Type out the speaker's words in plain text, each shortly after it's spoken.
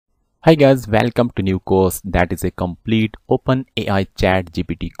Hi guys, welcome to new course that is a complete OpenAI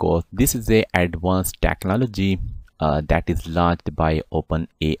ChatGPT course. This is a advanced technology that is launched by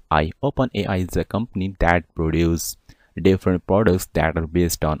OpenAI. OpenAI is a company that produces different products that are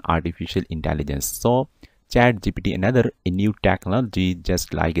based on artificial intelligence. So ChatGPT another a new technology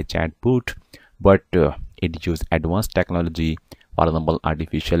just like a chatbot, but it uses advanced technology. For example,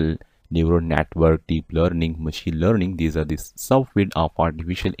 artificial neural network, deep learning, machine learning. These are the subfield of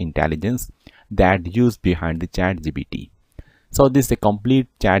artificial intelligence that use behind the ChatGPT. So this is a complete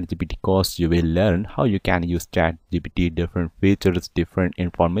ChatGPT course. You will learn how you can use ChatGPT, different features, different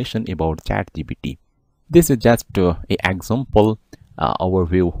information about ChatGPT. This is just a example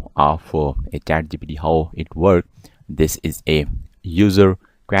overview of a ChatGPT, how it works. This is a user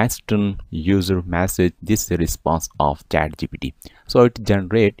question, user message. This is the response of ChatGPT. So it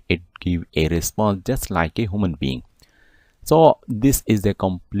give a response just like a human being. So this is the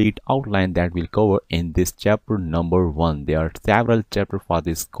complete outline that we'll cover in this chapter number 1. There are several chapters for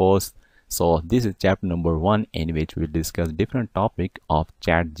this course. So this is chapter number 1 in which we'll discuss different topic of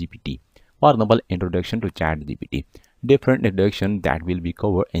ChatGPT. For example, introduction to ChatGPT. Different introduction that will be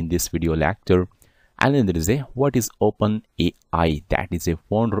covered in this video lecture. And then there is a what is OpenAI, that is a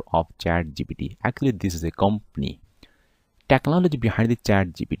founder of ChatGPT. Actually, this is a company. Technology behind the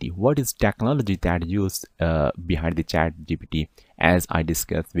ChatGPT. What is technology that used behind the ChatGPT? As I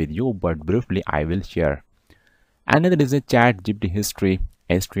discussed with you, but briefly I will share. Another is a ChatGPT history.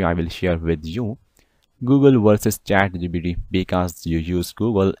 I will share with you. Google versus ChatGPT. Because you use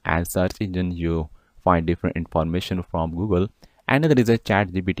Google as search engine, you find different information from Google. Another is a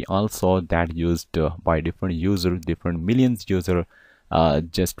ChatGPT also that used by different users, different millions users,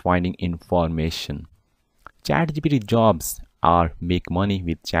 just finding information. ChatGPT jobs are make money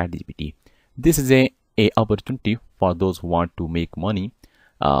with ChatGPT. This is a opportunity for those who want to make money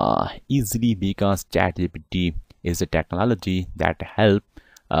easily, because ChatGPT is a technology that help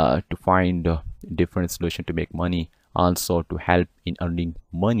to find different solution to make money, also to help in earning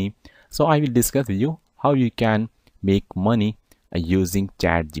money. So I will discuss with you how you can make money using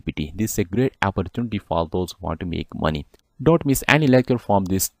ChatGPT. This is a great opportunity for those who want to make money. Don't miss any lecture from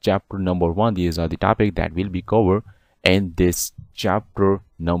this chapter number 1. These are the topics that will be covered in this chapter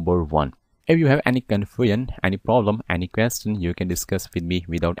number 1. If you have any confusion, any problem, any question, you can discuss with me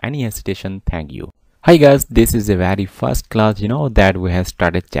without any hesitation. Thank you. Hi guys, this is a very first class, that we have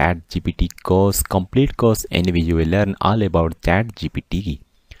started ChatGPT course, complete course, and you will learn all about ChatGPT.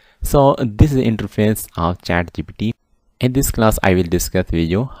 So this is the interface of ChatGPT. In this class, I will discuss with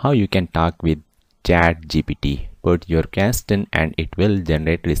you how you can talk with ChatGPT. Put your question and it will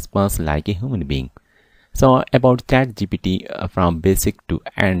generate response like a human being. So about ChatGPT from basic to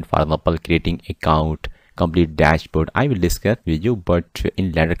end, for example, creating account, complete dashboard, I will discuss with you, but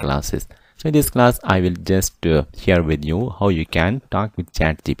in later classes. So in this class, I will just share with you how you can talk with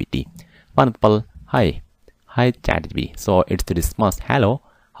ChatGPT. For example, hi ChatGPT. So it's the response, hello,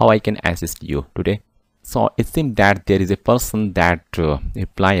 how I can assist you today. So it seems that there is a person that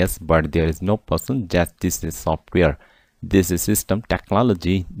replies, but there is no person, just this is software. This is system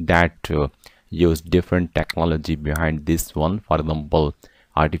technology that use different technology behind this one. For example,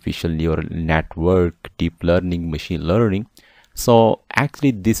 artificial neural network, deep learning, machine learning. So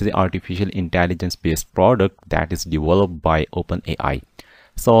actually this is an artificial intelligence based product that is developed by OpenAI.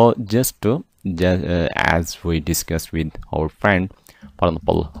 So just as we discussed with our friend, for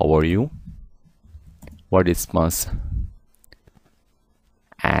example, how are you? What response?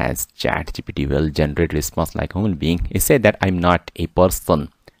 As ChatGPT will generate response like human being. It said that I'm not a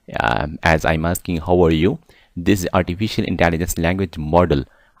person. As I'm asking how are you, this is artificial intelligence language model.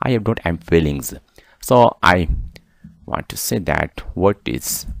 I don't have feelings. So I want to say that what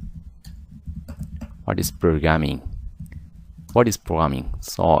is programming? What is programming?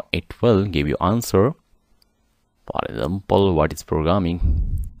 So it will give you answer. For example, what is programming?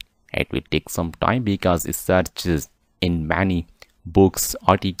 It will take some time because it searches in many books,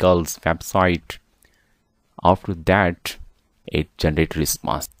 articles, website. After that, it generates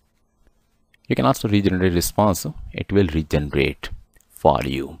response. You can also regenerate response. It will regenerate for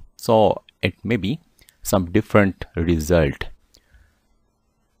you. So it may be some different result.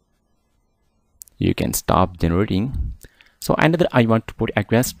 You can stop generating. So another, I want to put a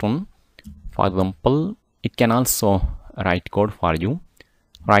question. For example, it can also write code for you.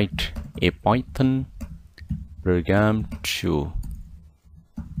 Write a Python program to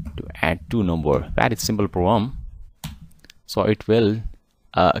add 2 number. Very simple program. So it will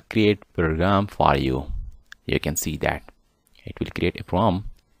create program for you. You can see that it will create a program,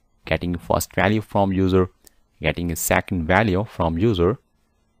 getting first value from user, getting a second value from user.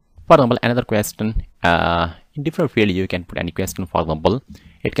 For example, another question, in different field you can put any question. For example,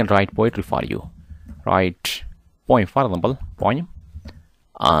 it can write poetry for you, write poem. For example, poem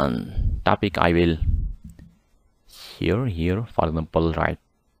on topic. I will here for example write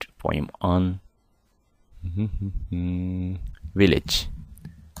poem on village.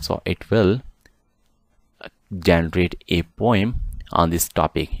 So it will generate a poem on this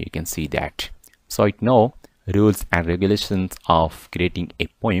topic. You can see that. So it know rules and regulations of creating a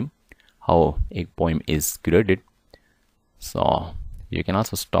poem, how a poem is created. So you can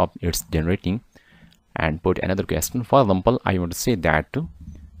also stop its generating and put another question. For example, I want to say that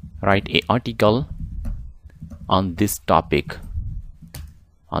write a article on this topic.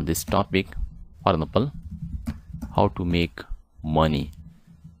 For example, how to make money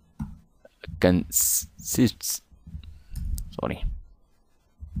consists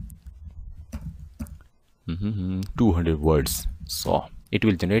 200 words. So it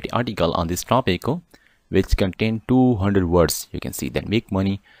will generate an article on this topic which contain 200 words. You can see that make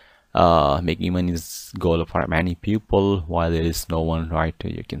money, making money is goal for many people while there is no one, right?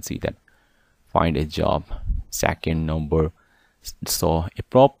 You can see that find a job, second number. So a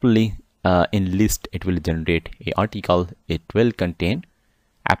properly in list, it will generate a article. It will contain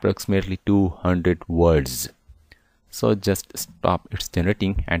approximately 200 words. So just stop its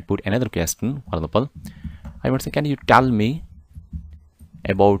generating and put another question. For example, I want to say, can you tell me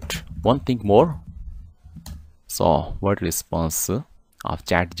about one thing more? So what response of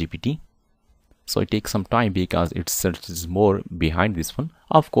ChatGPT? So it takes some time because it searches more behind this one.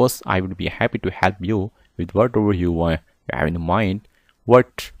 Of course, I would be happy to help you with whatever you have in mind.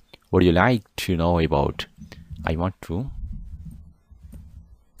 What would you like to know about? I want to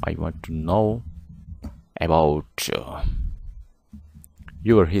know about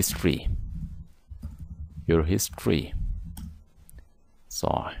your history.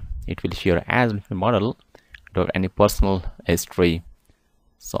 So it will share as a model or any personal history.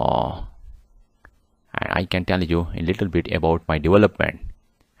 So and I can tell you a little bit about my development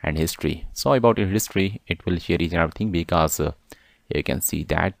and history. So about your history, it will share each and everything because you can see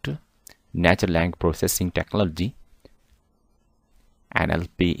that natural language processing technology,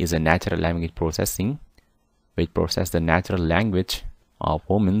 NLP, is a natural language processing which process the natural language of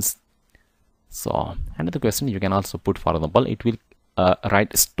humans. So another question you can also put, for example, it will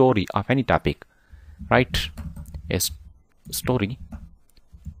write a story of any topic. Write a story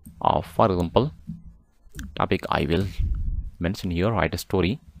of, for example, topic I will mention here. Write a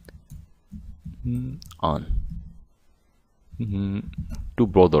story on two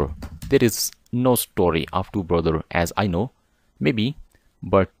brother. There is no story of two brother as I know, maybe,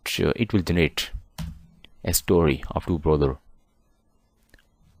 but it will generate a story of two brother.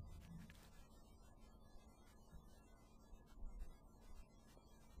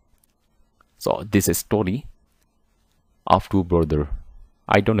 So this is story of two brother.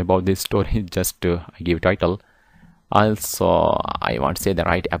 I don't know about this story, just I give title. Also I want to say the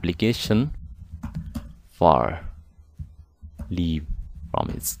right application for leave from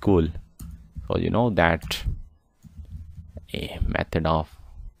his school. So you know that a method of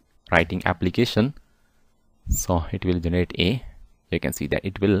writing application. So it will generate a, you can see that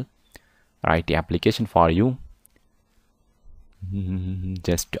it will write the application for you.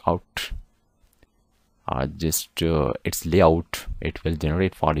 Just out its layout, it will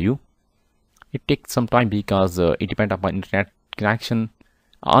generate for you. It takes some time because it depends upon internet connection.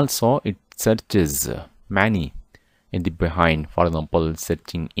 Also it searches many in the behind, for example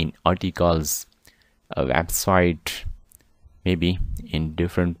searching in articles, a website, maybe in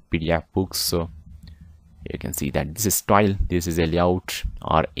different PDF books. So you can see that this is style, this is a layout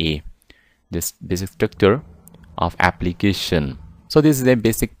or a this basic structure of application. So this is a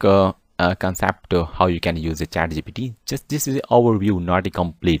basic concept how you can use a ChatGPT. Just this is an overview, not a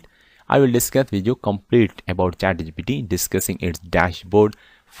complete. I will discuss with you complete about ChatGPT, discussing its dashboard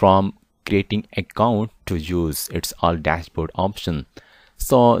from creating account to use its all dashboard option.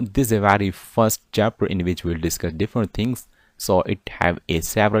 So this is a very first chapter in which we'll discuss different things. So it have a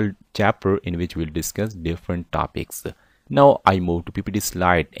several chapter in which we'll discuss different topics. Now I move to PPT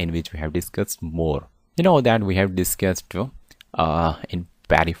slide in which we have discussed more. You know that we have discussed in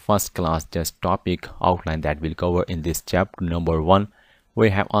very first class just topic outline that we'll cover in this chapter number 1. We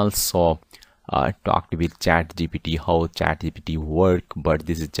have also talked with ChatGPT how ChatGPT work, but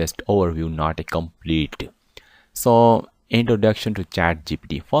this is just overview, not a complete. So introduction to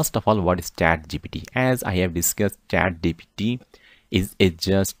ChatGPT. First of all, what is ChatGPT? As I have discussed, ChatGPT is a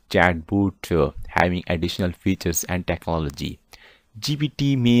just chatbot having additional features and technology.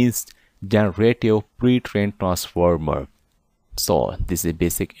 GPT means generative pre-trained transformer. So this is a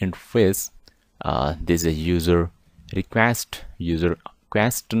basic interface. This is a user request, user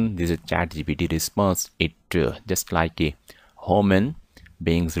question. This is a chat GPT response. It just like a human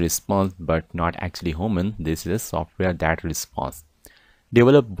being's response, but not actually human. This is a software that responds,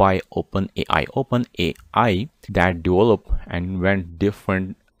 developed by OpenAI. OpenAI that develop and invent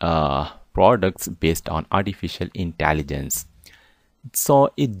different products based on artificial intelligence.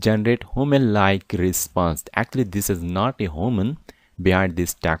 So it generate human-like response. Actually, this is not a human behind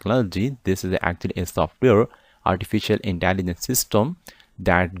this technology. This is actually a software artificial intelligence system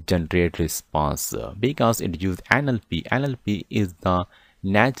that generate response because it uses NLP. NLP is the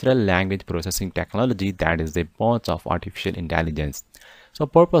natural language processing technology that is a branch of artificial intelligence. So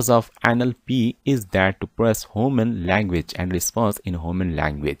purpose of NLP is that to process human language and response in human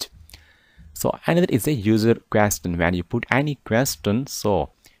language. So another is a user question. When you put any question,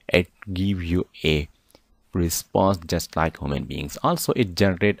 so it gives you a response just like human beings. Also it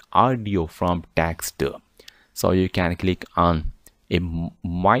generate audio from text. So you can click on a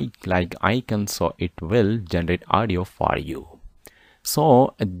mic like icon, so it will generate audio for you.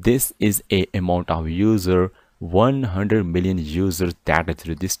 So this is a amount of user 100 million users that is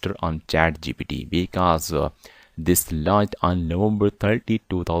registered on ChatGPT because this launched on November 30,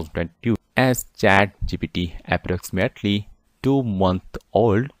 2022 as ChatGPT approximately 2 months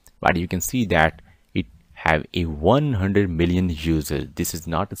old, but you can see that it have a 100 million users. This is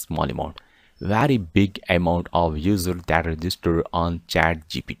not a small amount, very big amount of users that register on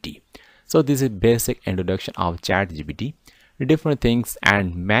ChatGPT. So this is basic introduction of ChatGPT, different things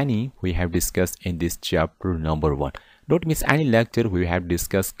and many we have discussed in this chapter number 1. Don't miss any lecture. We have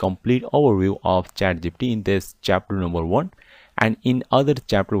discussed complete overview of ChatGPT in this chapter number 1, and in other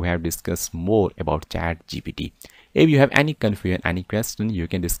chapter we have discussed more about ChatGPT. If you have any confusion, any question, you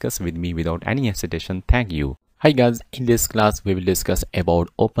can discuss with me without any hesitation. Thank you. Hi guys, in this class we will discuss about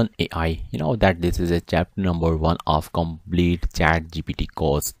OpenAI. You know that this is a chapter number 1 of complete ChatGPT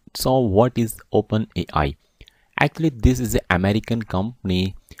course. So what is OpenAI? Actually, this is an American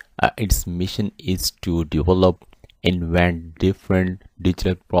company. Its mission is to develop, invent different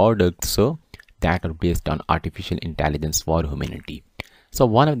digital products that are based on artificial intelligence for humanity. So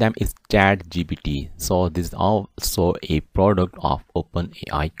one of them is ChatGPT. So this is also a product of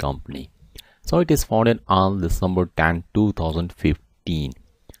OpenAI company. So it is founded on December 10, 2015.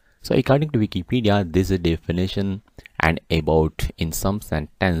 So according to Wikipedia, this is a definition and about in some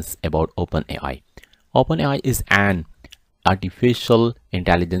sentence about OpenAI. OpenAI is an artificial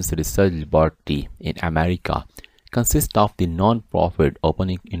intelligence research laboratory in America, consists of the non-profit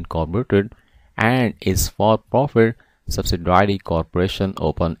Open Incorporated and its for-profit subsidiary corporation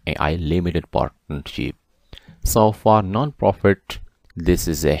OpenAI Limited Partnership. So for non-profit, this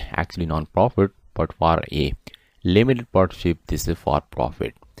is actually non-profit, but for a limited partnership, this is for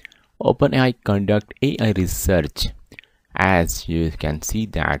profit. OpenAI conduct AI research. As you can see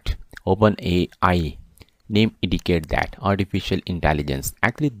that OpenAI name indicate that artificial intelligence.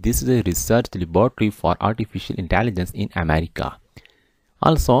 Actually, this is a research laboratory for artificial intelligence in America.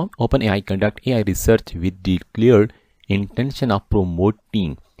 Also, OpenAI conduct AI research with the clear intention of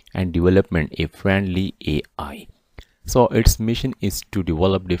promoting and development a friendly AI. So its mission is to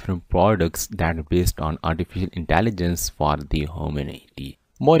develop different products that are based on artificial intelligence for the humanity.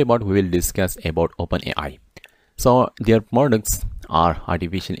 More about we will discuss about OpenAI. So their products are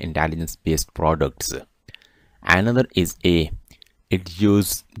artificial intelligence based products. Another is it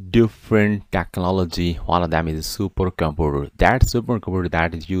use different technology. One of them is a supercomputer. That supercomputer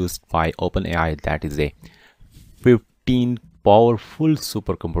that is used by OpenAI, that is a 15 powerful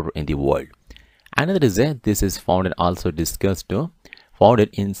supercomputer in the world. Another is this is founded, also discussed, founded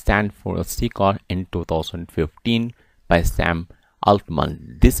in San Francisco in 2015 by Sam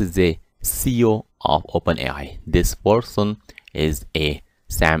Altman. This is a CEO of OpenAI. This person is a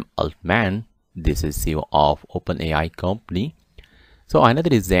Sam Altman. This is CEO of OpenAI company. So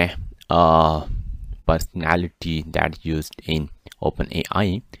another is a personality that used in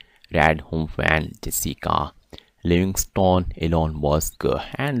OpenAI: Red Humphrey, Jessica Livingstone, Elon Musk,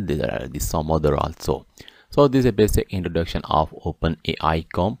 and there are some other also. So this is a basic introduction of OpenAI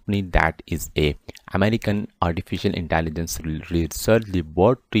company that is a American artificial intelligence research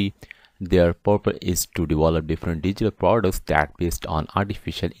laboratory. Their purpose is to develop different digital products that based on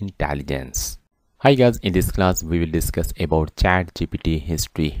artificial intelligence. Hi guys, in this class we will discuss about ChatGPT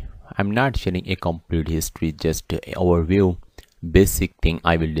history. I'm not sharing a complete history, just an overview, basic thing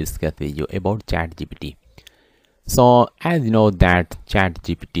I will discuss with you about ChatGPT. So as you know that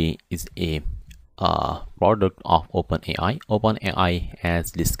ChatGPT is a product of OpenAI. OpenAI,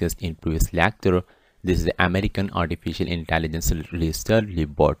 as discussed in previous lecture, This is the American Artificial Intelligence Research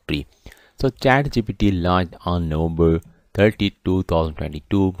Laboratory. So ChatGPT launched on November 30,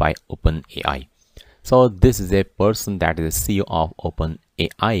 2022 by OpenAI. So this is a person that is the CEO of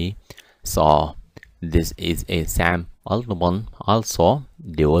OpenAI. So this is a Sam Altman, also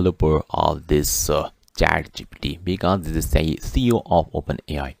developer of this ChatGPT, because this is the CEO of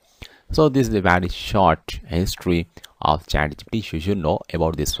OpenAI. So this is a very short history of ChatGPT. You should know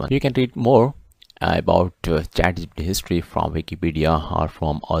about this one. You can read more about ChatGPT history from Wikipedia or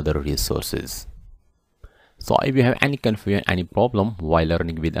from other resources. So if you have any confusion, any problem while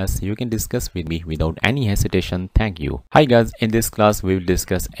learning with us, you can discuss with me without any hesitation. Thank you. Hi guys, in this class we will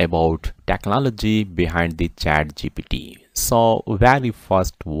discuss about technology behind the ChatGPT. So very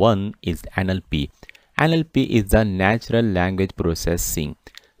first one is NLP. NLP is the natural language processing.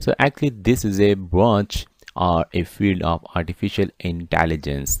 So actually this is a branch or a field of artificial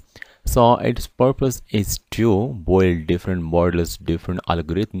intelligence. So its purpose is to build different models, different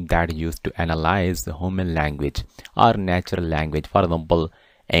algorithms that are used to analyze the human language or natural language. For example,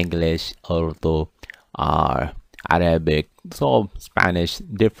 English, Urdu, or Arabic, so Spanish,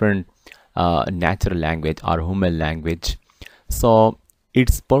 different natural language or human language. So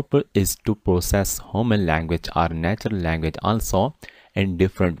its purpose is to process human language or natural language also in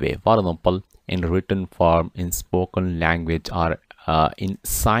different way. For example, in written form, in spoken language, or in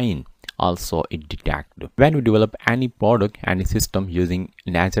sign also it detect. When we develop any product, any system using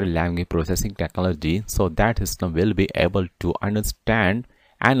natural language processing technology, so that system will be able to understand,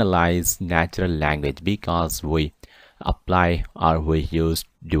 analyze natural language, because we apply or we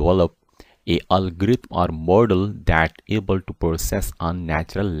develop a algorithm or model that able to process on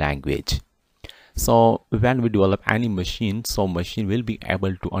natural language. So when we develop any machine, so machine will be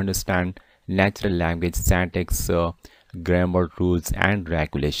able to understand natural language, syntax, grammar rules and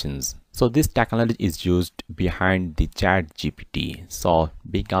regulations. So this technology is used behind the ChatGPT. So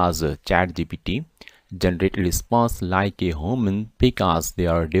because ChatGPT generate a response like a human, because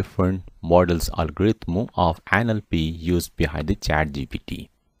there are different models, algorithm of NLP used behind the ChatGPT.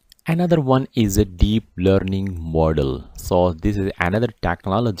 Another one is a deep learning model. So this is another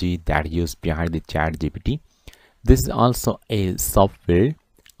technology that used behind the ChatGPT. This is also a subfield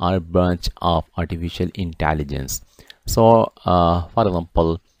or branch of artificial intelligence. So for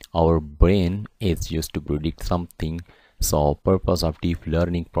example, our brain is used to predict something. So purpose of deep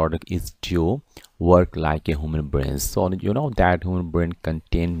learning product is to work like a human brain. So you know that human brain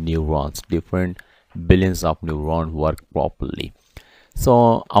contain neurons, different billions of neurons work properly.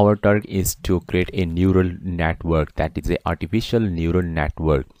 So our target is to create a neural network, that is a artificial neural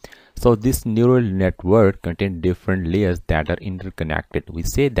network. So this neural network contains different layers that are interconnected. We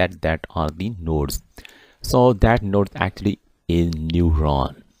say that are the nodes. So that node actually is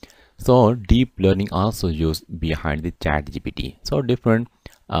neuron. So deep learning also used behind the ChatGPT. So different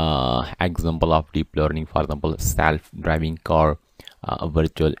example of deep learning, for example, self-driving car,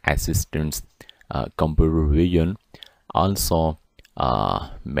 virtual assistants, computer vision, also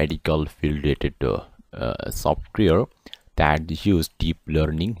medical field related software that use deep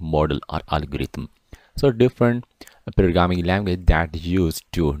learning model or algorithm. So different programming language that used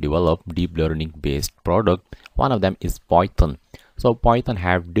to develop deep learning based product. One of them is Python. So Python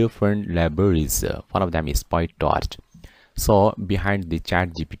have different libraries. One of them is PyTorch. So behind the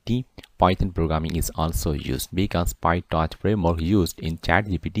ChatGPT, Python programming is also used, because PyTorch framework used in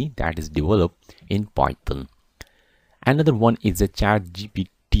ChatGPT that is developed in Python. Another one is the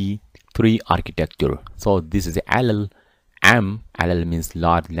ChatGPT 3 architecture. So this is a LLM. LLM means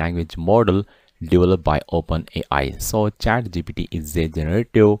large language model developed by OpenAI. So ChatGPT is a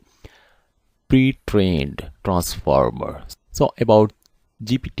generative pre-trained transformer. So about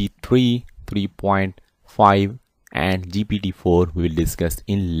GPT-3, 3.5 and GPT-4 we will discuss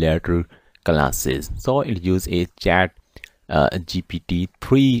in later classes. So it uses a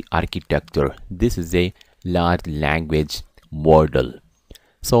GPT-3 architecture. This is a large language model.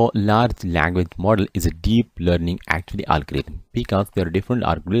 So large language model is a deep learning actually algorithm, because there are different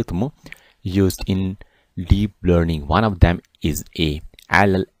algorithms used in deep learning. One of them is a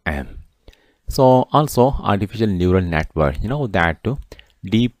LLM. So also artificial neural network, you know that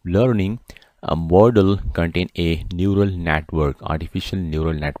deep learning model contain a neural network, artificial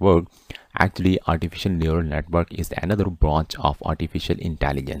neural network. Actually artificial neural network is another branch of artificial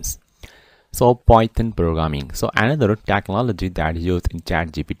intelligence. So Python programming. So another technology that is used in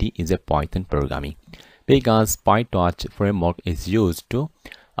ChatGPT is a Python programming, because PyTorch framework is used to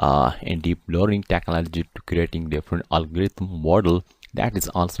in deep learning technology to creating different algorithm model that is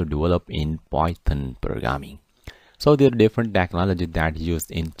also developed in Python programming. So there are different technologies that are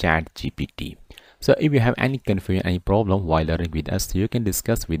used in ChatGPT. So if you have any confusion, any problem while learning with us, you can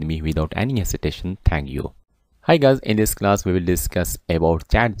discuss with me without any hesitation. Thank you. Hi guys, in this class we will discuss about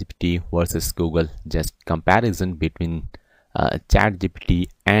ChatGPT versus Google, just comparison between ChatGPT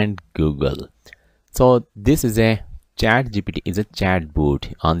and Google. So this is a ChatGPT is a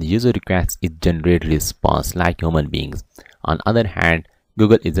chatbot. On the user request, it generates response like human beings. On other hand,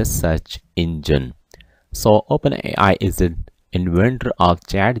 Google is a search engine. So OpenAI is the inventor of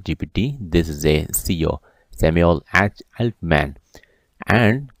ChatGPT. This is a CEO, Samuel H. Altman,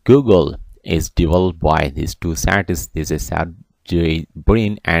 and Google is developed by these two scientists. This is Sergey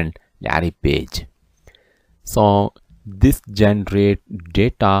Brin and Larry Page. So this generate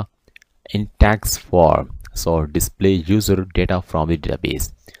data in text form, so display user data from the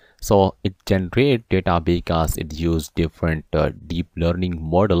database. So it generate data because it use different deep learning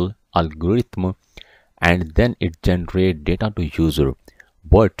model algorithm, and then it generate data to user,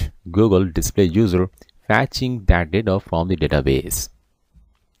 but Google display user fetching that data from the database.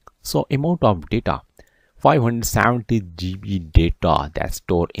 So amount of data, 570 GB data that's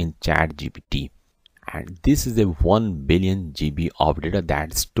stored in ChatGPT, and this is a 1 billion GB of data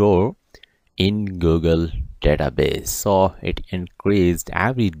that's stored in Google database. So it increased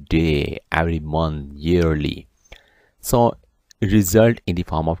every day, every month, yearly. So result in the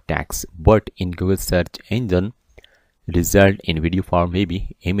form of text, but in Google search engine, result in video form,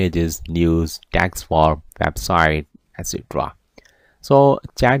 maybe images, news, text form, website, etc. So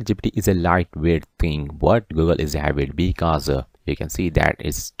ChatGPT is a lightweight thing, but Google is heavy because you can see that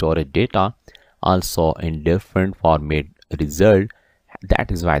it stores data also in different format result.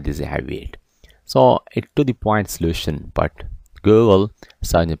 That is why this is heavyweight. So it to the point solution, but Google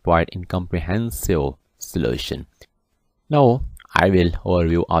search provide incomprehensive solution. Now I will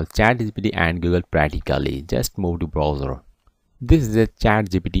overview of ChatGPT and Google practically. Just move to browser. This is a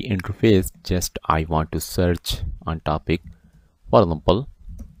ChatGPT interface. Just I want to search on topic, for example,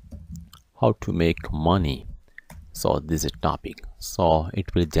 how to make money. So this is a topic. So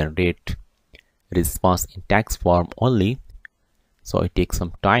it will generate response in text form only. So it takes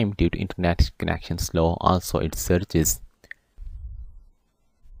some time due to internet connection slow. Also it searches.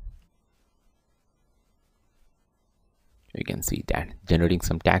 You can see that generating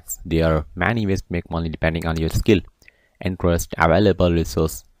some text. There are many ways to make money depending on your skill, interest, available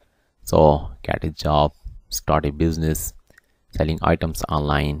resource. So get a job, start a business, selling items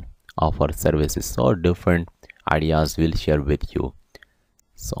online, offer services. So different ideas will share with you.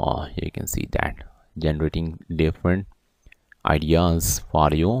 So you can see that generating different ideas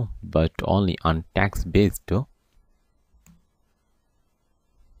for you, but only on text based.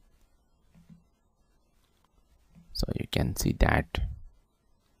 So you can see that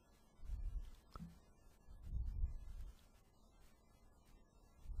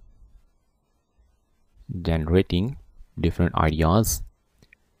generating different ideas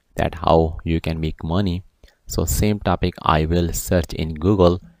that how you can make money. So same topic I will search in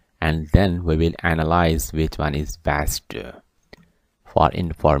Google, and then we will analyze which one is best for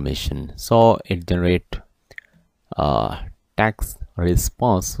information. So it generate text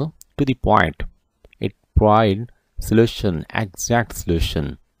response to the point. It provide solution, exact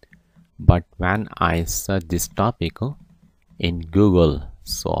solution. But when I search this topic in Google,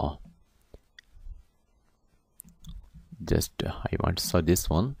 so just I want to search this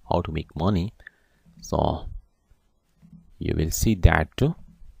one, how to make money. So you will see that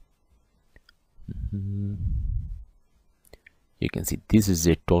you can see this is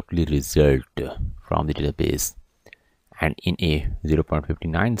a totally result from the database, and in a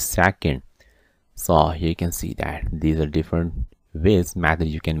 0.59 second. So you can see that these are different ways method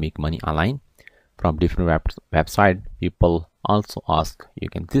you can make money online from different website. People also ask, you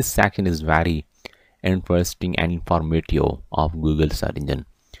can, this section is very interesting and informative of Google search engine.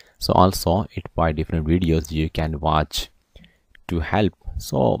 So also it provide different videos you can watch to help.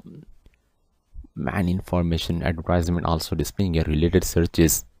 So many information, advertisement also displaying here, related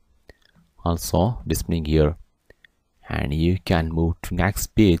searches also displaying here, and you can move to next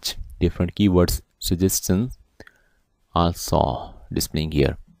page. Different keywords suggestions also displaying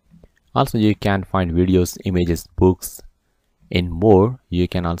here. Also you can find videos, images, books, and more. You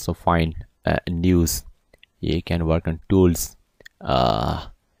can also find news. You can work on tools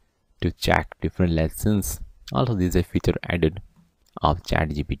to check different lessons. Also this is a feature added of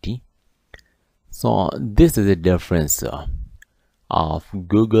ChatGPT. So this is a difference of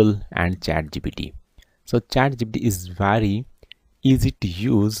Google and ChatGPT. So ChatGPT is very easy to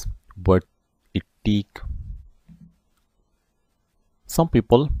use, but it take some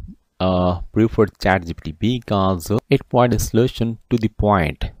people prefer ChatGPT because it provides a solution to the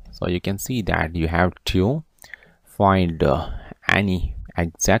point. So you can see that you have to find any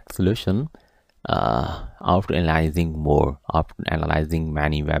exact solution after analyzing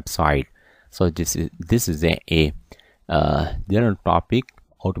many websites. So this is a general topic,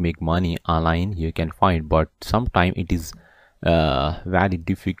 how to make money online you can find, but sometimes it is very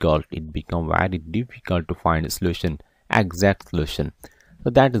difficult. It become very difficult to find a solution, exact solution. So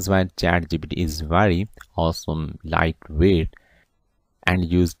that is why ChatGPT is very awesome, lightweight, and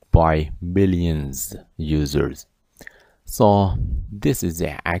used by billions users. So this is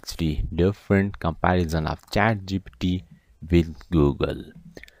a actually different comparison of ChatGPT with Google.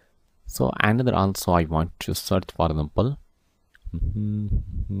 So another also I want to search, for example,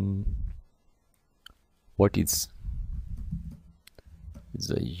 what is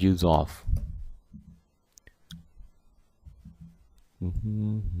the use of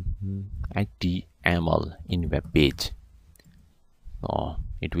HTML in web page. So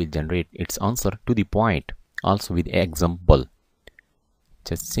it will generate its answer to the point, also with example.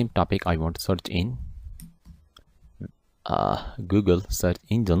 Just same topic I want to search in Google search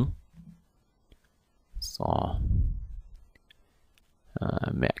engine. So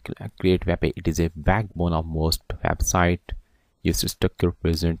create web page. It is a backbone of most website. User structure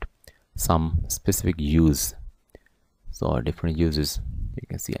present some specific use. So different uses. You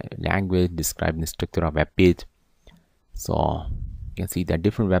can see language describing the structure of web page. So you can see that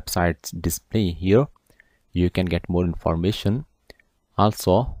different websites display here. You can get more information.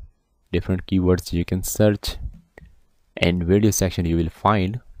 Also different keywords you can search. In video section you will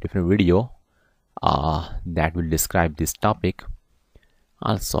find different video that will describe this topic.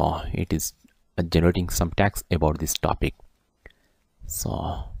 Also it is generating some text about this topic.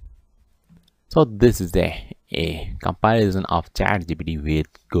 So this is a comparison of ChatGPT with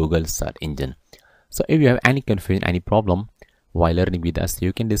Google search engine. So if you have any confusion, any problem while learning with us,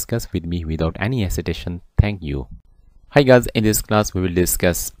 you can discuss with me without any hesitation. Thank you. Hi guys, in this class we will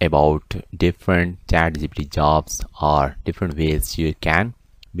discuss about different ChatGPT jobs or different ways you can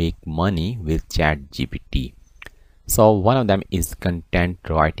make money with ChatGPT. So one of them is content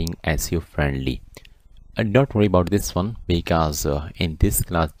writing SEO friendly. Don't worry about this one, because in this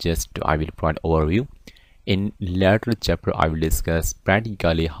class just I will provide overview. In later chapter I will discuss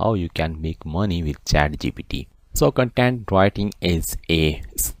practically how you can make money with ChatGPT. So content writing is a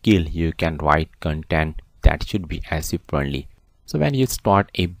skill. You can write content that should be SEO friendly. So when you start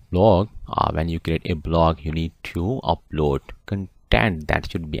a blog, when you create a blog, you need to upload content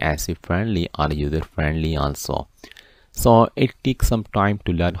that should be SEO friendly or user friendly also. So it takes some time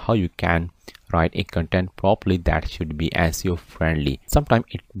to learn how you can write a content properly that should be SEO friendly. Sometimes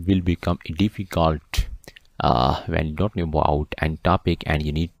it will become difficult when you don't know about any topic and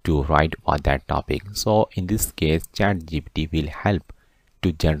you need to write about that topic. So in this case ChatGPT will help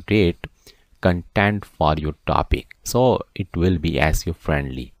to generate content for your topic, so it will be SEO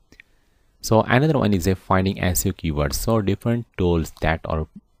friendly. So another one is a finding SEO keywords. So different tools that are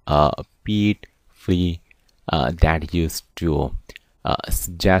paid, free, that used to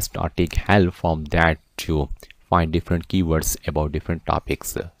suggest or take help from that to find different keywords about different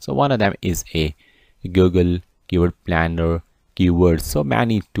topics. So one of them is a Google keyword planner keywords. So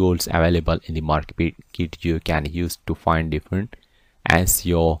many tools available in the market you can use to find different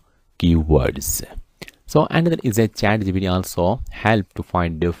SEO keywords. So another is a ChatGPT also help to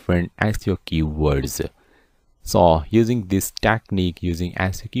find different SEO keywords. So using this technique, using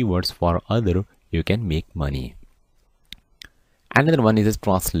SEO keywords for other, you can make money. Another one is a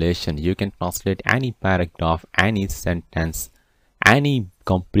translation. You can translate any paragraph, any sentence, any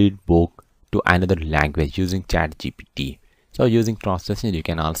complete book to another language using ChatGPT. So using translation you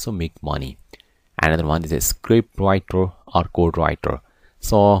can also make money. Another one is a script writer or code writer.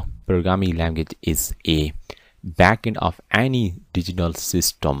 So programming language is a backend of any digital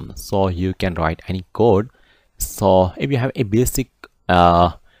system. So you can write any code. So if you have a basic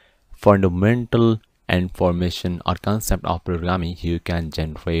fundamental information or concept of programming, you can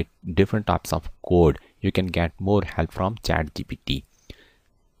generate different types of code. You can get more help from ChatGPT.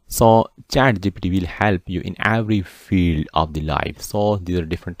 So ChatGPT will help you in every field of the life. So these are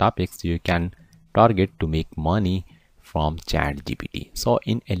different topics you can target to make money from ChatGPT. So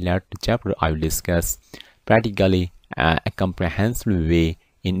in a later chapter I will discuss practically a comprehensive way,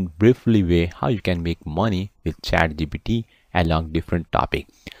 in briefly way, how you can make money with ChatGPT along different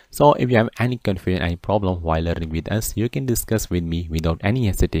topics. So if you have any confusion, any problem while learning with us, you can discuss with me without any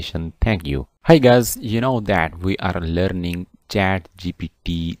hesitation. Thank you. Hi guys, you know that we are learning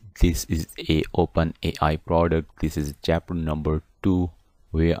ChatGPT. This is a OpenAI product. This is chapter number 2.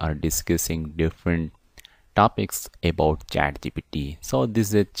 We are discussing different topics about ChatGPT. So this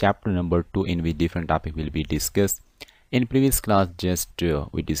is a chapter number 2 in which different topic will be discussed. In previous class, just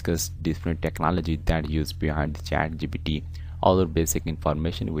we discussed different technology that used behind ChatGPT. All the basic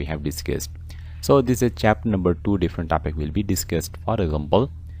information we have discussed. So this is chapter number 2. Different topic will be discussed. For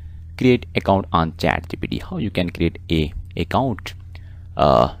example, create account on ChatGPT. How you can create a account.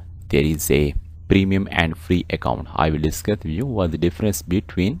 There is a premium and free account. I will discuss with you what the difference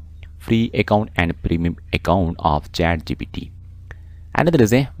between free account and premium account of ChatGPT. Another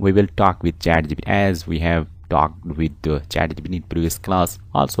is we will talk with ChatGPT as we have talked with ChatGPT in previous class.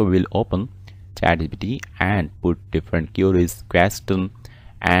 Also we will open ChatGPT and put different queries, question,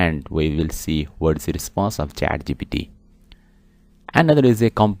 and we will see what is the response of ChatGPT. Another is a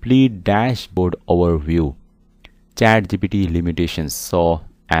complete dashboard overview. ChatGPT limitations. So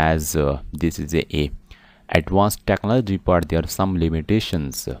as this is a advanced technology, but there are some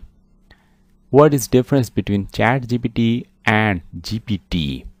limitations. What is difference between ChatGPT and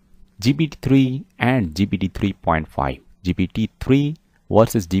GPT? GPT-3 and GPT 3.5, GPT-3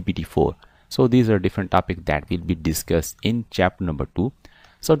 versus GPT-4. So these are different topics that will be discussed in chapter number 2.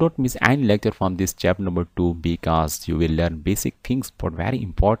 So don't miss any lecture from this chapter number 2 because you will learn basic things but very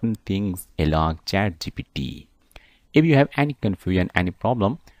important things along ChatGPT. If you have any confusion, any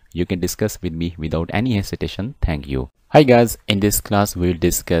problem, you can discuss with me without any hesitation. Thank you. Hi guys, in this class we will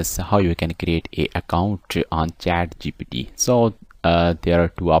discuss how you can create a account on ChatGPT. So there are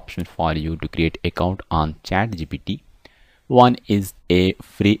two options for you to create account on ChatGPT. One is a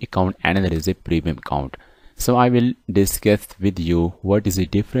free account, another is a premium account. So I will discuss with you what is the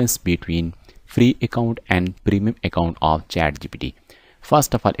difference between free account and premium account of ChatGPT.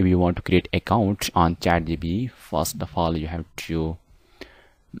 First of all, if you want to create account on ChatGPT, first of all you have to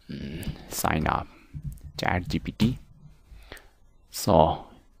sign up ChatGPT. So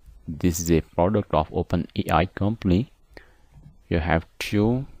this is a product of OpenAI company. You have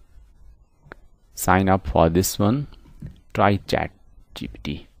to sign up for this one. Try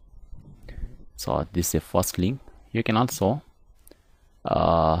ChatGPT. So this is a first link. You can also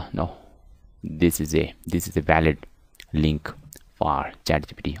no, this is a valid link for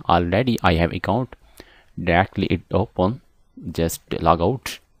ChatGPT. Already I have account. Directly it open. Just log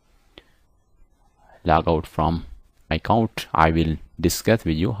out from my account. I will discuss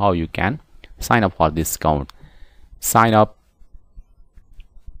with you how you can sign up for this account. Sign up,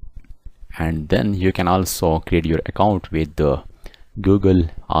 and then you can also create your account with the Google,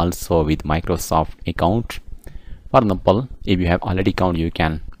 also with Microsoft account. For example, if you have already account, you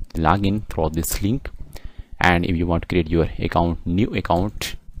can log in through this link, and if you want to create your account, new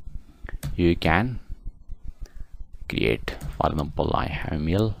account, you can create. For example, I have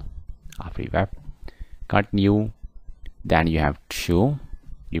email, free web, continue, then you have to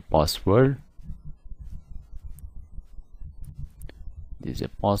your password. This is a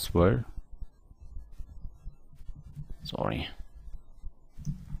password, sorry.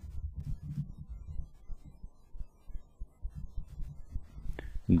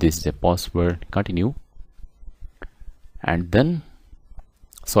 This is a password, continue, and then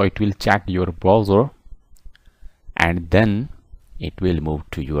so it will check your browser and then it will move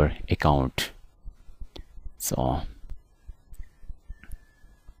to your account. So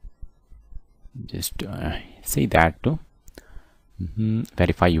just say that to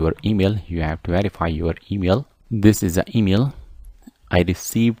verify your email. You have to verify your email. This is the email I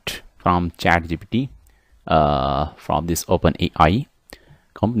received from ChatGPT from this OpenAI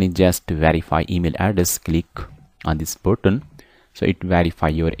company. Just verify email address, click on this button, so it verify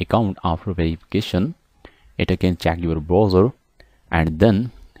your account. After verification, it again check your browser, and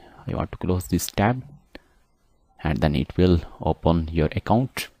then you want to close this tab, and then it will open your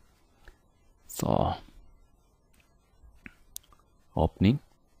account. So opening,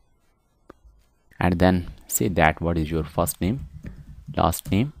 and then say that what is your first name, last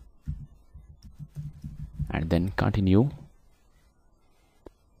name, and then continue,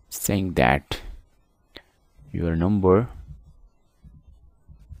 saying that your number,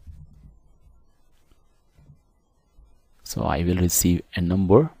 so I will receive a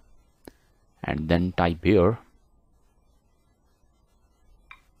number, and then type here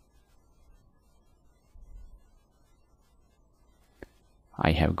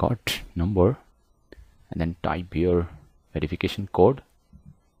I have got number, and then type here verification code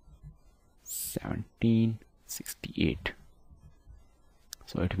 1768.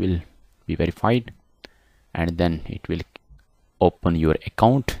 So it will be verified, and then it will open your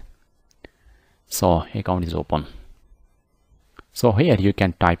account. So account is open. So here you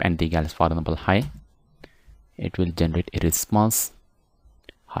can type anything else. For example, hi. It will generate a response.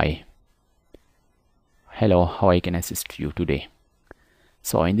 Hi, hello, how I can assist you today.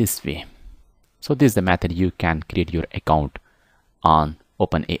 So in this way, so this is the method you can create your account on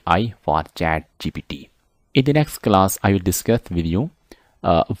OpenAI for ChatGPT. In the next class, I will discuss with you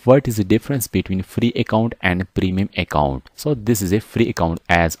what is the difference between free account and premium account. So this is a free account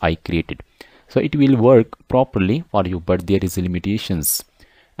as I created. So it will work properly for you, but there is limitations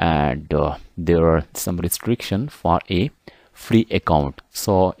and there are some restriction for a free account.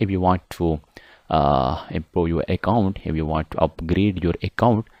 So if you want to improve your account, if you want to upgrade your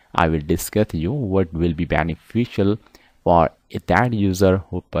account, I will discuss you what will be beneficial for that user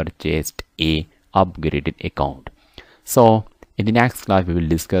who purchased a upgraded account. So in the next class, we will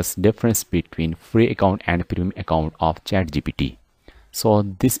discuss difference between free account and premium account of ChatGPT. So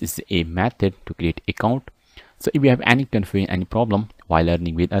this is a method to create account. So if you have any confusion, any problem while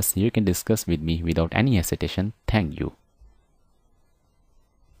learning with us, you can discuss with me without any hesitation. Thank you.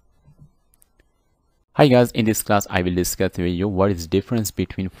 Hi guys, in this class I will discuss with you what is the difference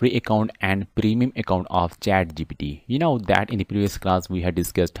between free account and premium account of ChatGPT. You know that in the previous class we had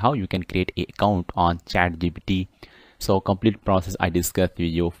discussed how you can create an account on ChatGPT. So complete process I discussed with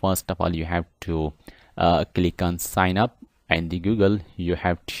you. First of all, you have to click on sign up in the Google. You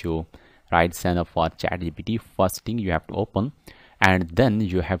have to write sign up for ChatGPT. First thing you have to open, and then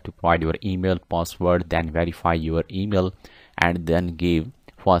you have to provide your email password, then verify your email, and then give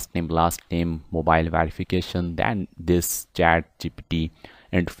first name, last name, mobile verification. Then this ChatGPT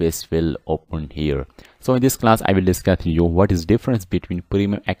interface will open here. So in this class I will discuss with you what is difference between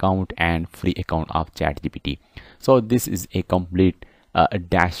premium account and free account of ChatGPT. So this is a complete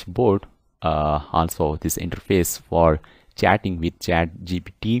dashboard, also this interface for chatting with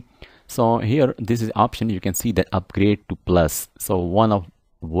ChatGPT. So here this is option, you can see that upgrade to plus. So one of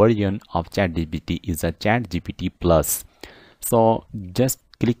version of ChatGPT is a ChatGPT plus. So just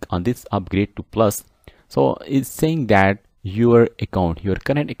click on this upgrade to plus. So it's saying that your account, your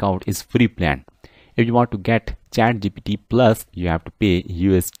current account is free plan. If you want to get ChatGPT plus, you have to pay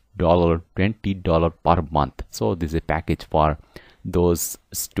 $20 per month. So this is a package for those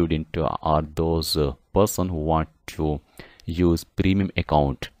student or those person who want to use premium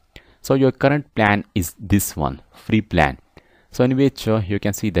account. So your current plan is this one, free plan. So in which you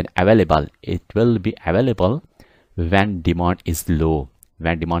can see that available, it will be available when demand is low.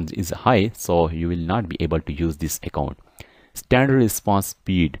 When demand is high, so you will not be able to use this account. Standard response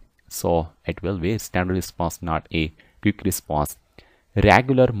speed, so it will be standard response, not a quick response.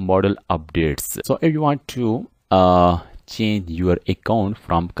 Regular model updates, so if you want to change your account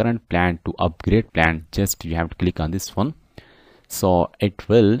from current plan to upgrade plan, just you have to click on this one. So it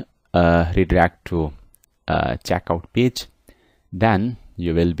will redirect to checkout page. Then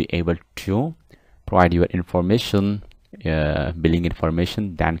you will be able to provide your information, billing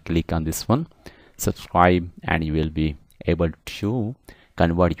information, then click on this one, subscribe, and you will be able to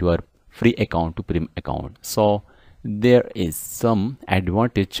convert your free account to premium account. So there is some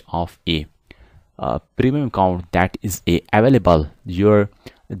advantage of a premium account, that is available.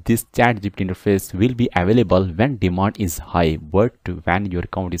 This ChatGPT interface will be available when demand is high, but when your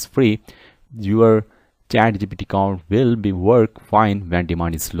account is free, your ChatGPT account will be work fine when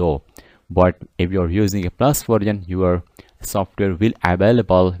demand is low. But if you are using a plus version, your software will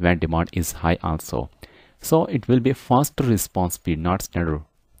available when demand is high also. So it will be faster response speed, not standard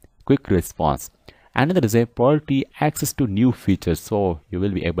quick response. Another is a priority access to new features, so you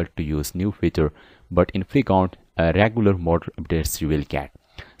will be able to use new feature, but in free account regular model updates you will get.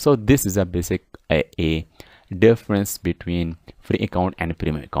 So this is a basic a difference between free account and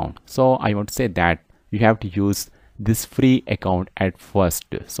premium account. So I want to say that you have to use this free account at first.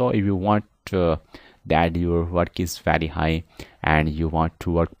 So if you want that your work is very high and you want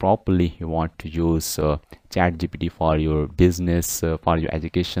to work properly, you want to use ChatGPT for your business, for your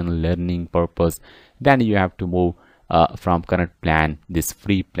education learning purpose, then you have to move from current plan, this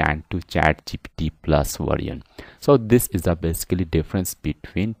free plan, to ChatGPT plus version. So this is the basically difference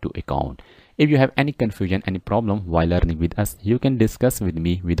between two accounts. If you have any confusion, any problem while learning with us, you can discuss with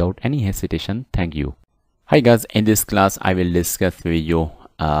me without any hesitation. Thank you. Hi guys, in this class I will discuss with you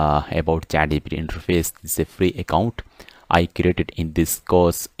about ChatGPT interface. This is a free account I created in this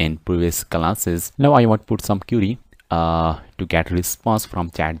course in previous classes. Now I want to put some query to get response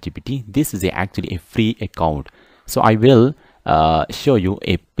from ChatGPT. This is actually a free account. So I will show you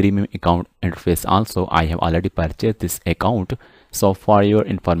a premium account interface also. I have already purchased this account. So for your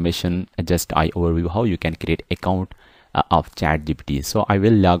information, just I overview how you can create account of ChatGPT. So I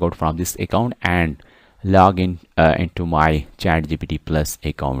will log out from this account and log in into my ChatGPT plus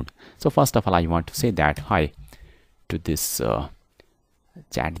account. So first of all, I want to say that hi to this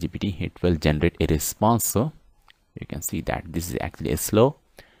ChatGPT, it will generate a response. So you can see that this is actually a slow.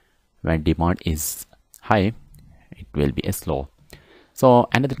 When demand is high, it will be a slow. So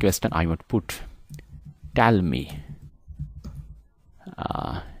another question I want to put, tell me,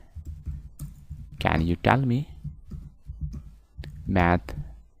 can you tell me math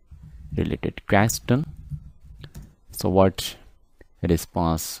related question? So what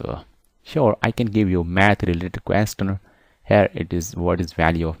response? Sure, I can give you math related question. Here it is, what is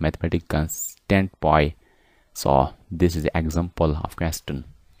value of mathematical constant pi? So this is the example of question.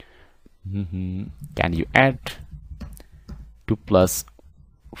 Can you add 2 plus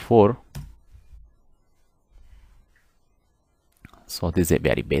 4? So this is a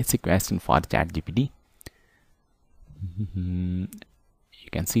very basic question for ChatGPT. You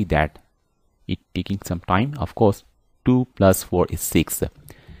can see that it taking some time. Of course, 2 plus 4 is 6.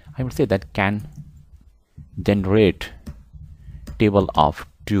 I would say that can generate table of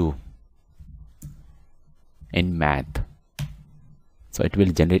 2 in math. So it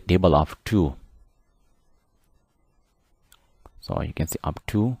will generate table of 2. So you can see up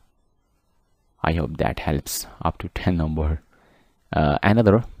to, I hope that helps, up to 10 number.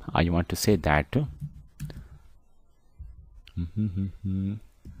 Another, I want to say that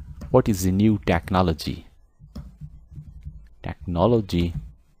what is the new technology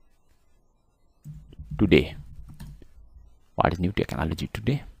today? What is new technology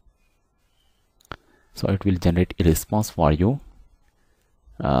today? So it will generate a response for you.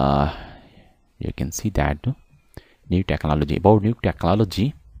 You can see that new technology, about new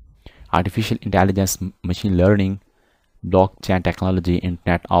technology, artificial intelligence, machine learning, blockchain technology,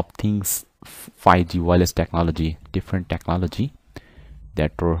 internet of things, 5G wireless technology, different technology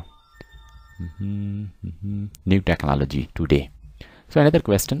that are new technology today. So another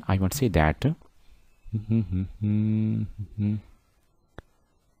question I want to say that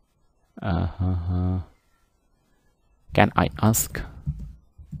can I ask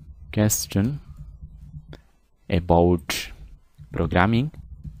question about programming?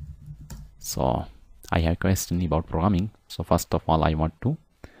 So I have a question about programming. So first of all, I want to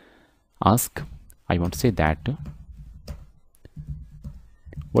ask, I want to say that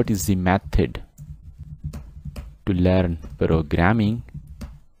what is the method to learn programming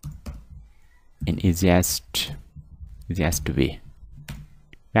in easiest way?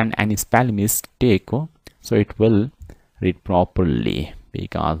 When any spell mistake, so it will read properly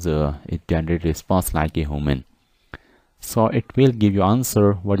because it generates response like a human. So it will give you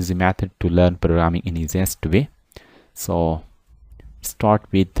answer what is the method to learn programming in easiest way. So start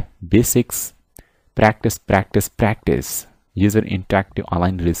with basics, practice, user interactive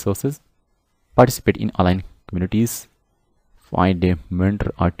online resources, participate in online communities, find a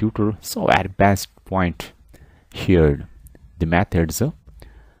mentor or tutor. So at best point here, the methods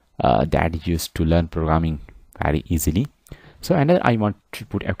that used to learn programming very easily. So another, I want to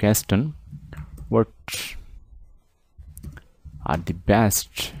put a question, what are the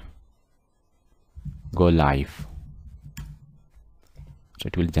best go live? So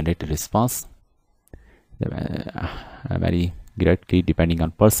it will generate a response very greatly depending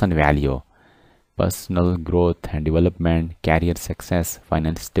on person value, personal growth and development, career success,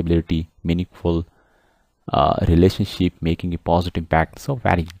 financial stability, meaningful relationship, making a positive impact. So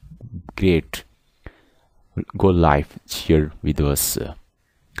very great go live here with us.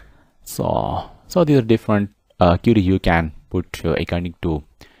 So these are different query you can put according to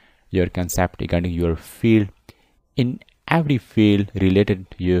your concept, according to your field. In every field related,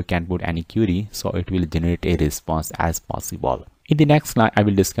 you can put any query, so it will generate a response as possible. In the next slide, I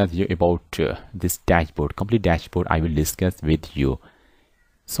will discuss you about this dashboard, complete dashboard I will discuss with you.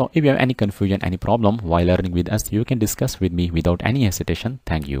 So if you have any confusion, any problem while learning with us, you can discuss with me without any hesitation.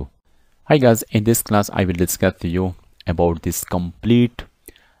 Thank you. Hi guys, in this class I will discuss to you about this complete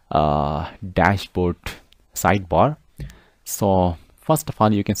dashboard sidebar. So first of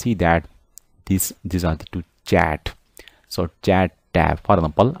all, you can see that these are the two chat. So chat tab, for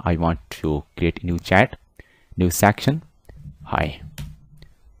example, I want to create a new chat, new section, hi.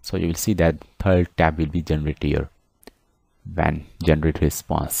 So you will see that third tab will be generated here when generate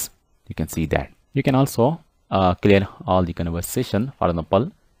response. You can see that. You can also clear all the conversation. For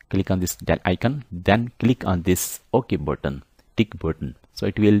example, click on this icon, then click on this OK button, tick button. So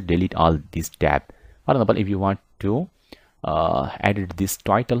it will delete all these tab. For example, if you want to edit this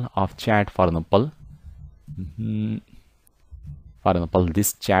title of chat, for example,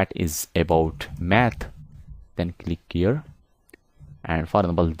 this chat is about math, then click here. And for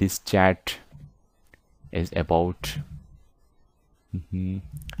example, this chat is about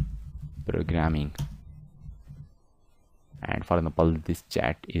programming. And for example, this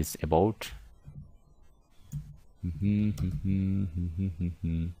chat is about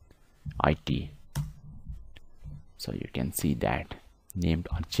IT. So you can see that named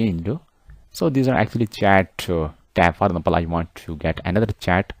or changed. So these are actually chat tab. For example, I want to get another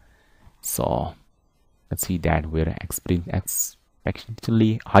chat. So let's see that we're experiencing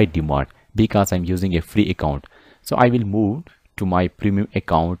exponentially high demand because I'm using a free account. So I will move to my premium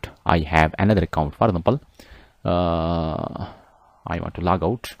account. I have another account. For example, I want to log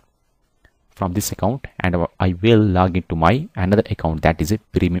out from this account and I will log into my another account that is a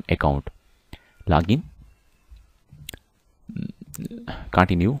premium account. Login,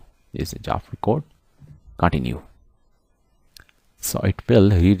 continue. This is JavaScript code. Continue. So it will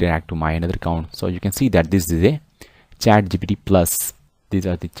redirect to my another account. So you can see that this is a ChatGPT plus. These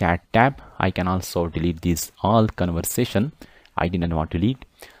are the chat tab. I can also delete this all conversation. I didn't want to delete.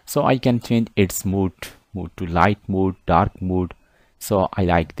 So I can change its mood to light mode, dark mode. So I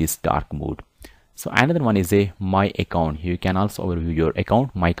like this dark mode. So another one is a my account. You can also overview your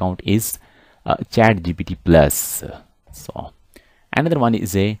account. My account is ChatGPT plus. So another one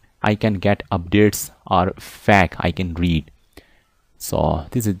is a I can get updates or fact I can read. So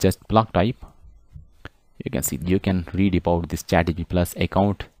this is just block type. You can see you can read about this ChatGPT plus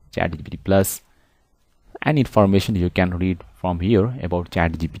account, ChatGPT plus, and information you can read from here about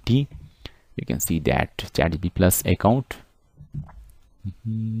ChatGPT. You can see that ChatGPT plus account.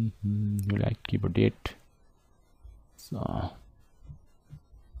 You like keyboard date. So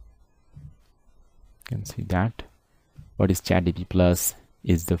you can see that. What is ChatGPT plus?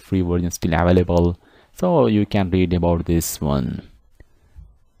 Is the free version still available? So you can read about this one.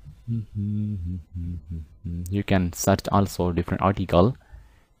 You can search also different article.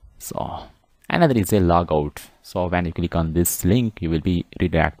 So another is a logout. So when you click on this link, you will be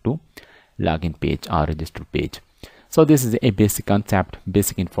redirect to login page or register page. So this is a basic concept,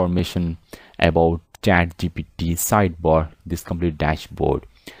 basic information about ChatGPT sidebar, this complete dashboard.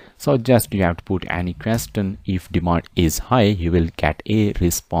 So just you have to put any question. If demand is high, you will get a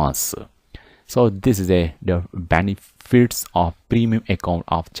response. So this is the benefits of premium account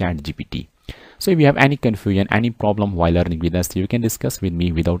of ChatGPT. So if you have any confusion, any problem while learning with us, you can discuss with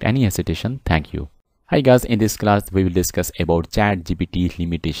me without any hesitation. Thank you. Hi guys, in this class we will discuss about ChatGPT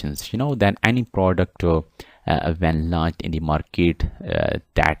limitations. You know that any product when launched in the market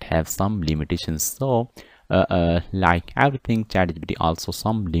that have some limitations. So like everything, ChatGPT also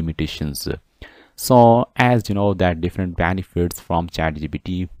some limitations. So as you know that different benefits from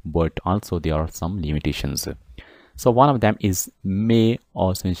ChatGPT, but also there are some limitations. So one of them is may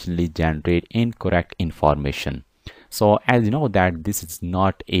essentially generate incorrect information. So as you know that this is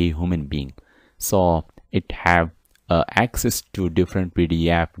not a human being, so it have access to different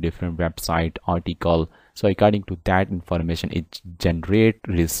PDF, different website article. So according to that information, it generate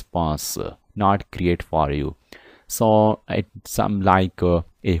response, not create for you. So it's some like a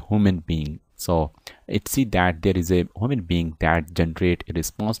human being. So it see that there is a human being that generate a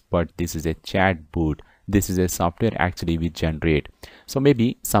response, but this is a chatbot. This is a software actually we generate. So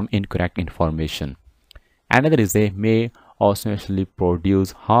maybe some incorrect information. Another is a may also actually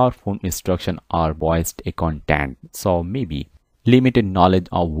produce harmful instruction or voiced a content. So maybe limited knowledge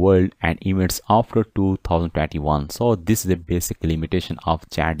of world and events after 2021. So this is a basic limitation of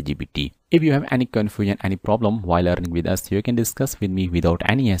ChatGPT. If you have any confusion, any problem while learning with us, you can discuss with me without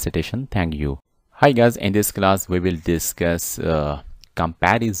any hesitation. Thank you. Hi guys, in this class we will discuss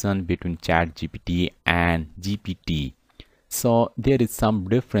comparison between ChatGPT and GPT. So there is some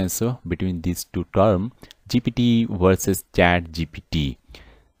difference between these two terms, GPT versus ChatGPT.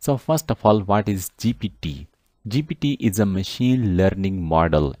 So first of all, what is GPT? GPT is a machine learning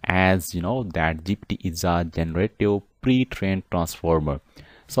model. As you know that GPT is a generative pre-trained transformer.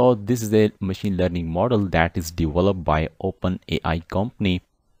 So this is a machine learning model that is developed by OpenAI company,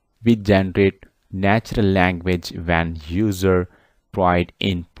 which generate natural language when user provide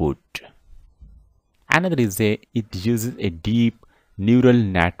input. Another is it uses a deep neural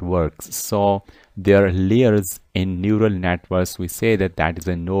networks. So there are layers in neural networks. We say that is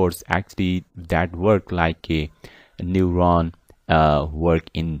a nodes actually that work like a neuron work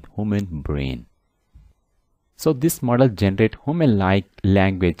in human brain. So this model generate human-like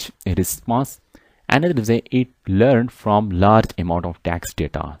language response. Another is it learned from large amount of text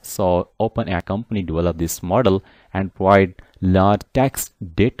data. So OpenAI company developed this model and provide large text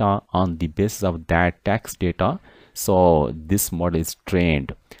data. On the basis of that text data, so this model is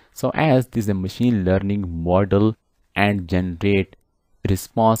trained. So as this is a machine learning model and generate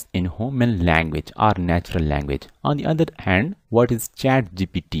response in human language or natural language. On the other hand, what is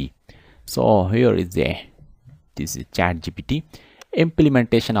ChatGPT? So here is this this is ChatGPT.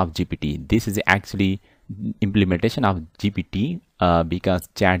 Implementation of GPT. This is actually implementation of GPT because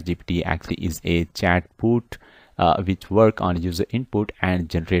ChatGPT actually is a chatbot which work on user input and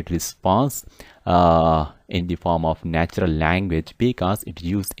generate response in the form of natural language because it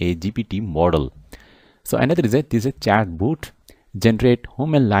uses a GPT model. So another is this is a chatbot generate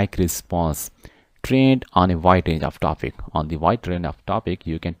human-like response trained on a wide range of topic. On the wide range of topic,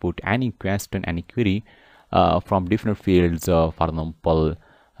 you can put any question, any query from different fields, for example,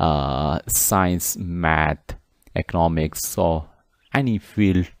 science, math, economics. So any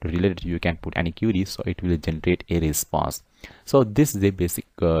field related, you can put any query, so it will generate a response. So this is the basic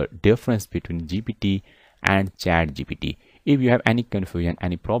difference between GPT and ChatGPT. If you have any confusion,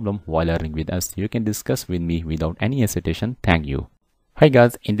 any problem while learning with us, you can discuss with me without any hesitation. Thank you. Hi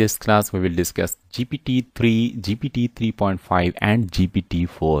guys, in this class we will discuss GPT-3, GPT 3.5 and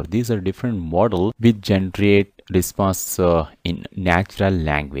GPT-4. These are different models which generate response in natural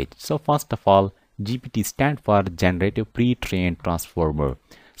language. So first of all, GPT stands for Generative Pre-trained Transformer.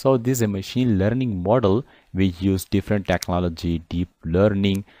 So this is a machine learning model which use different technology, deep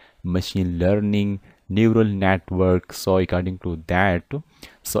learning, machine learning, neural network. So according to that,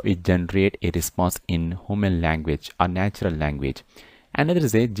 so it generate a response in human language or natural language. Another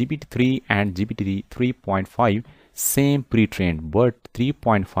is a GPT-3 and GPT 3.5, same pre-trained, but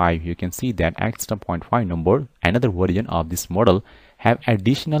 3.5 you can see that extra 0.5 number, another version of this model have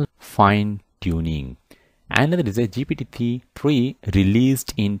additional fine tuning. Another is a GPT-3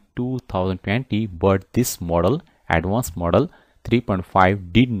 released in 2020, but this model, advanced model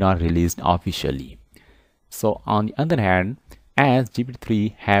 3.5, did not released officially. So on the other hand, as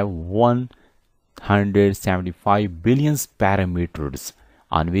GPT-3 have 175 billion parameters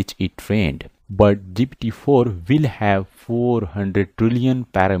on which it trained, but GPT-4 will have 400 trillion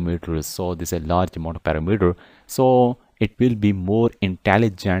parameters. So this is a large amount of parameter. So it will be more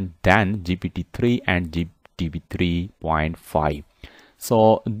intelligent than GPT-3 and GPT 3.5.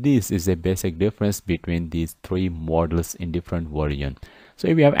 So this is a basic difference between these three models in different versions. So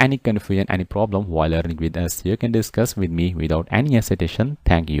if you have any confusion, any problem while learning with us, you can discuss with me without any hesitation.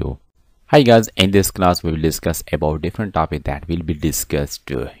 Thank you. Hi guys, in this class we will discuss about different topic that will be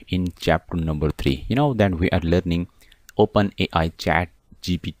discussed in chapter number 3. You know that we are learning OpenAI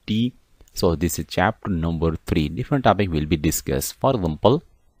ChatGPT. So this is chapter number 3. Different topic will be discussed. For example,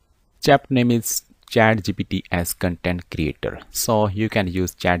 chapter name is ChatGPT as content creator. So you can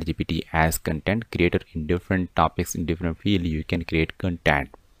use ChatGPT as content creator in different topics, in different field. You can create content.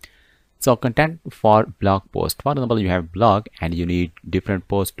 So content for blog post. For example, you have blog and you need different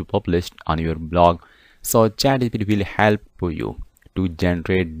posts to publish on your blog. So ChatGPT will help you to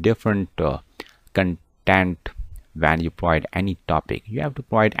generate different content when you provide any topic. You have to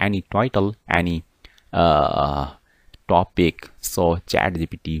provide any title, any topic. So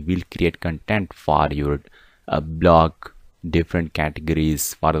ChatGPT will create content for your blog, different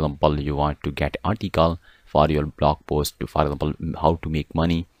categories. For example, you want to get article for your blog post, for example, how to make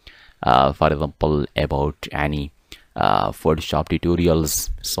money, for example, about any Photoshop tutorials.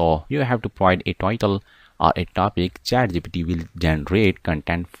 So you have to provide a title or a topic. ChatGPT will generate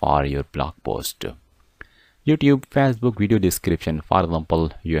content for your blog post. YouTube, Facebook video description. For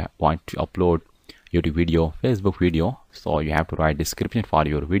example, you want to upload YouTube video, Facebook video, so you have to write description for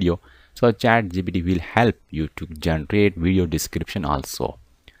your video. So ChatGPT will help you to generate video description also.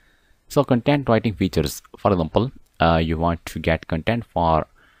 So content writing features. For example, you want to get content for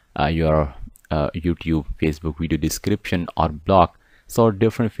your YouTube, Facebook video description or blog. So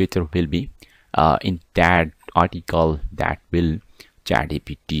different feature will be in that article that will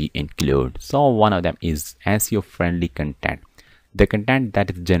ChatGPT include. So one of them is SEO friendly content. The content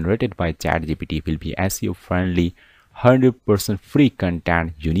that is generated by ChatGPT will be SEO friendly, 100% free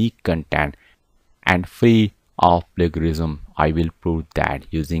content, unique content, and free of plagiarism. I will prove that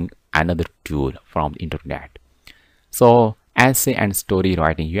using another tool from the internet. So essay and story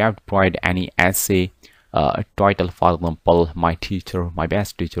writing. You have to provide any essay title, for example, my teacher, my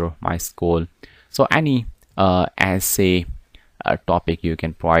best teacher, my school. So any essay topic you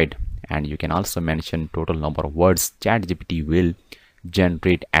can provide, and you can also mention total number of words. ChatGPT will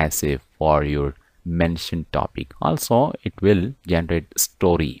generate essay for your mentioned topic. Also it will generate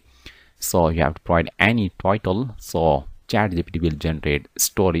story. So you have to provide any title, so ChatGPT will generate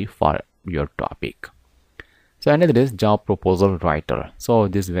story for your topic. So another is job proposal writer. So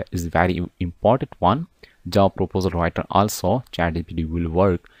this is very important one. Job proposal writer also ChatGPT will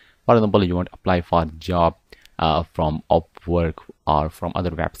work. For example, you want to apply for job from Upwork or from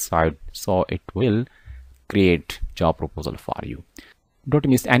other website, so it will create job proposal for you. Don't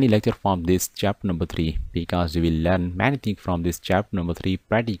miss any lecture from this chapter number 3, because you will learn many things from this chapter number 3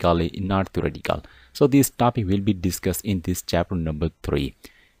 practically, not theoretical. So this topic will be discussed in this chapter number 3.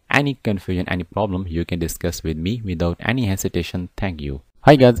 Any confusion, any problem, you can discuss with me without any hesitation. Thank you.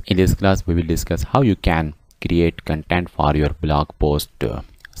 Hi guys, in this class we will discuss how you can create content for your blog post.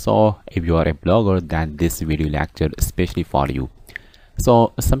 So if you are a blogger, then this video lecture especially for you.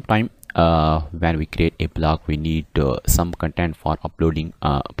 So sometime when we create a blog, we need some content for uploading,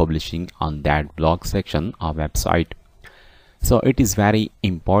 publishing on that blog section or website. So it is very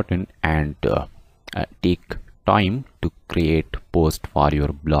important and take time to create post for your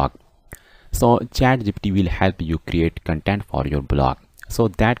blog. So ChatGPT will help you create content for your blog. So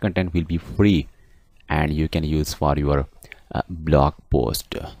that content will be free and you can use for your blog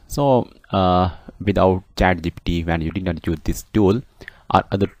post. So without ChatGPT, when you did not use this tool or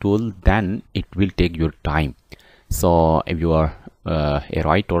other tool, then it will take your time. So if you are a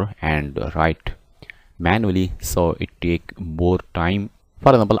writer and write manually, so it take more time.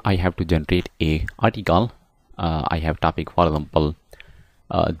 For example, I have to generate a article. I have topic, for example,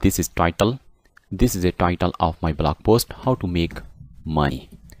 this is title. This is a title of my blog post, how to make money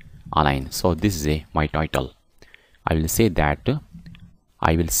online. So this is my title. I will say that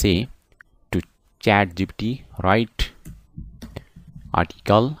I will say to ChatGPT, write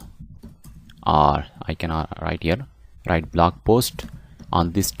article, or I can write here, write blog post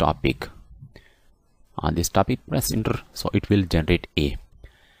on this topic. On this topic, press enter. So it will generate a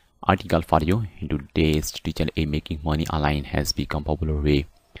article for you. In today's digital making money online has become popular way.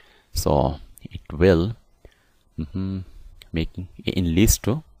 So it will making in list.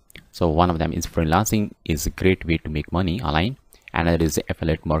 So one of them is freelancing is a great way to make money online. Another is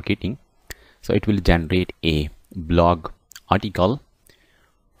affiliate marketing. So it will generate a blog article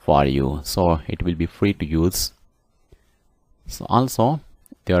for you. So it will be free to use. So also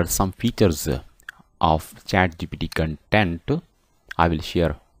there are some features of ChatGPT content. I will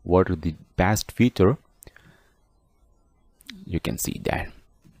share what are the best feature. You can see that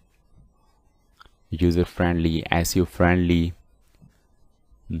user friendly, SEO friendly,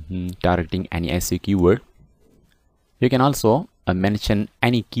 targeting any SEO keyword. You can also mention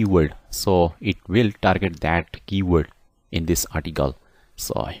any keyword, so it will target that keyword in this article.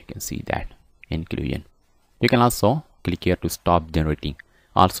 So you can see that inclusion. You can also click here to stop generating,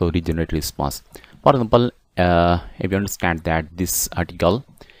 also regenerate response. For example, if you understand that this article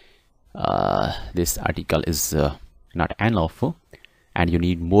is not enough and you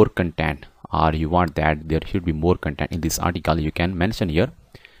need more content, or you want that there should be more content in this article, you can mention here,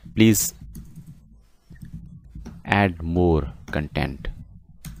 please add more content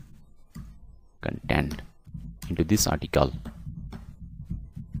into this article.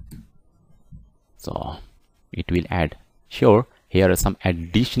 So it will add. Sure, here are some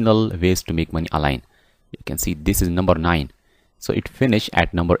additional ways to make money online. You can see this is number 9. So it finish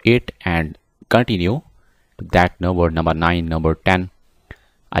at number 8 and continue to that number 9, number 10,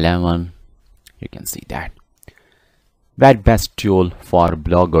 11. You can see that. Very best tool for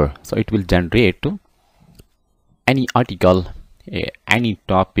blogger. So it will generate any article, any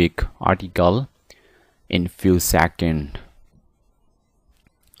topic article in few seconds.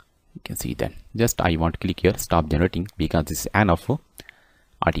 You can see that. Just I want to click here, stop generating, because this is enough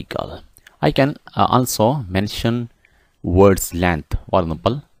article. I can also mention words length. For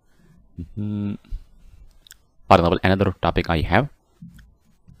example, another topic I have,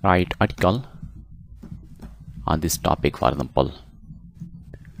 write article on this topic. For example,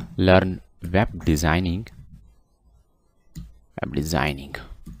 learn web designing.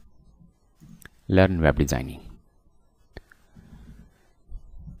 Learn web designing.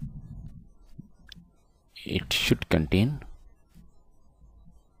 It should contain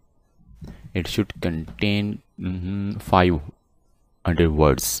 500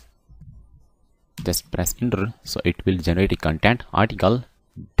 words. Just press enter. So it will generate a content article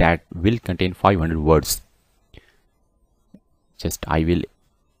that will contain 500 words. Just I will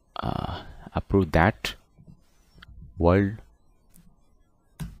approve that word,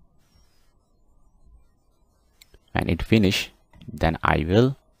 and it finish. Then I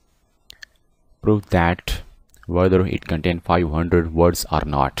will prove that whether it contains 500 words or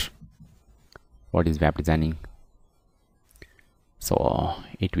not. What is web designing? So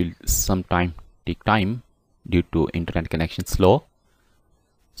it will sometime take time due to internet connection slow.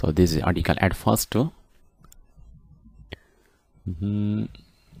 So this is article at first.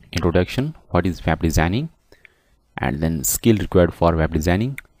 Introduction, what is web designing, and then skill required for web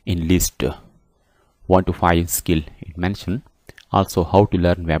designing in list 1 to 5 skill it mentioned. Also how to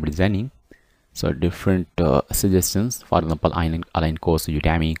learn web designing, So different suggestions, for example, align course,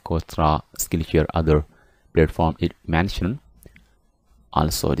 Udemy, Coursera, Skillshare, other platform it mentioned.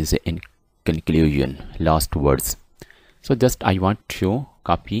 Also this is in conclusion, last words. So just I want to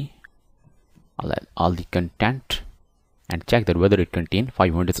copy all the content and check that whether it contain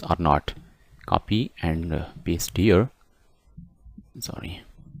 500 or not. Copy and paste here. Sorry.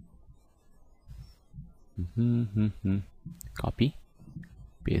 Copy,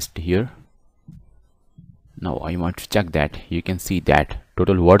 paste here. Now I want to check that. You can see that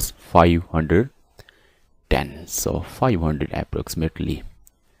total words 510, so 500 approximately.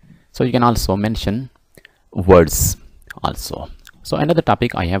 So you can also mention words also. So another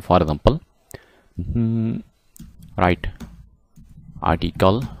topic I have, for example, write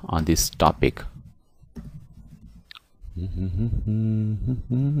article on this topic.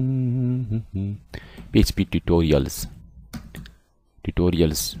 PHP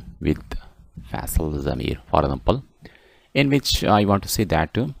tutorials with Faisal Zamir, for example, in which I want to say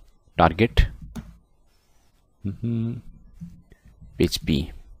that target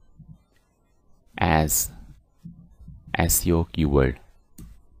PHP as SEO keyword.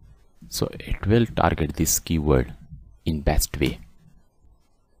 So it will target this keyword in best way.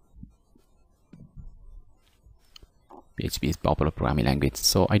 PHP is popular programming language,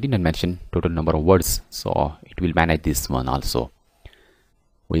 so I didn't mention total number of words, so it will manage this one also.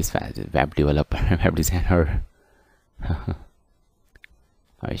 Who is web developer, web designer?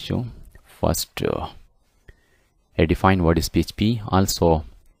 I show first I define what is PHP. Also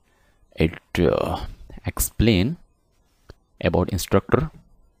it explain about instructor,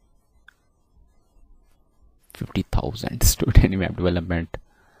 50,000 student in web development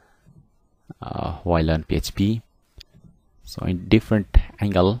while learn PHP. So in different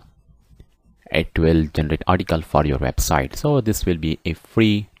angle it will generate article for your website. So this will be a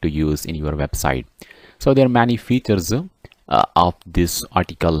free to use in your website. So there are many features of this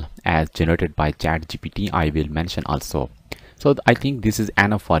article as generated by ChatGPT. I will mention also. So I think this is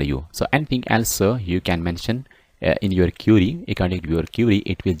enough for you. So anything else you can mention in your query. According to your query,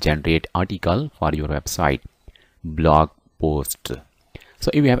 it will generate article for your website, blog post.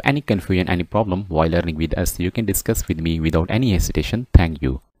 So if you have any confusion, any problem while learning with us, you can discuss with me without any hesitation. Thank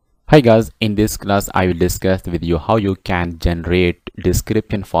you. Hi guys, in this class I will discuss with you how you can generate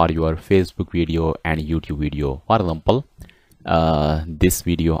description for your Facebook video and YouTube video. For example, this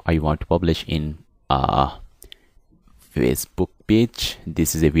video I want to publish in Facebook page.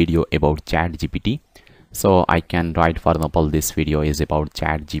 This is a video about ChatGPT. So I can write, for example, this video is about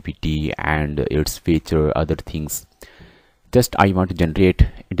ChatGPT and its feature, other things. Just I want to generate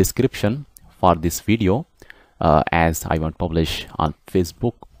a description for this video as I want to publish on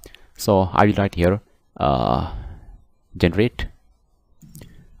Facebook. So I will write here generate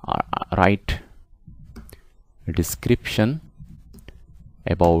write description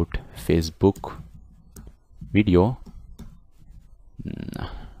about Facebook video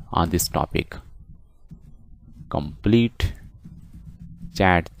on this topic. Complete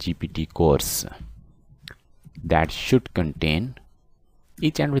ChatGPT course that should contain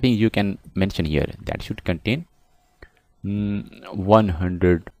each and everything you can mention here. That should contain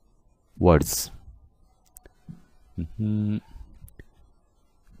 100 words.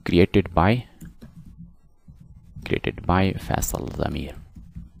 Created by Faisal Zamir.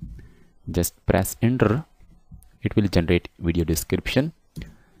 Just press enter. It will generate video description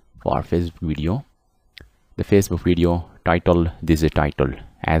for Facebook video. The Facebook video title, this is title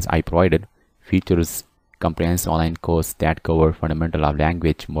as I provided. Features comprehensive online course that cover fundamental of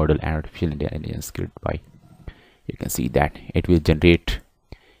language model and artificial intelligence. Script by, you can see that it will generate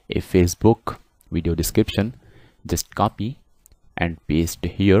a Facebook video description. Just copy and paste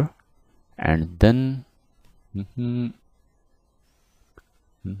here and then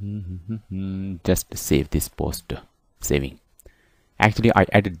just save this post. Saving. Actually I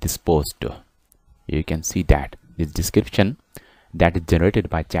added this post. You can see that this description that is generated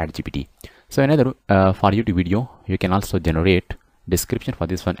by ChatGPT. So another for YouTube video you can also generate description for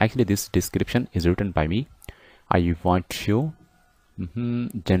this one. Actually this description is written by me. I want to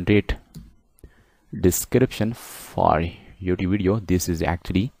generate description for YouTube video. This is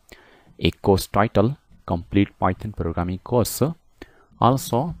actually a course title, complete Python programming course.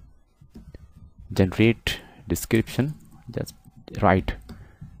 Also generate description, just write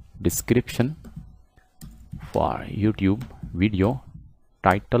description for YouTube video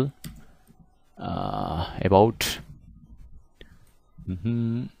title about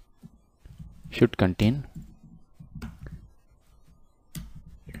should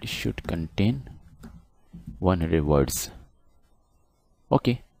contain 100 words.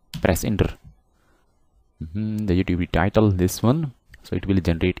 Okay, press enter. The YouTube title, this one. So it will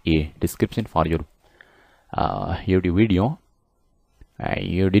generate a description for your YouTube video.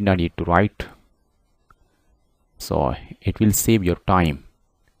 You did not need to write, so it will save your time.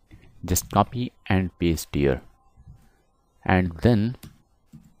 Just copy and paste here, and then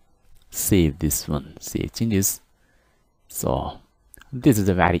save this one, save changes. So this is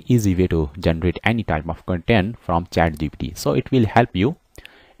a very easy way to generate any type of content from ChatGPT. So it will help you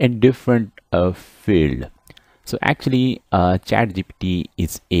in different field. So actually ChatGPT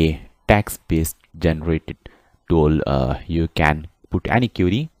is a text-based generated tool. You can put any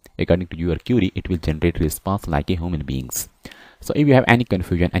query. According to your query, it will generate response like a human beings. So if you have any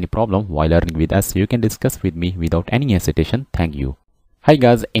confusion, any problem while learning with us, you can discuss with me without any hesitation. Thank you. Hi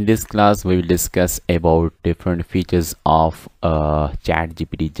guys, in this class we will discuss about different features of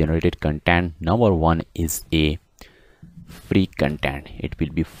ChatGPT generated content. Number one is a free content. It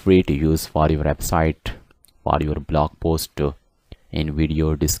will be free to use for your website, for your blog post, in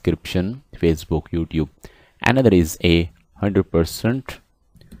video description, Facebook, YouTube. Another is a 100%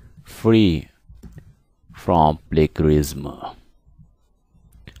 free from plagiarism.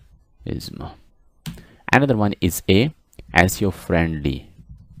 Another one is a SEO friendly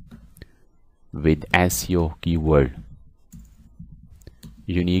with SEO keyword,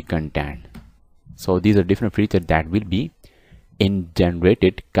 unique content. So these are different features that will be in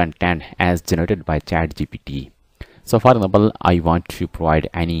generated content as generated by ChatGPT. So for example, I want to provide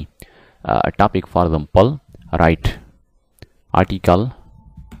any topic. For example, write article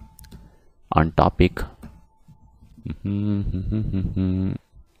on topic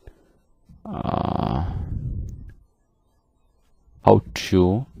how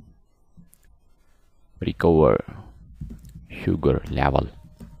to recover sugar level.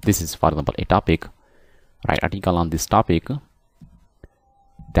 This is, for example, a topic. Write article on this topic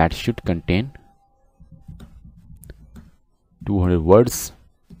that should contain 200 words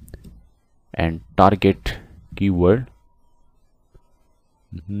and target keyword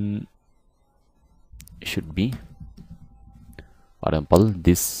should be, for example,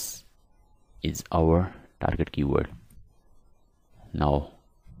 this is our target keyword. Now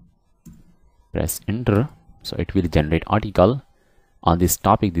press enter. So it will generate article on this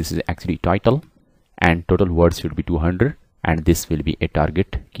topic. This is actually title, and total words should be 200, and this will be a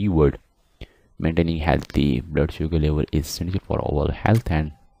target keyword. Maintaining healthy blood sugar level is essential for overall health.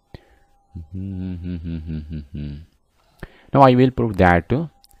 And now I will prove that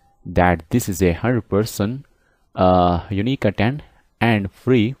this is a 100% unique content and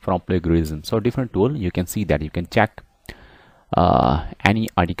free from plagiarism. So different tool, you can see that you can check any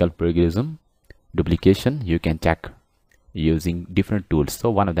article plagiarism, duplication. You can check using different tools. So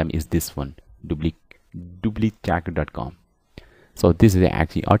one of them is this one, duplichat.com. So this is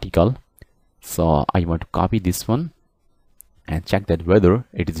actually article. So I want to copy this one and check that whether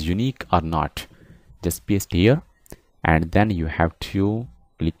it is unique or not. Just paste here, and then you have to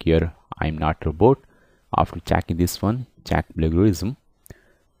click here, I'm not robot. After checking this one, check plagiarism.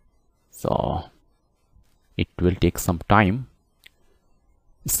 So it will take some time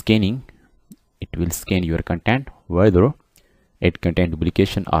scanning. It will scan your content whether it contains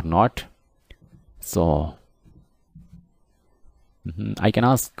duplication or not. So I can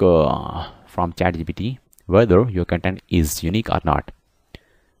ask from ChatGPT whether your content is unique or not.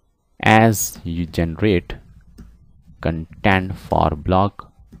 As you generate content for blog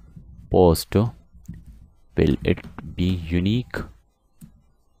post, will it be unique?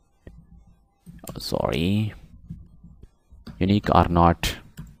 Unique or not?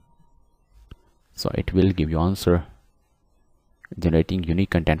 So it will give you answer. Generating unique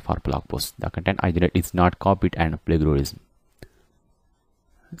content for blog post. The content I generate is not copied and plagiarism.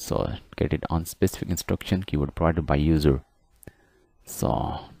 So get it on specific instruction keyword provided by user.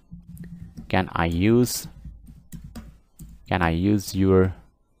 So can I use your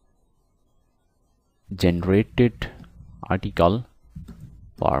generated article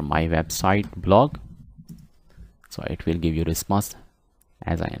for my website blog? So it will give you response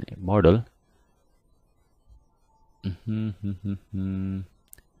as I am a model. To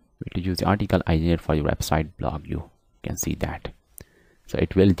use the article I generate for your website blog, you can see that. So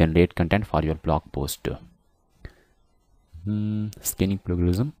it will generate content for your blog post. Scanning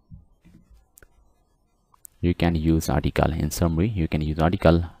plagiarism. You can use article. In summary, you can use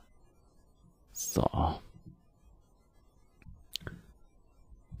article. So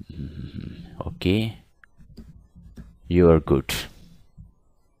okay, you are good.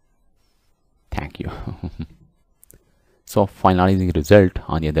 Thank you. So finalizing result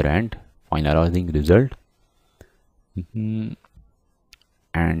on the other end,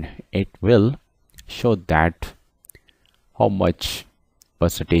 and it will show that how much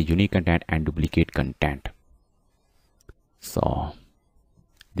percentage unique content and duplicate content. So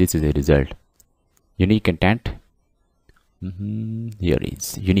this is a result. Unique content, here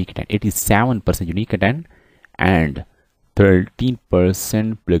is unique content. It is 7% unique content and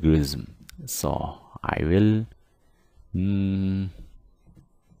 13% plagiarism. So I will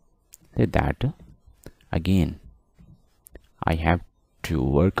say that again. I have to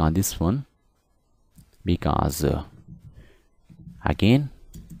work on this one because again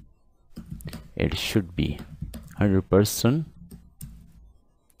it should be 100%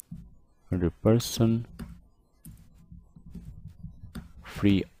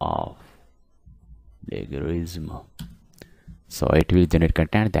 free of plagiarism. So it will generate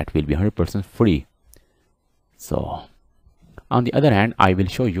content that will be 100% free. So on the other hand, I will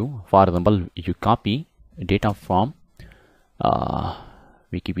show you, for example, you copy data from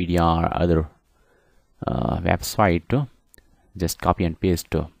Wikipedia or other website, just copy and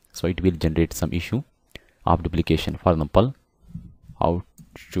paste, so it will generate some issue of duplication. For example, how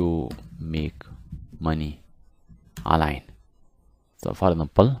to make money online. So for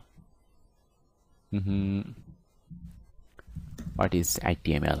example, what is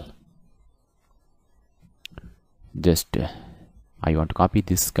HTML? Just I want to copy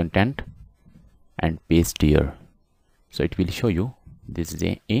this content and paste here, so it will show you this is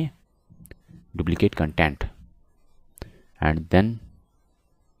a duplicate content. And then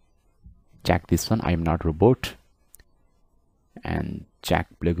check this one, I am not robot, and check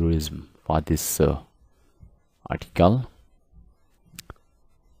plagiarism for this article.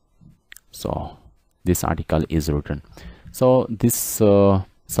 So this article is written, so this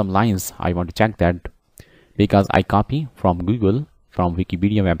some lines I want to check that, because I copy from Google, from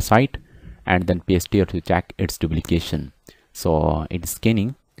Wikipedia website, and then paste here to check its duplication. So it is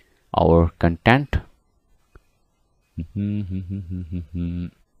scanning our content.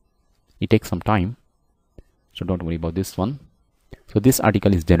 It takes some time, so don't worry about this one. So this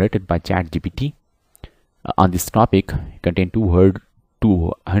article is generated by ChatGPT on this topic, contain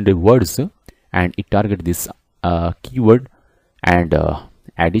 200 words, and it target this keyword, and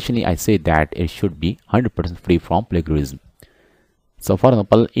additionally I say that it should be 100% free from plagiarism. So for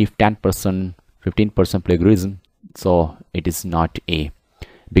example, if 10%, 15% plagiarism, so it is not a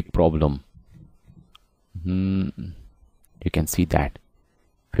big problem. You can see that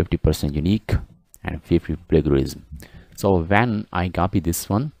 50% unique and 50 plagiarism. So when I copy this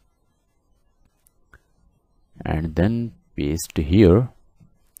one and then paste here,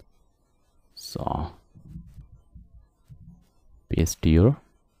 so paste here,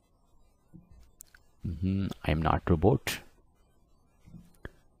 I am not robot,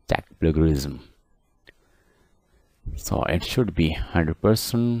 check plagiarism. So it should be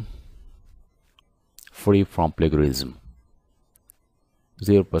 100% free from plagiarism,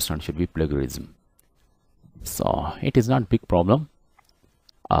 0% should be plagiarism. So it is not big problem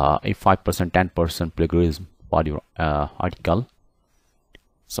if 5%, 10% plagiarism for your article.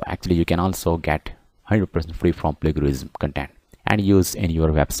 So actually you can also get 100% free from plagiarism content and use in your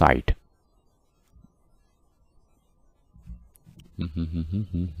website.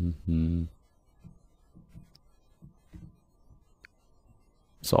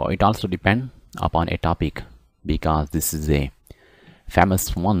 So it also depends upon a topic, because this is a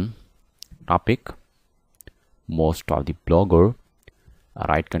famous one topic. Most of the blogger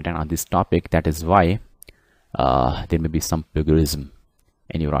write content on this topic, that is why there may be some plagiarism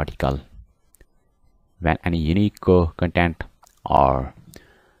in your article. When any unique content or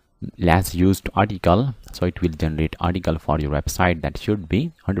less used article, so it will generate article for your website that should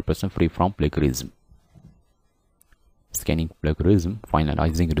be 100% free from plagiarism. Scanning plagiarism,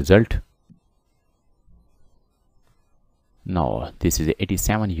 finalizing result. Now this is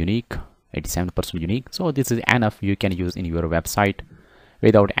 87% unique, so this is enough, you can use in your website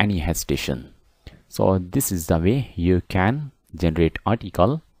without any hesitation. So this is the way you can generate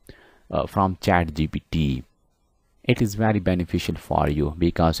article from ChatGPT. It is very beneficial for you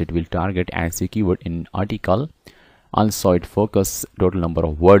because it will target as a keyword in article. Also it focus total number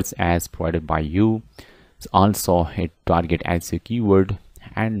of words as provided by you. Also it target as a keyword,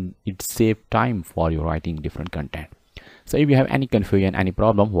 and it save time for your writing different content. So if you have any confusion, any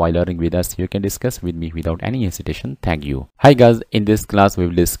problem while learning with us, you can discuss with me without any hesitation. Thank you. Hi guys, in this class we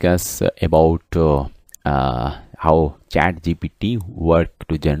will discuss about how ChatGPT work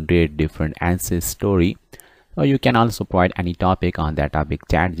to generate different answer story. So you can also provide any topic. On that topic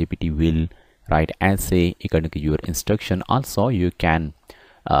ChatGPT will write essay according to your instruction. Also you can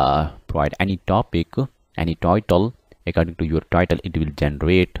provide any topic, any title according to your title, it will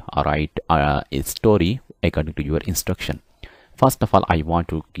generate or write a story according to your instruction. First of all, I want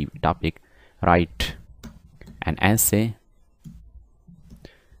to give topic, write an essay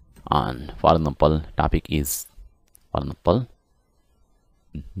on, for example, topic is, for example,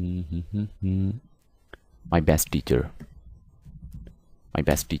 my best teacher.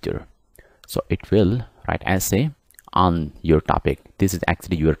 So it will write essay on your topic. This is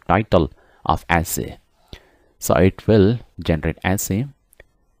actually your title of essay. So it will generate essay.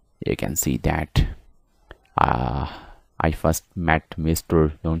 You can see that I first met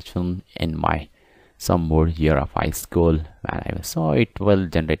Mr. Johnson in my sophomore year of high school, so it will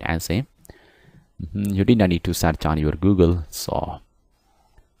generate essay. You did not need to search on your Google, so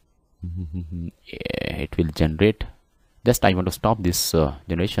it will generate. Just I want to stop this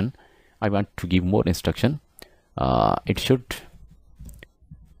generation. I want to give more instruction. It should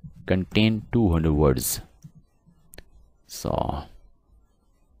contain 200 words. So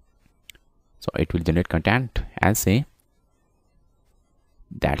it will generate content essay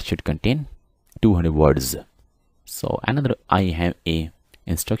that should contain 200 words. So another, I have a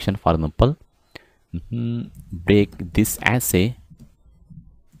instruction, for example, break this essay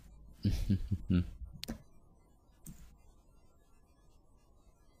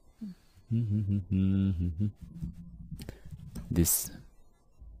this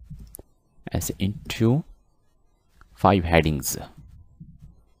essay into 5 headings.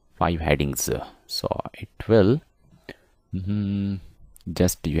 So it will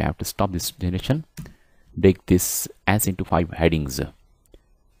just, you have to stop this generation, break this as into 5 headings.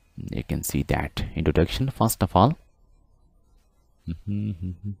 You can see that introduction, first of all. You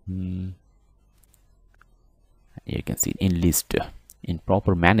can see in list, in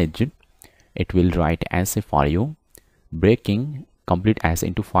proper managed, it will write essay for you, breaking complete essay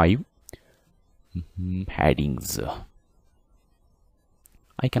into 5 headings.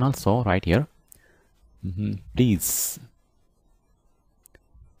 I can also write here, please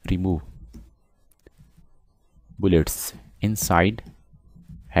remove bullets inside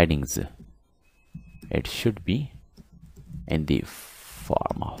headings. It should be in the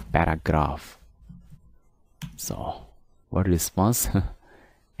form of paragraph. So what response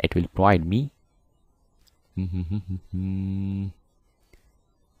it will provide me?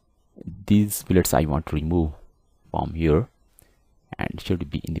 These bullets I want to remove from here, and should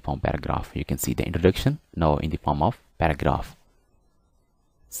be in the form paragraph. You can see the introduction now in the form of paragraph.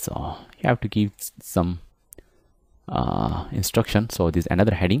 So you have to give some instruction. So this is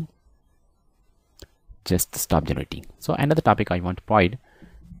another heading. Just stop generating. So another topic I want to provide,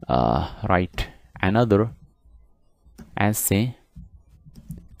 write another essay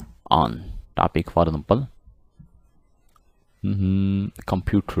on topic, for example,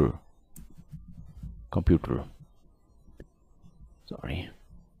 computer. Sorry,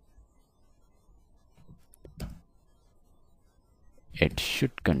 it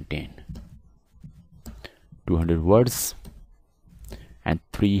should contain 200 words and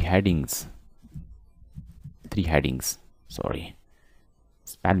 3 headings. Sorry,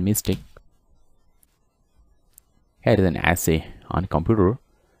 spell mistake. Here is an essay on computer.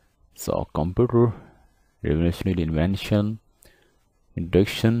 So computer, revolutionary invention,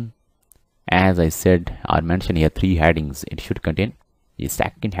 introduction. As I said, I mentioned here 3 headings. It should contain a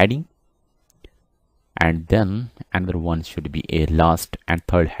second heading, and then another one should be a last and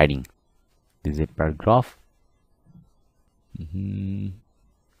third heading. This is a paragraph.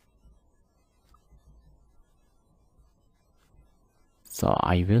 So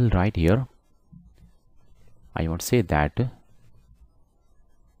I will write here, I want to say that,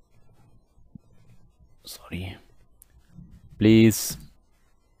 sorry, please,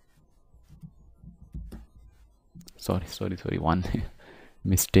 sorry, one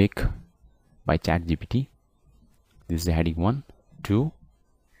mistake by ChatGPT. This is the heading 1, 2,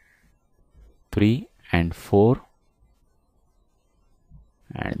 3 and 4,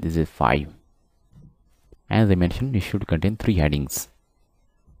 and this is 5. As I mentioned, it should contain 3 headings.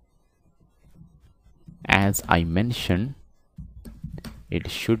 As I mentioned, it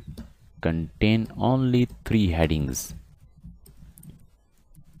should contain only 3 headings.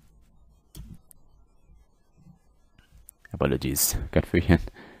 Apologies, confusion.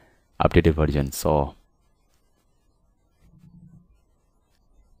 Updated version. So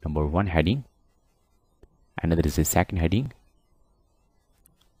number 1 heading, another is a second heading,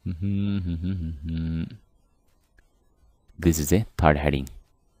 this is a third heading.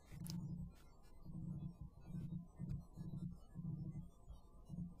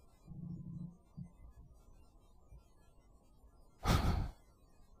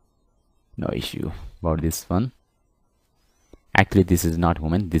 No issue about this one. actually this is not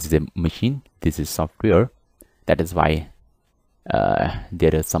human, this is a machine, this is software. That is why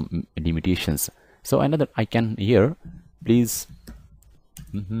there are some limitations. So another icon here, please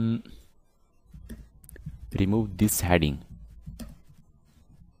remove this heading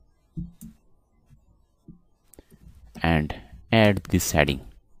and add this heading.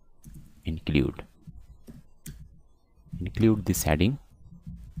 Include this heading.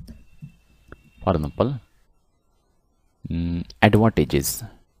 For example, advantages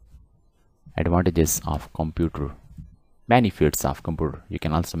of computer, benefits of computer, you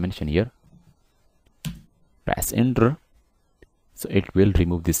can also mention here. Press enter, so it will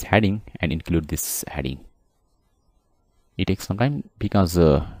remove this heading and include this heading. It takes some time because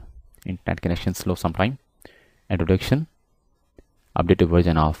internet connection slow sometime. Introduction, updated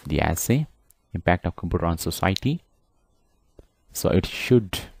version of the essay, impact of computer on society. So it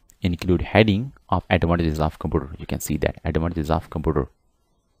should include heading of advantages of computer. You can see that advantages of computer.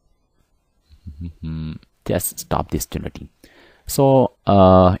 Just stop this generating. So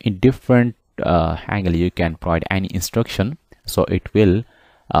in different angle you can provide any instruction, so it will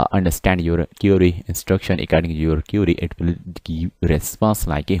understand your query instruction. According to your query, it will give response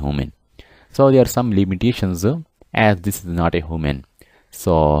like a human. So there are some limitations as this is not a human.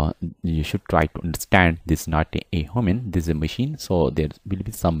 So you should try to understand this is not a human, this is a machine. So there will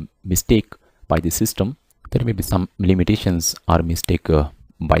be some mistake by the system. There may be some limitations or mistake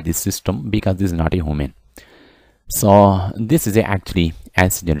by the system because this is not a human. So this is actually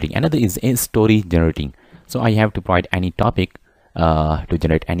as generating. Another is a story generating. So I have to provide any topic to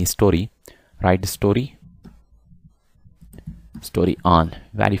generate any story. Write story on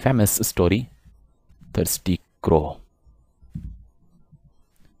very famous story, thirsty crow.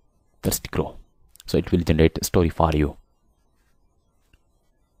 So it will generate a story for you.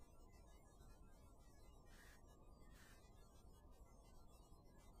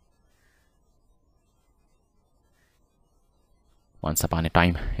 Once upon a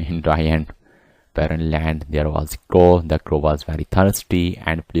time in dry and barren land, there was a crow. The crow was very thirsty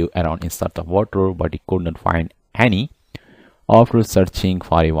and flew around in search of water, but he could not find any. After searching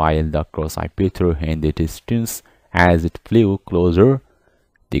for a while, the crow saw Peter in the distance. As it flew closer,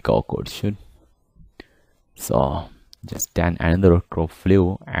 the cow could shoot. So just then another crow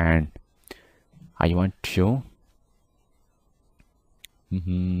flew, and I want to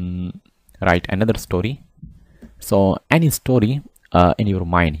write another story. So any story in your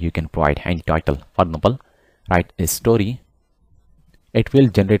mind, you can provide any title. For example, write a story. It will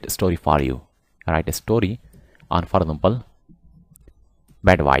generate a story for you. Write a story on, for example,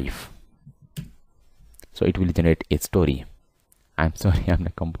 bad wife. So it will generate a story. I'm sorry, I'm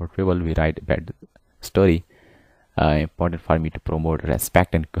not comfortable. We write bad story. Important for me to promote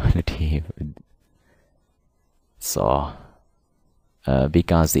respect and quality. So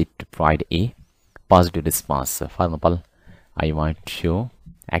because it provide a positive response. For example, I want to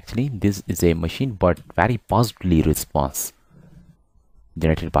actually this is a machine but very positively response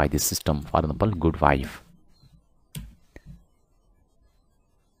generated by this system. For example, good wife.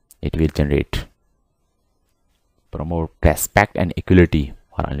 It will generate promote respect and equality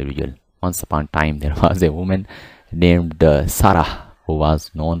for an individual. Once upon a time, there was a woman named Sarah who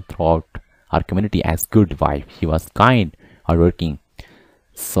was known throughout our community as good wife. She was kind, hardworking.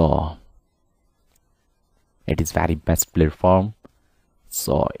 So it is very best platform.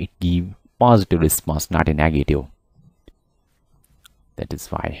 So it gives positive response, not a negative. That is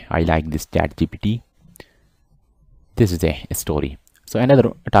why I like this ChatGPT. This is a story. So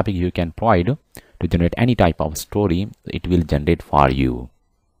another topic you can provide to generate any type of story, it will generate for you.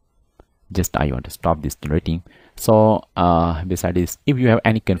 Just I want to stop this generating. So besides this, if you have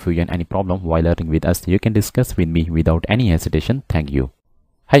any confusion, any problem while learning with us, you can discuss with me without any hesitation. Thank you.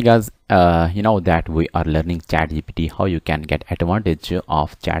 Hi guys, you know that we are learning ChatGPT, how you can get advantage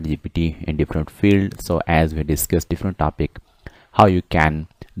of ChatGPT in different fields. So as we discuss different topic, how you can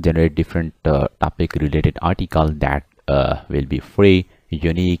generate different topic related article that will be free,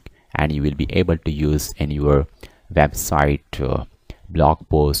 unique, and you will be able to use in your website, blog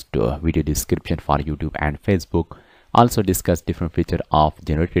post, video description for YouTube and Facebook. Also discuss different feature of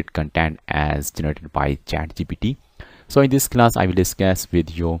generated content as generated by ChatGPT. So in this class, I will discuss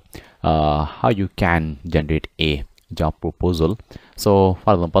with you how you can generate a job proposal. So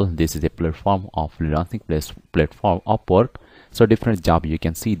for example, this is a platform of freelancing platform Upwork. So different job, you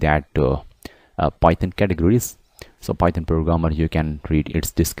can see that Python categories. So Python programmer, you can read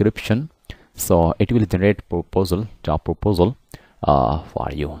its description. So it will generate proposal, job proposal for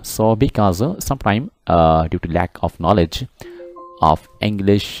you. So because sometimes due to lack of knowledge of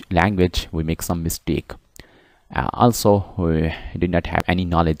English language, we make some mistake. Also, we do not have any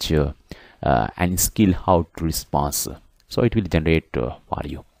knowledge, any skill how to respond. So it will generate for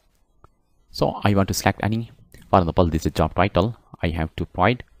you. So I want to select any. For example, this is job title. I have to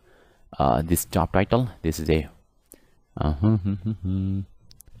provide this job title. This is a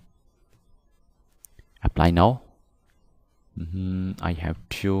apply now. I have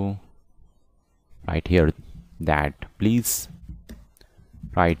to write here that please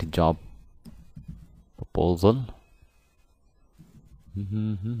write job proposal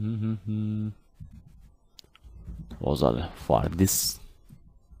proposal for this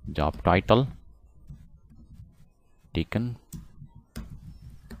job title taken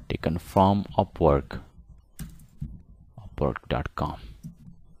from upwork.com.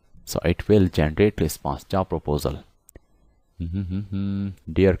 So it will generate response job proposal.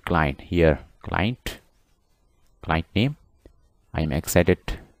 Dear client, here client name. I am excited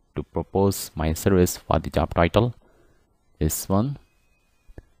to propose my service for the job title. This one,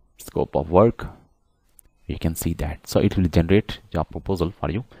 scope of work, you can see that. So it will generate job proposal for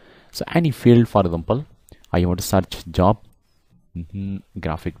you. So any field, for example, I want to search job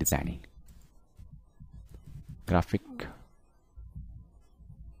graphic designing,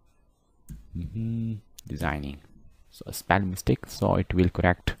 designing. So a spell mistake, so it will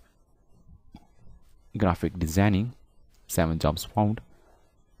correct graphic designing, 7 jobs found.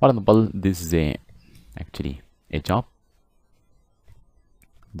 For example, this is actually a job.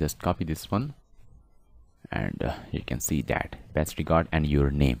 Just copy this one and you can see that best regard and your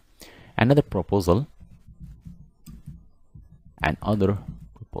name. Another proposal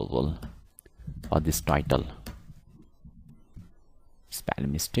for this title, spell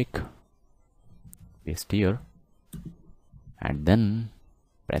mistake, paste here and then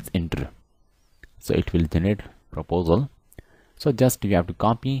press enter. So it will generate proposal. So just you have to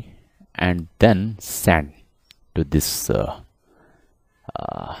copy and then send to this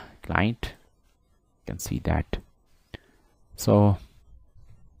client. You can see that. So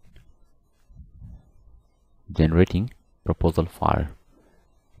generating proposal for.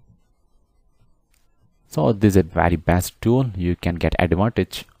 So this is a very best tool. You can get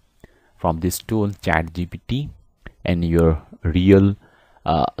advantage from this tool, ChatGPT, in your real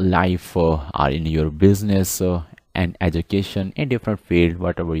life or in your business and education, in different field,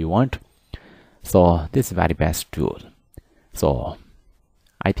 whatever you want. So this is very best tool. So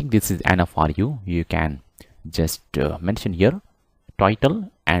I think this is enough for you. You can just mention here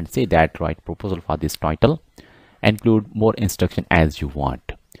title and say that write proposal for this title, include more instruction as you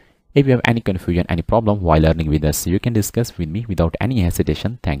want. If you have any confusion, any problem while learning with us, you can discuss with me without any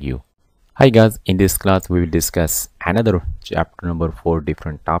hesitation. Thank you. Hi guys, in this class we will discuss another chapter number 4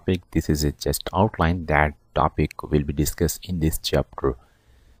 different topic. This is just outline that topic will be discussed in this chapter.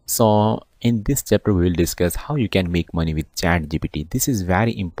 So in this chapter we will discuss how you can make money with ChatGPT. This is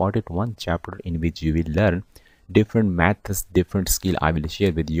very important one chapter in which you will learn different methods, different skill. I will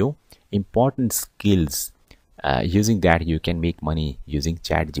share with you important skills using that you can make money using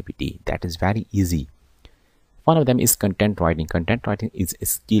ChatGPT. That is very easy. One of them is content writing. Content writing is a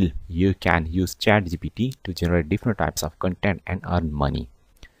skill. You can use ChatGPT to generate different types of content and earn money.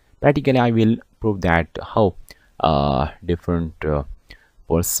 Practically, I will prove that how different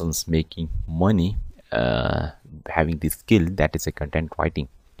persons making money having this skill, that is a content writing.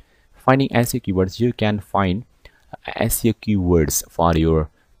 Finding SEO keywords. You can find SEO keywords for your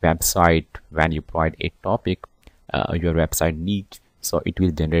website when you provide a topic your website needs. So it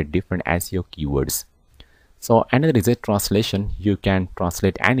will generate different SEO keywords. So another is a translation. You can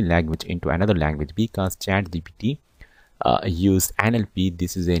translate any language into another language because ChatGPT use NLP.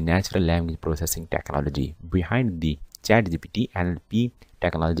 This is a natural language processing technology. Behind the ChatGPT, NLP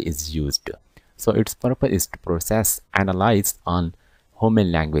technology is used. So its purpose is to process, analyze on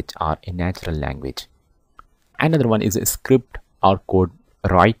human language or a natural language. Another one is a script or code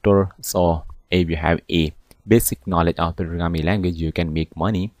writer. So if you have a basic knowledge of programming language, you can make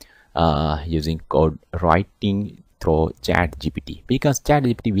money using code writing through ChatGPT, because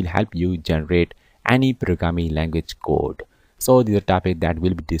ChatGPT will help you generate any programming language code. So this is a topic that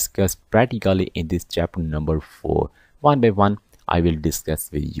will be discussed practically in this chapter number 4. One by one I will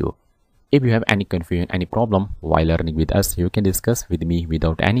discuss with you. If you have any confusion, any problem while learning with us, you can discuss with me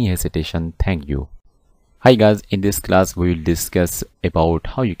without any hesitation. Thank you. Hi guys, in this class we will discuss about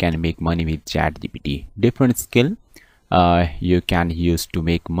how you can make money with ChatGPT. Different skill you can use to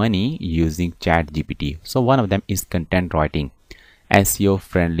make money using ChatGPT. So one of them is content writing, SEO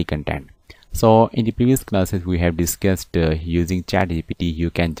friendly content. So in the previous classes we have discussed using ChatGPT you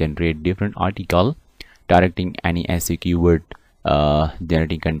can generate different article directing any SEO keyword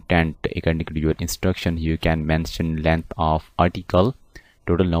generating content according to your instruction. You can mention length of article,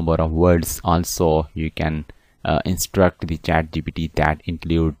 total number of words. Also you can instruct the ChatGPT that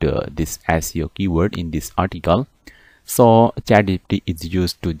include this SEO keyword in this article. So ChatGPT is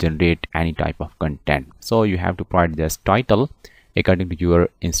used to generate any type of content. So you have to provide this title according to your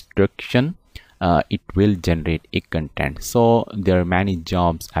instruction. It will generate a content. So there are many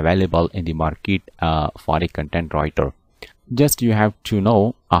jobs available in the market for a content writer. Just you have to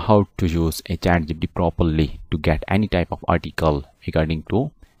know how to use a ChatGPT properly to get any type of article according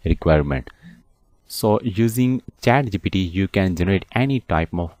to requirement. So using ChatGPT you can generate any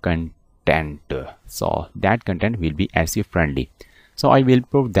type of content. So that content will be SEO friendly. So I will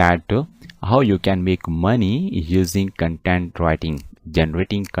prove that how you can make money using content writing,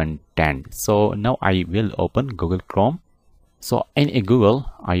 generating content. So now I will open Google Chrome. So in a Google,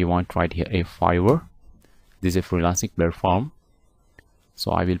 I want to write here a Fiverr. This is a freelancing platform.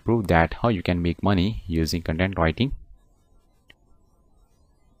 So I will prove that how you can make money using content writing.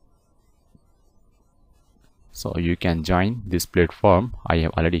 So you can join this platform. I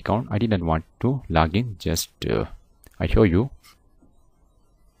have already account. I didn't want to log in. Just I show you.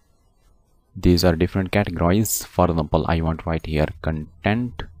 These are different categories. For example, I want to write here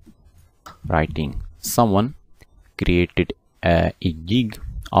content writing. Someone created a gig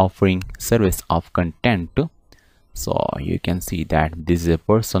offering service of content. So you can see that this is a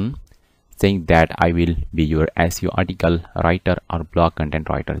person saying that I will be your SEO article writer or blog content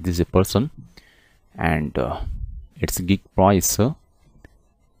writer. This is a person, and its gig price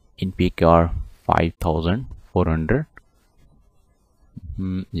in PKR 5,400.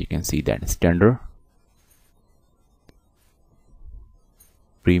 You can see that standard,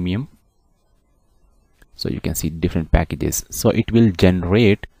 premium. So you can see different packages. So it will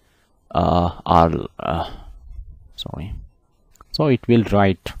generate so it will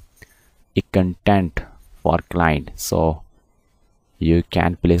write a content for client. So you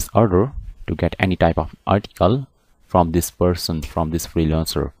can place order to get any type of article from this person, from this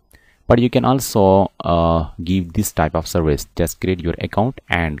freelancer. But you can also give this type of service. Just create your account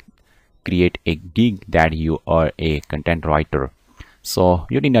and create a gig that you are a content writer. So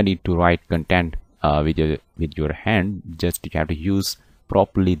you do not need to write content with your hand. Just you have to use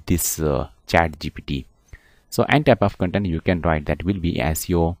properly this ChatGPT. So any type of content you can write that will be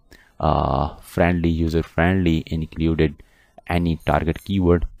SEO friendly, user friendly, included any target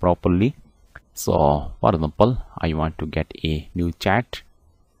keyword properly. So for example, I want to get a new chat.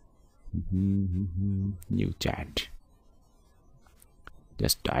 New chat.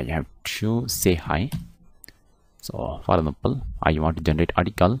 Just I have to say hi. So for example, I want to generate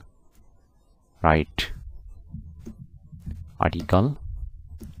article. Write article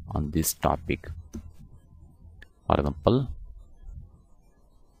on this topic. For example,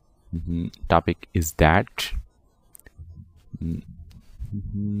 topic is that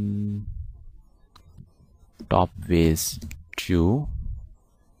top ways to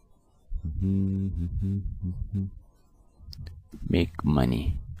make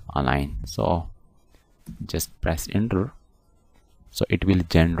money online. So just press enter. So it will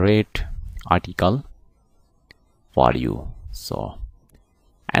generate article for you. So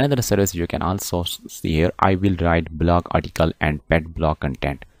another service you can also see here, I will write blog article and pet blog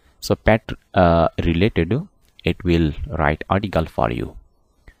content. So pet related, it will write article for you.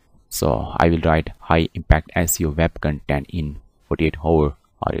 So I will write high impact SEO web content in 48 hours,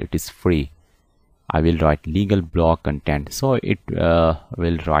 or it is free. I will write legal blog content. So it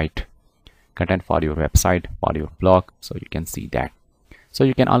will write content for your website, for your blog. So you can see that. So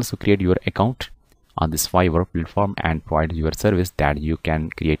you can also create your account on this Fiverr platform and provide your service that you can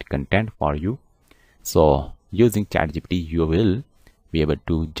create content for you. So using ChatGPT you will be able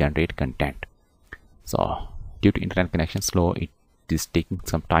to generate content. So due to internet connection slow, it is taking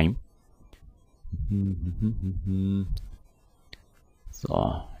some time.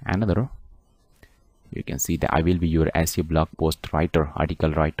 So another, you can see that I will be your SEO blog post writer,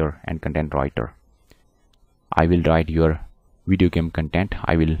 article writer and content writer. I will write your video game content.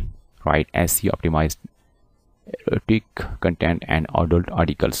 I will write SEO optimized erotic content and adult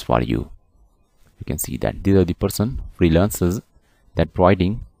articles for you. You can see that these are the person freelancers that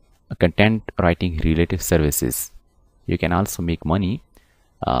providing content writing related services. You can also make money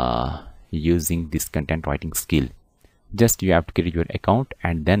using this content writing skill. Just you have to create your account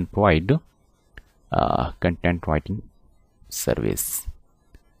and then provide content writing service.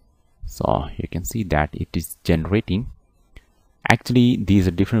 So you can see that it is generating. Actually, these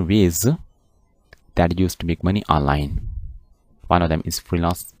are different ways that you used to make money online. One of them is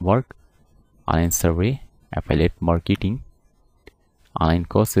freelance work, online survey, affiliate marketing, online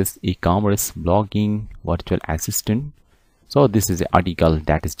courses, e-commerce, blogging, virtual assistant. So this is an article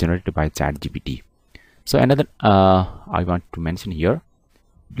that is generated by ChatGPT. So another I want to mention here,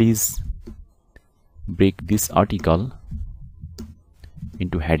 please break this article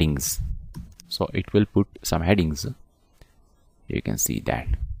into headings. So it will put some headings. You can see that.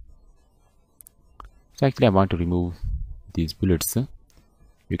 So actually I want to remove these bullets.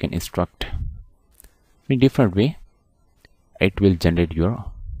 You can instruct in different way. It will generate your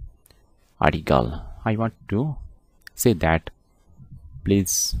article. I want to say that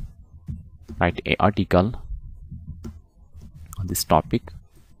please write an article on this topic.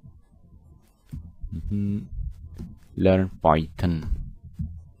 Learn Python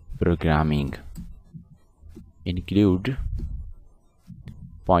programming. Include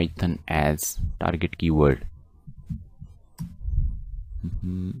Python as target keyword.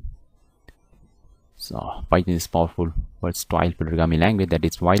 So Python is powerful versatile programming language that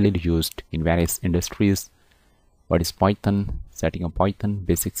is widely used in various industries. What is Python? Setting up Python,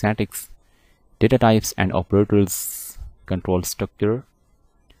 basic syntax, data types and operators, control structure.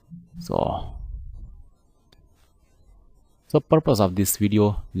 So purpose of this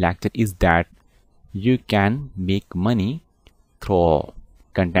video lecture is that you can make money through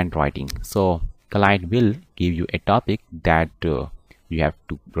content writing. So client will give you a topic that you have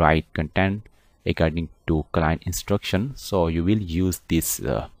to write content according to client instruction. So you will use this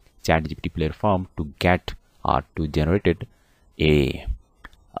ChatGPT platform to get or to generate a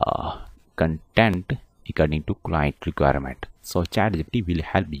content according to client requirement. So ChatGPT will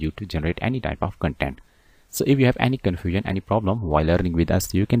help you to generate any type of content. So if you have any confusion, any problem while learning with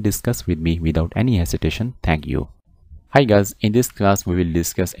us, you can discuss with me without any hesitation. Thank you. Hi guys, in this class we will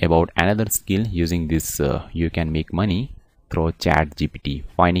discuss about another skill using this you can make money through ChatGPT,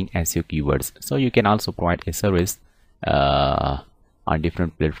 finding SEO keywords. So you can also provide a service on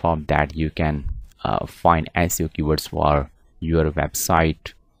different platforms that you can find SEO keywords for your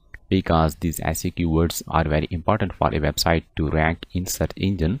website, because these SEO keywords are very important for a website to rank in search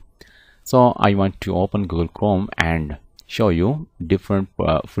engine. So I want to open Google Chrome and show you different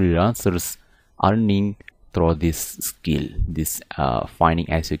freelancers earning through this skill, this finding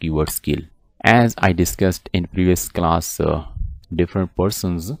SEO keyword skill. As I discussed in previous class, different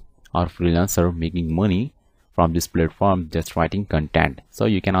persons are freelancer making money from this platform just writing content. So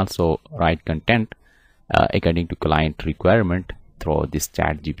you can also write content according to client requirement through this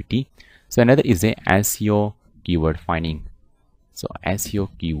ChatGPT. So another is a SEO keyword finding. So SEO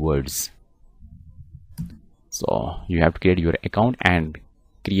keywords. So you have to create your account and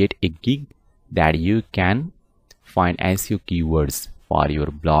create a gig that you can find SEO keywords for your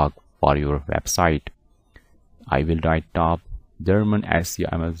blog, for your website. I will write top German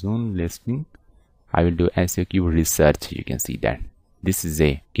SEO Amazon listing. I will do SEO keyword research. You can see that this is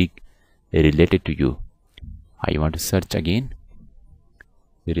a gig related to you. I want to search again.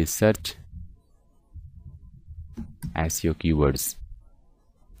 Research SEO keywords.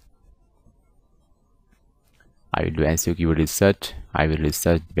 I will do SEO keyword research. I will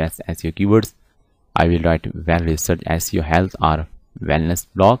research best SEO keywords. I will write well research SEO health or wellness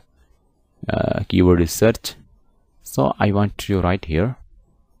blog, keyword research. So I want to write here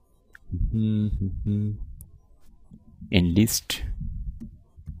enlist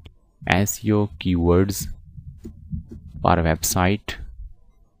SEO keywords for a website.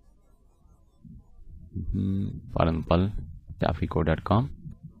 For example, tafico.com,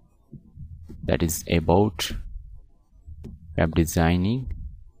 that is about web designing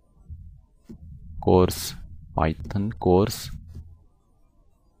course, Python course,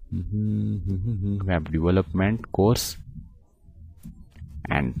 web development course,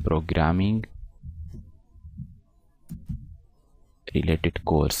 and programming related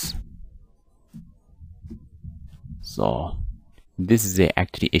course. So this is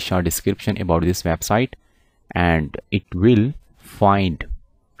actually a short description about this website, and it will find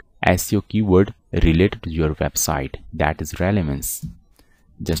SEO keyword related to your website, that is relevance.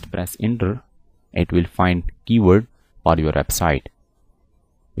 Just press enter, it will find keyword for your website.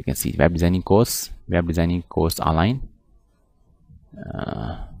 You can see web designing course online.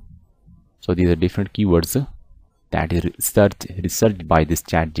 So these are different keywords that is researched by this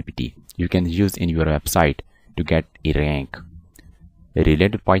ChatGPT. You can use in your website to get a rank. A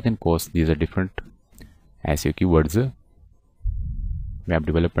related Python course, these are different SEO keywords. Web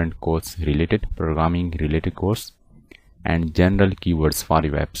development course related, programming related course, and general keywords for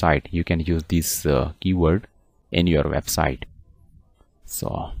your website. You can use this keyword in your website.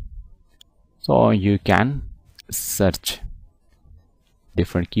 So you can search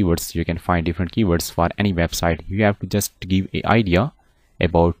different keywords. You can find different keywords for any website. You have to just give an idea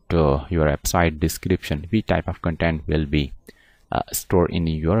about your website description, which type of content will be stored in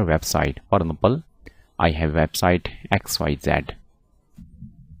your website. For example, I have website XYZ.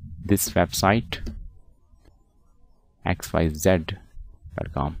 This website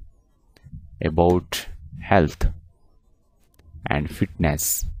xyz.com about health and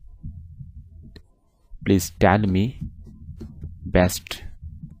fitness. Please tell me best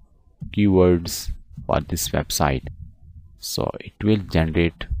keywords for this website. So it will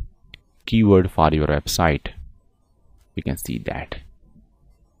generate keyword for your website. You can see that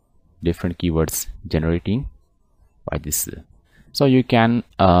different keywords generating by this. So you can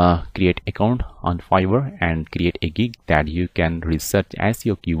create account on Fiverr and create a gig that you can research as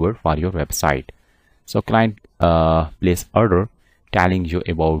your keyword for your website. So client place order telling you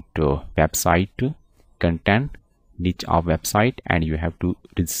about website content, niche of website, and you have to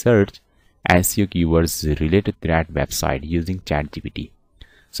research SEO keywords related to that website using ChatGPT.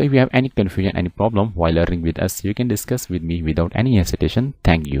 So if you have any confusion, any problem while learning with us, you can discuss with me without any hesitation.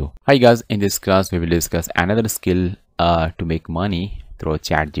 Thank you. Hi guys, in this class we will discuss another skill to make money through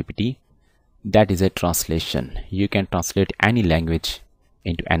ChatGPT. That is a translation. You can translate any language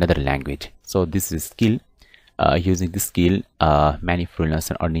into another language. So this is skill. Using this skill, many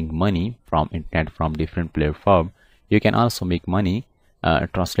freelancers are earning money from internet, from different platforms. You can also make money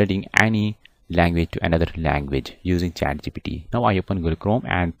translating any language to another language using ChatGPT. Now I open Google Chrome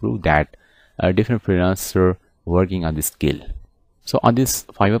and prove that different freelancers working on this skill. So on this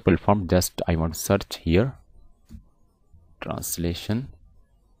Fiverr platform, just I want to search here translation.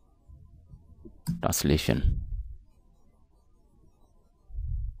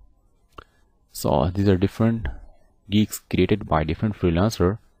 So these are different gigs created by different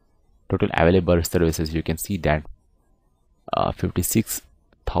freelancers. Total available services, you can see that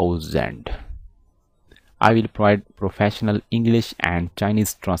 56,000. I will provide professional English and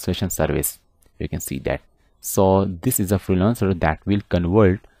Chinese translation service. You can see that. So this is a freelancer that will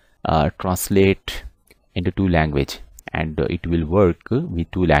convert, translate into two language, and it will work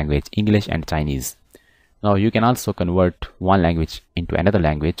with two language, English and Chinese. Now you can also convert one language into another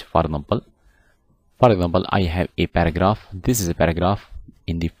language. For example, I have a paragraph. This is a paragraph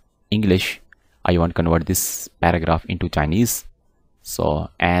in the English. I want to convert this paragraph into Chinese. So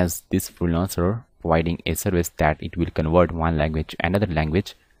as this freelancer providing a service that it will convert one language to another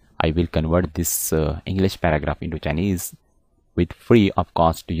language, I will convert this English paragraph into Chinese with free of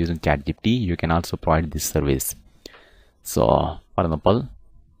cost using ChatGPT. You can also provide this service. So for example,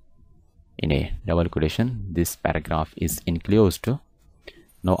 in a double quotation, this paragraph is enclosed.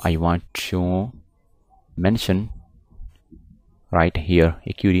 Now I want to mention right here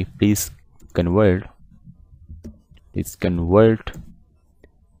a query. Please convert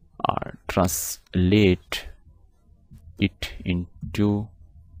or translate it into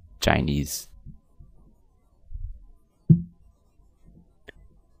Chinese.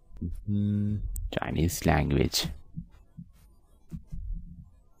 Chinese language.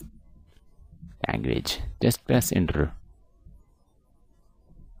 Just press enter,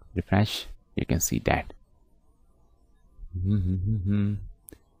 refresh. You can see that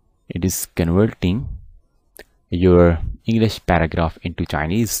it is converting your English paragraph into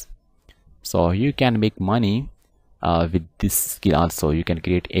Chinese. So you can make money with this skill also. You can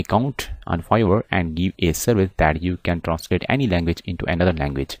create an account on Fiverr and give a service that you can translate any language into another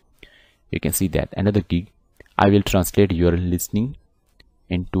language. You can see that another gig. I will translate your listening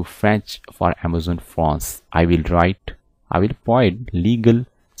into French for Amazon France. I will provide legal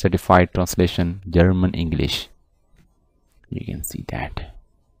certified translation German English. You can see that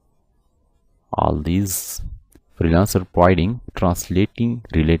all these freelancer providing translating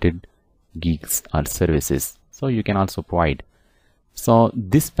related gigs or services. So you can also provide. So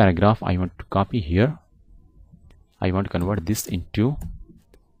this paragraph I want to copy here. I want to convert this into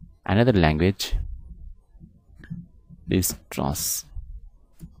another language. Please translate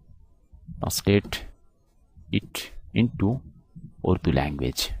it into Urdu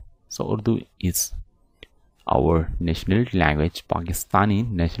language. So Urdu is our nationality language, Pakistani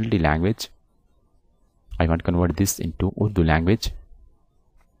nationality language. I want to convert this into Urdu language.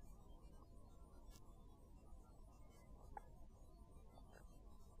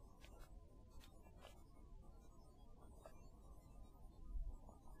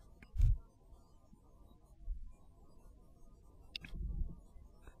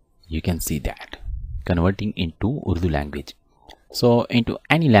 You can see that converting into Urdu language. So into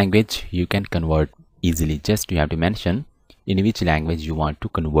any language you can convert easily. Just you have to mention in which language you want to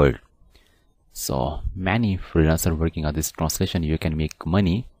convert. So many freelancers working on this translation. You can make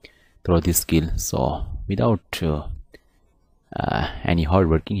money through this skill. So without any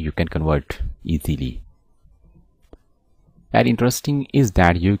hardworking, you can convert easily. And interesting is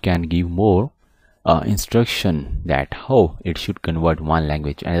that you can give more instruction that how it should convert one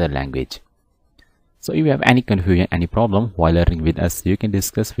language to another language. So if you have any confusion, any problem while learning with us, you can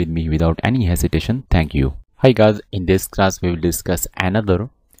discuss with me without any hesitation. Thank you. Hi guys, in this class we will discuss another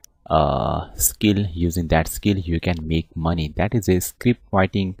skill. Using that skill you can make money, that is a script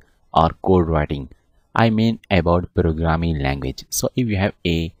writing or code writing. I mean about programming language. So if you have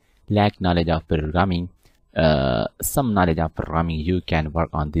a lack knowledge of programming, some knowledge of programming, you can work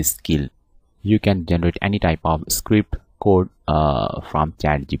on this skill. You can generate any type of script code from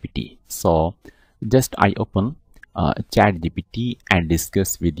ChatGPT. So just I open ChatGPT and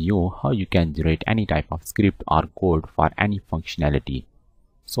discuss with you how you can generate any type of script or code for any functionality.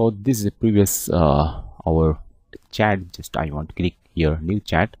 So this is a previous our chat. Just I want to click here new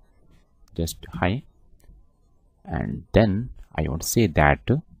chat, just hi, and then I want to say that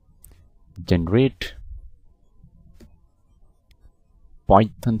generate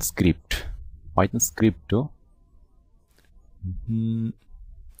Python script to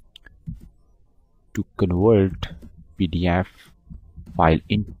convert PDF file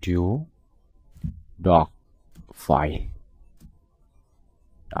into doc file.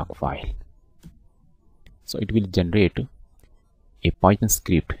 So it will generate a Python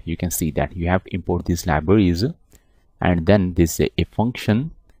script. You can see that you have to import these libraries, and then this is a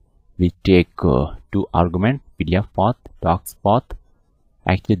function. We take two argument, PDF path, docs path.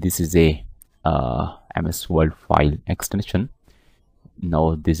 Actually this is a MS Word file extension.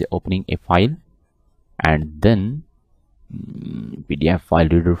 Now this is opening a file, and then PDF file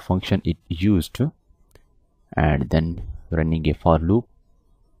reader function it used, and then running a for loop,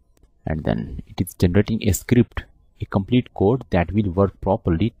 and then it is generating a script, a complete code that will work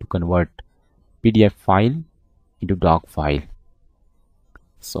properly to convert PDF file into doc file.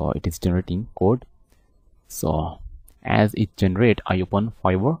 So it is generating code. So as it generate, I open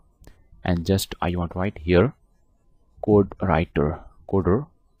Fiverr and just I want to write here code writer, coder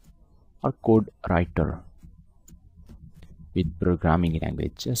or code writer with programming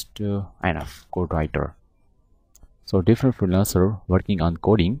language, just enough code writer. So different freelancer working on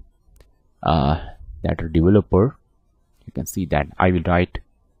coding, that are developer. You can see that I will write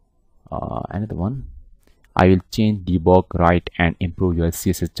another one. I will change, debug, write and improve your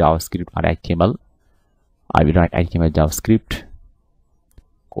CSS, JavaScript or HTML. I will write HTML, JavaScript,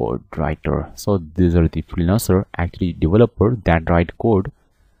 code writer. So these are the freelancer, actually developer that write code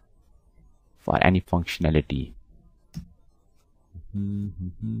for any functionality.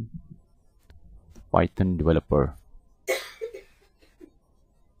 Python developer.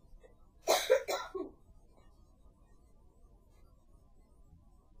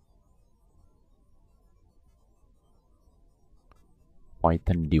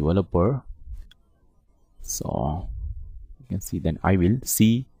 Python developer. So you can see then I will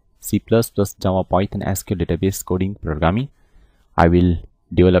C++, Java, Python, SQL database coding programming. I will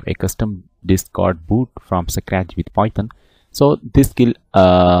develop a custom Discord boot from scratch with Python. So this skill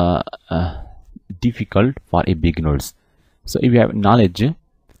difficult for a beginners. So if you have knowledge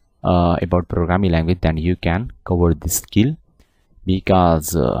about programming language, then you can cover this skill,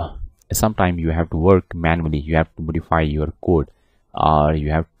 because sometimes you have to work manually. You have to modify your code, or you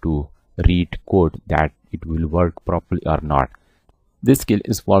have to read code that it will work properly or not. This skill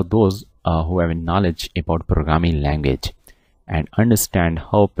is for those who have knowledge about programming language and understand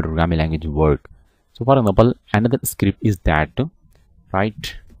how programming language work. So for example, another script is that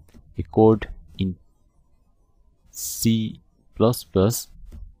write a code in C++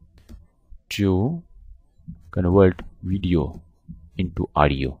 to convert video into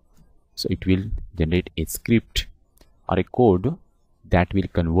audio. So it will generate a script or a code that will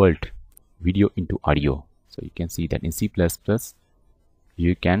convert video into audio. So you can see that in C++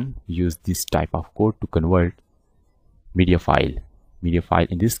 you can use this type of code to convert media file. Media file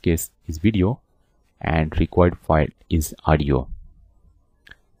in this case is video and required file is audio.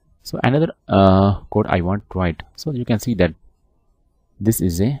 So another code I want to write. So you can see that this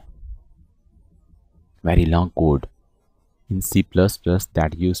is a very long code in C++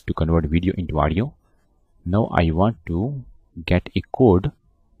 that used to convert video into audio. Now I want to get a code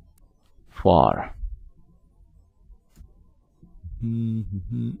for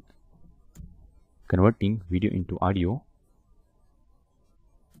converting video into audio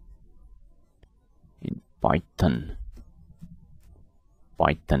in Python.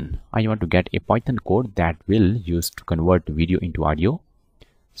 I want to get a Python code that will use to convert video into audio.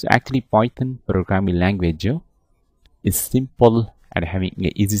 So actually Python programming language is simple and having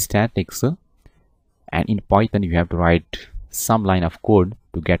easy syntax, and in Python you have to write some line of code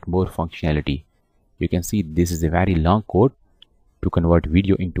to get more functionality. You can see this is a very long code to convert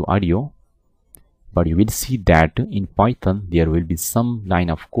video into audio, but you will see that in Python there will be some line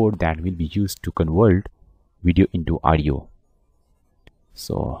of code that will be used to convert video into audio.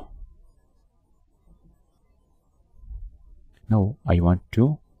 So now I want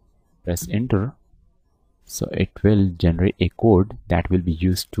to press enter, so it will generate a code that will be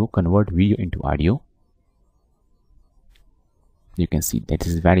used to convert video into audio. You can see that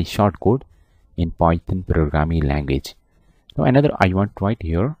is very short code in Python programming language. Now another I want to write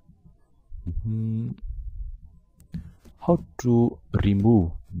here, how to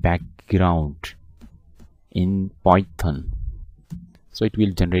remove background in Python. So it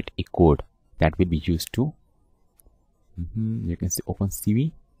will generate a code that will be used to you can see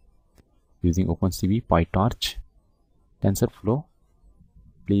OpenCV, using OpenCV, PyTorch, TensorFlow.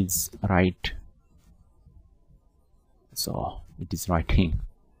 Please write. So it is writing,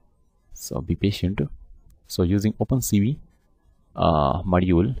 so be patient. So using OpenCV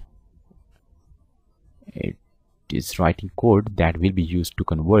module, it is writing code that will be used to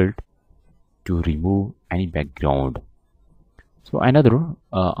convert to remove any background. So another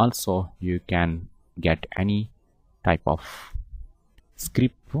also you can get any type of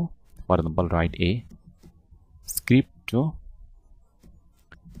script. For example, write a script to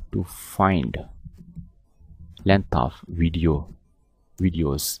find length of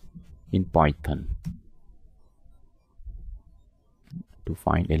videos in Python. To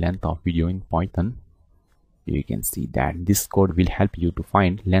find a length of video in Python, you can see that this code will help you to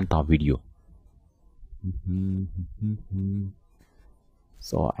find length of video.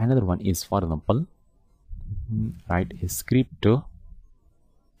 So another one is, for example, write a script to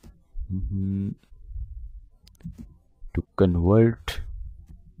convert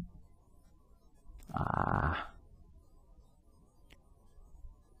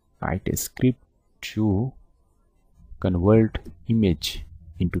write a script to convert image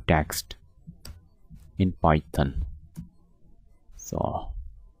into text in Python. So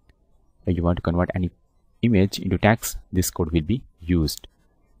if you want to convert any image into text, this code will be used.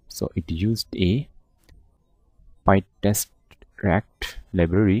 So it used a PyTest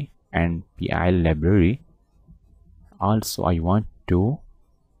library and PI library. Also I want to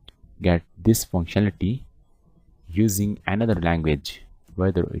get this functionality using another language,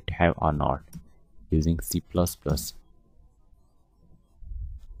 whether it have or not, using C++.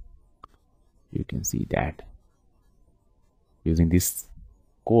 You can see that using this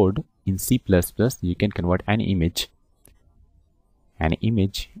code in C++ you can convert any image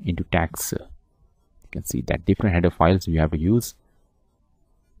into text. You can see that different header files you have to use,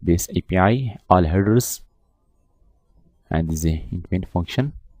 this API, all headers, and this is a implement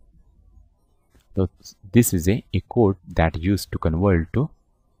function. So this is a code that used to convert to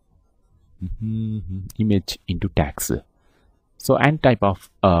image into text. So any type of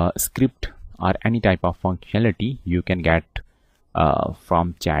script or any type of functionality you can get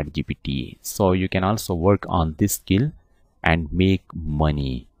from ChatGPT. So you can also work on this skill and make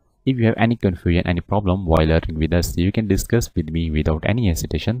money. If you have any confusion, any problem while learning with us, you can discuss with me without any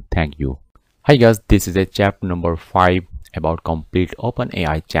hesitation. Thank you. Hi guys, this is a chapter number 5 about complete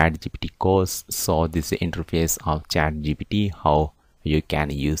OpenAI ChatGPT course. So this is the interface of ChatGPT, how you can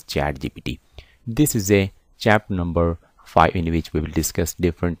use ChatGPT. This is a chapter number 5 in which we will discuss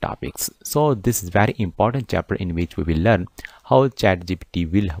different topics. So this is very important chapter in which we will learn how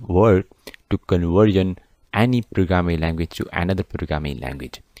ChatGPT will work to conversion any programming language to another programming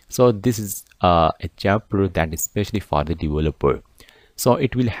language. So this is a chapter that is especially for the developer. So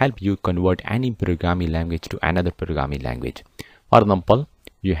it will help you convert any programming language to another programming language. For example,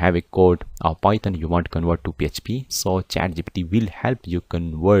 you have a code of Python you want to convert to PHP. So ChatGPT will help you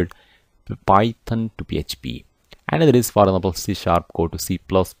convert Python to PHP. Another is, for example, C# code to C++,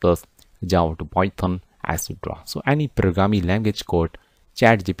 Java to Python, etc. So any programming language code,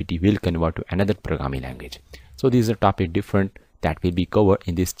 ChatGPT will convert to another programming language. So these are topic different that will be covered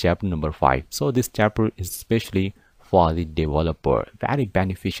in this chapter number 5. So this chapter is especially for the developer, very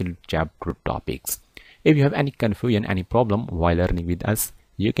beneficial chapter topics. If you have any confusion, any problem while learning with us,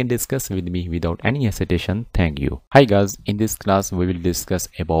 you can discuss with me without any hesitation. Thank you. Hi guys, in this class we will discuss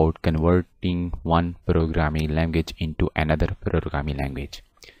about converting one programming language into another programming language.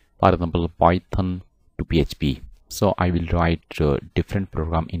 For example, Python to PHP. So I will write a different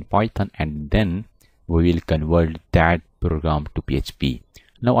program in Python and then we will convert that program to PHP.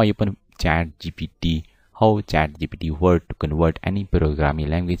 Now I open ChatGPT, how ChatGPT works to convert any programming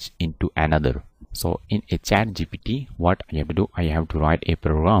language into another. So in a ChatGPT, what I have to do, I have to write a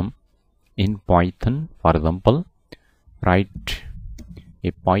program in Python. For example, write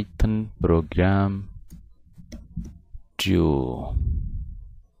a Python program to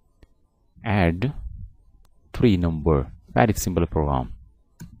add 3 number. Very simple program.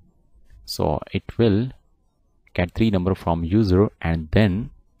 So it will get 3 number from user and then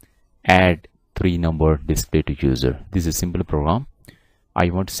add 3 number display to user. This is a simple program. I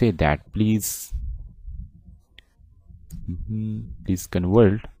want to say that please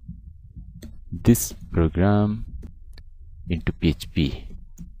convert this program into PHP.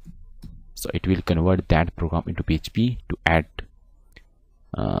 So it will convert that program into PHP to add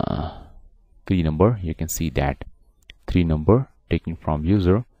 3 number. You can see that 3 number taken from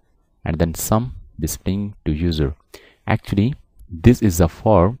user and then sum displaying to user. Actually, this is a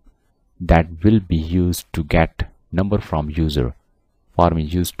form that will be used to get number from user. Form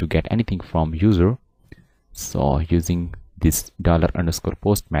is used to get anything from user. So using this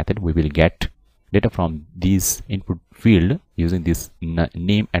 $_post method, we will get data from this input field using this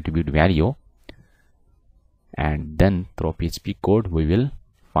name attribute value, and then through PHP code we will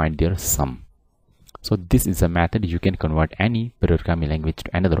find their sum. So this is a method you can convert any programming language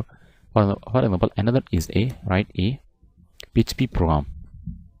to another. For example, another is write a PHP program.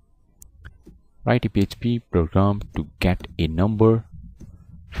 Write a PHP program to get a number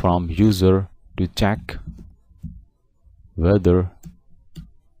from user to check whether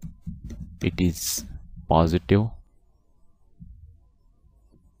it is positive,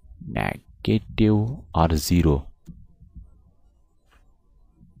 negative or 0.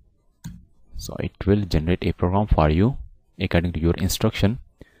 So it will generate a program for you according to your instruction.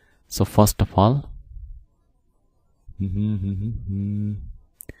 So first of all,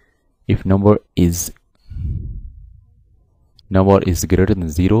 if number is greater than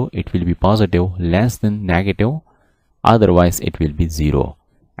 0, it will be positive, less than negative, otherwise it will be 0.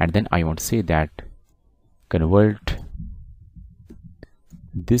 And then I want to say that convert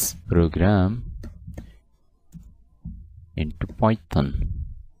this program into Python.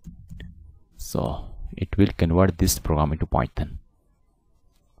 So it will convert this program into Python.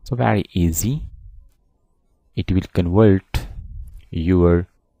 So very easy. It will convert your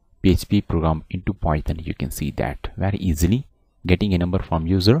PHP program into Python. You can see that very easily, getting a number from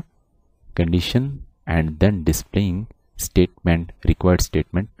user, condition, and then displaying statement, required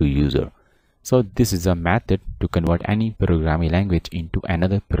statement to user. So this is a method to convert any programming language into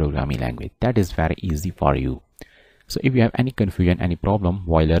another programming language. That is very easy for you. So if you have any confusion, any problem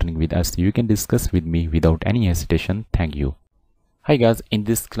while learning with us, you can discuss with me without any hesitation. Thank you. Hi guys, in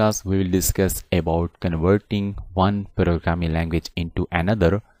this class we will discuss about converting one programming language into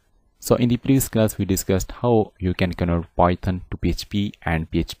another. So in the previous class we discussed how you can convert Python to PHP and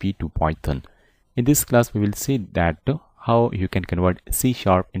PHP to Python. In this class we will see that how you can convert C#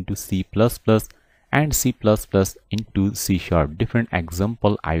 into C++ and C++ into C#. Different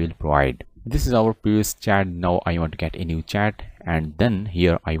example I will provide. This is our previous chat. Now I want to get a new chat, and then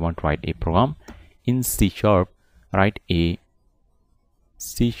here I want to write a program in C#. Write a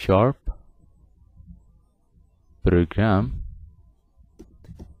C# program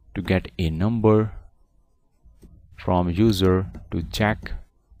to get a number from user to check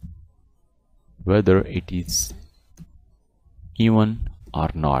whether it is even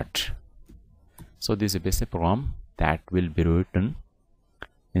or not. So this is a basic program that will be written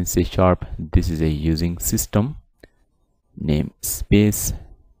in C#. This is a using system name space,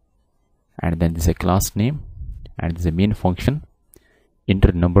 and then this is a class name, and this is a main function.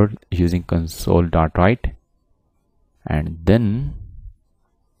 Enter number using console.write, and then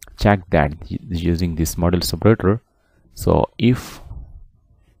check that using this model separator. So if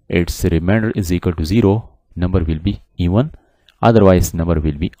its remainder is equal to 0, number will be even, otherwise number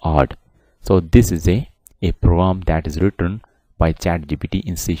will be odd. So this is a program that is written by ChatGPT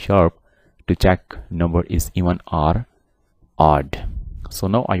in C# to check number is even or odd. So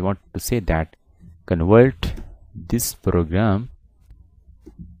now I want to say that convert this program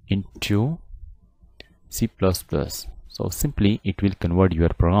into C++. So simply it will convert your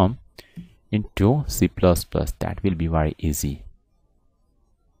program into C++. That will be very easy.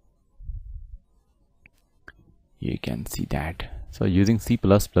 You can see that. So using C++,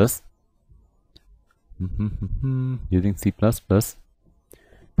 using C++,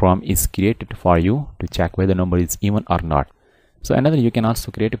 program is created for you to check whether number is even or not. So another, you can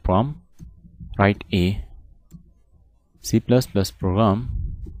also create a program. Write a C++ program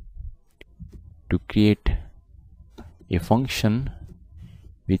to create a function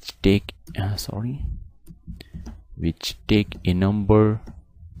which take a number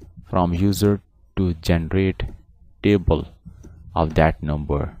from user to generate table of that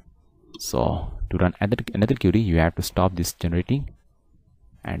number. So to run another query, you have to stop this generating,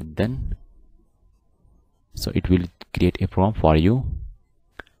 and then so it will create a prompt for you.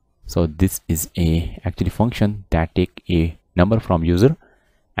 So this is a actually function that take a number from user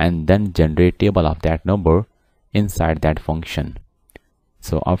and then generate table of that number inside that function.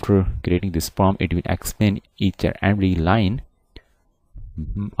 So after creating this prompt, it will explain each and every line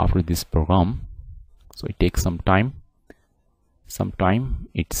after this program. So it takes some time.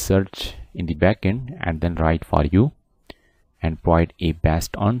 It search in the backend and then write for you and provide a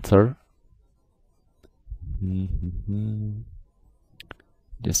best answer.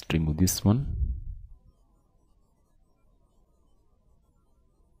 Just remove this one.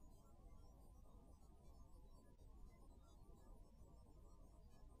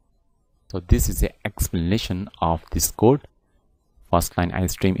 So this is the explanation of this code. First line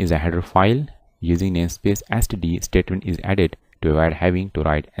iStream is a header file. Using namespace std, statement is added to avoid having to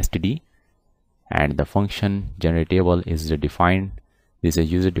write std, and the function generatable is defined. This is a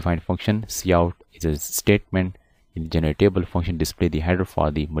user defined function. Cout is a statement. In generatable function display the header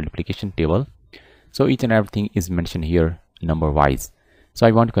for the multiplication table. So each and everything is mentioned here number wise. So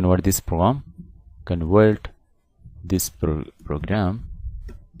I want to convert this program, program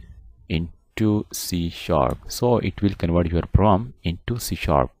into C#. So it will convert your program into C#.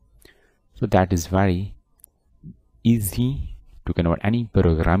 So that is very easy to convert any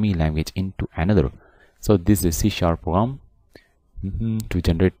programming language into another. So this is a C# program to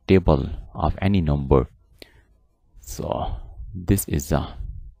generate table of any number. So this is the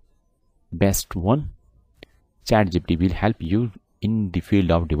best one. ChatGPT will help you in the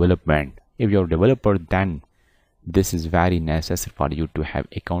field of development. If you're a developer, then this is very necessary for you to have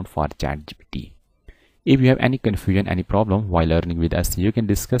account for ChatGPT. If you have any confusion, any problem while learning with us, you can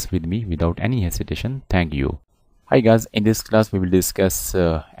discuss with me without any hesitation. Thank you. Hi guys, in this class we will discuss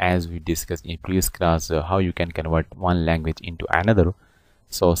as we discussed in previous class how you can convert one language into another.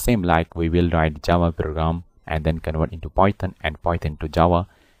 So same like we will write Java program and then convert into Python and Python to Java,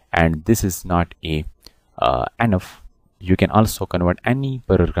 and this is not a enough. You can also convert any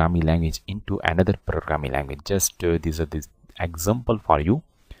programming language into another programming language. Just these are this example for you.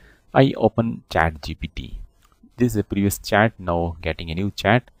 I open ChatGPT. This is a previous chat, now getting a new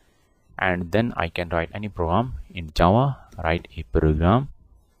chat, and then I can write any program in Java. Write a program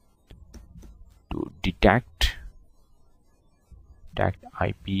to detect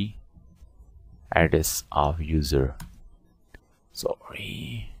IP address of user.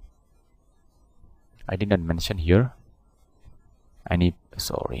 Sorry, I did not mention here any.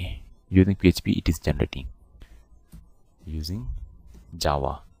 Sorry, using PHP it is generating. Using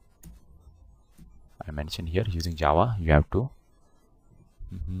Java, I mentioned here using Java. You have to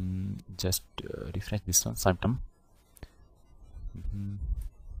just refresh this one sometime.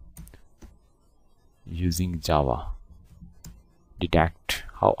 Using Java, detect.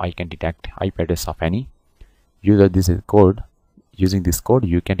 How I can detect IP address of any user. This is code. Using this code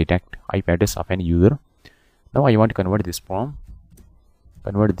you can detect IP address of any user. Now I want to convert this program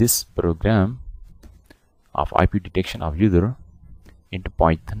of IP detection of user into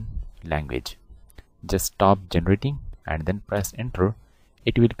Python language. Just stop generating and then press enter.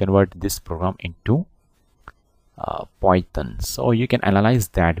 It will convert this program into Python. So you can analyze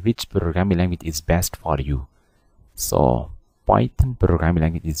that which programming language is best for you. So Python programming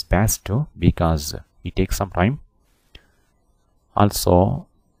language is best too, because it takes some time. Also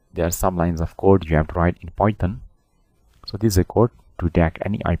there are some lines of code you have to write in Python. So this is a code to detect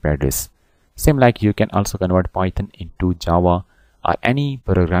any IP address. Same like you can also convert Python into Java or any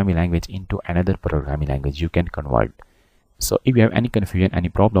programming language into another programming language you can convert. So if you have any confusion, any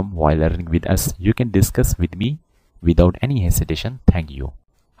problem while learning with us, you can discuss with me without any hesitation. Thank you.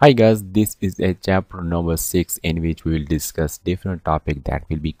 Hi guys, this is a chapter number 6 in which we will discuss different topic that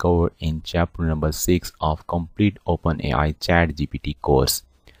will be covered in chapter number 6 of complete OpenAI ChatGPT course.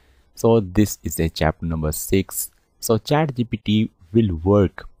 So this is a chapter number 6. So ChatGPT will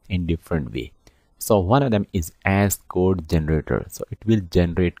work in different way. So one of them is as code generator. So it will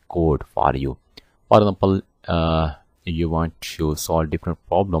generate code for you. For example, you want to solve different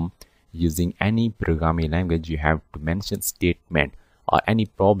problem using any programming language, you have to mention statement or any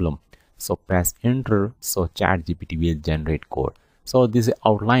problem. So press enter. So ChatGPT will generate code. So this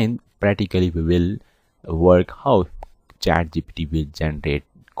outline practically we will work how ChatGPT will generate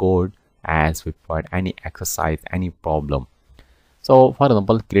code as we provide any exercise, any problem. So for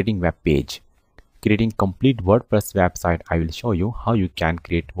example, creating web page, creating complete WordPress website. I will show you how you can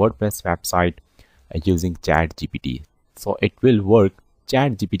create WordPress website using ChatGPT. So it will work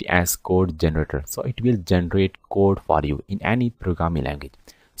ChatGPT as code generator. So it will generate code for you in any programming language.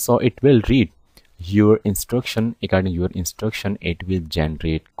 So it will read your instruction. According to your instruction, it will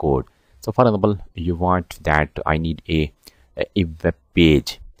generate code. So for example, you want that I need a web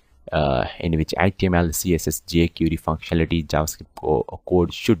page in which HTML, CSS, jQuery functionality, JavaScript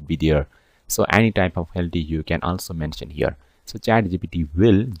code should be there. So any type of functionality you can also mention here. So ChatGPT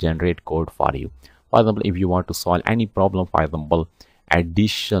will generate code for you. For example, if you want to solve any problem, for example,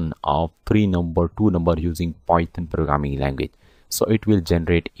 addition of 2 number using Python programming language, so it will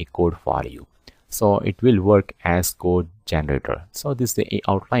generate a code for you. So it will work as code generator. So this is the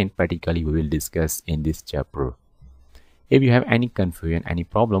outline practically we will discuss in this chapter. If you have any confusion, any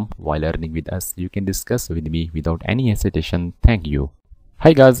problem while learning with us, you can discuss with me without any hesitation. Thank you.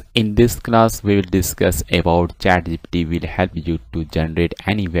 Hi guys, in this class we will discuss about ChatGPT will help you to generate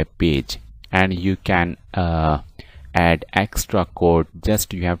any web page, and you can add extra code.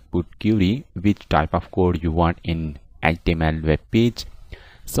 Just you have put query which type of code you want in HTML web page.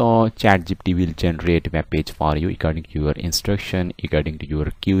 So ChatGPT will generate web page for you according to your instruction, according to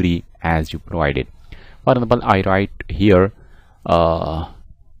your query as you provided. For example, I write here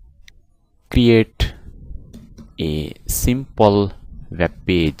create a simple web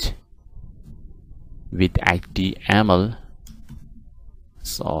page with HTML.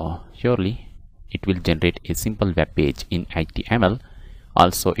 So surely it will generate a simple web page in HTML.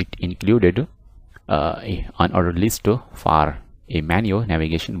 Also it included an order list for a menu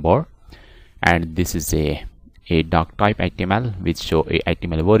navigation bar, and this is a doc type HTML which show a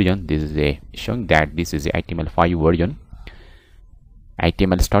HTML version. This is a showing that this is a HTML5 version.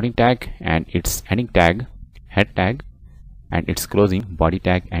 HTML starting tag and its ending tag, head tag and its closing, body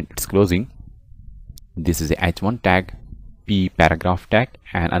tag and its closing. This is a h1 tag, p paragraph tag,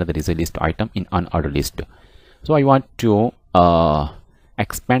 and another is a list item in unordered list. So I want to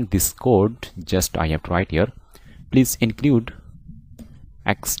expand this code. Just I have to write here, please include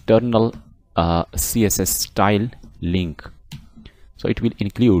external CSS style link. So it will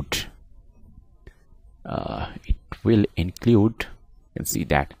include you can see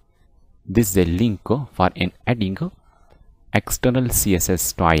that this is a link for adding external CSS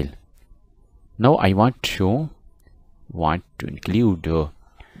style. Now I want to include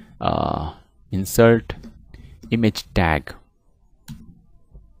insert image tag.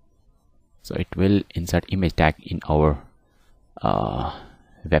 So it will insert image tag in our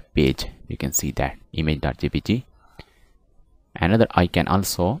web page. You can see that image.jpg. Another, I can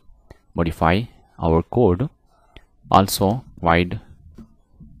also modify our code, also wide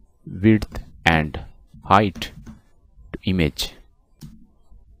width and height to image.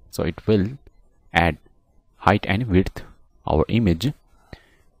 So it will add height and width our image.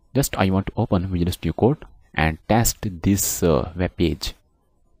 Just I want to open Visual Studio Code and test this web page.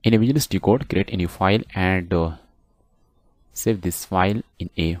 In a Visual Studio Code, create a new file and save this file in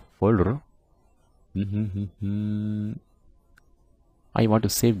a folder. I want to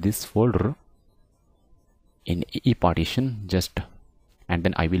save this folder in e partition, just, and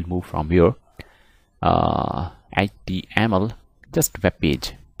then I will move from here HTML, just web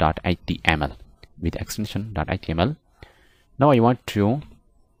page .html with extension .html. Now I want to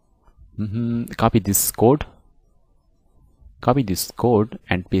copy this code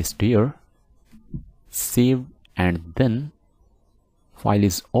and paste here, save, and then file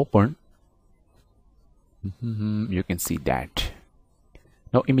is open. You can see that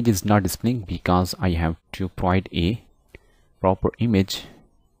now image is not displaying because I have to provide a proper image.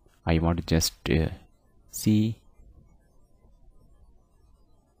 I want to just see.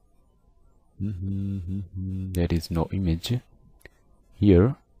 There is no image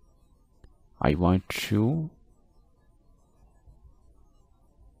here. I want to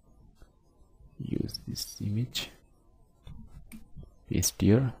use this image, paste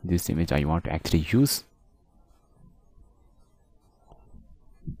here. This image I want to actually use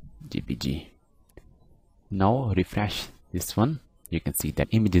GPG. Now refresh this one. You can see that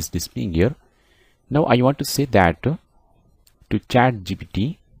image is displaying here. Now I want to say that to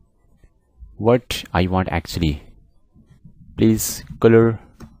ChatGPT what I want actually. Please color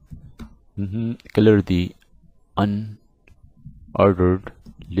the unordered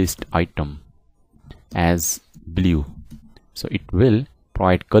list item as blue. So it will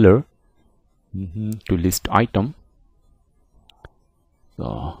provide color to list item.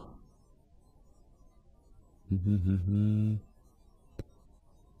 So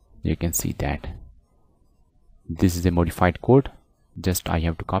you can see that this is a modified code. Just I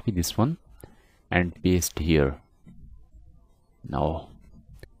have to copy this one and paste here. Now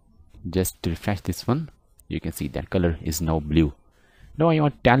just refresh this one. You can see that color is now blue. Now I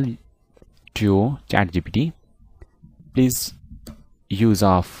want to tell to ChatGPT, please use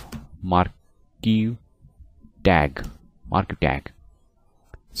of marquee tag.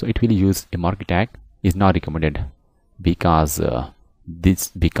 So it will use a marquee tag is not recommended because this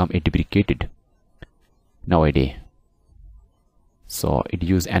become a deprecated nowadays. So it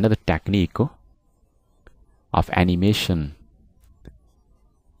use another technique of animation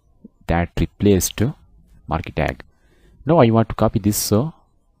that replaced marquee tag. Now I want to copy this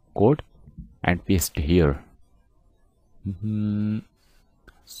code and paste here.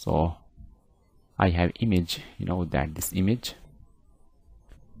 So I have image, that this image,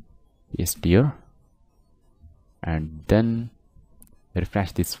 paste here, and then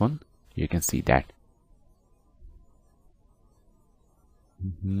refresh this one. You can see that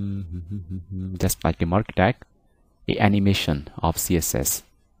just like a marquee tag, a animation of CSS.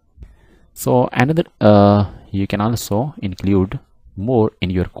 So another you can also include more in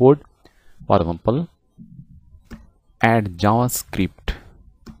your code. For example, add JavaScript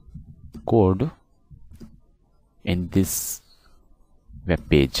code in this web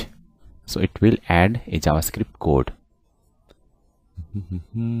page. So it will add a JavaScript code.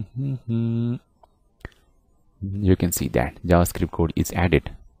 You can see that JavaScript code is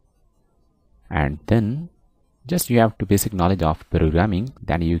added, and then just you have to basic knowledge of programming,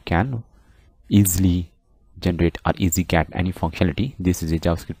 then you can easily generate or easy get any functionality. This is a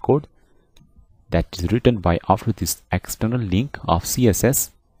JavaScript code that is written by after this external link of CSS.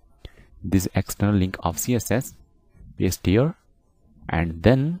 This external link of CSS paste here, and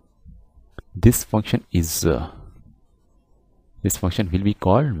then this function is this function will be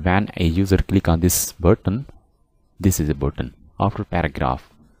called when a user click on this button. This is a button after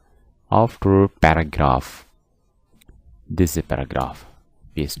paragraph. This is a paragraph.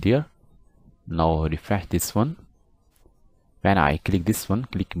 Paste here. Now refresh this one. When I click this one,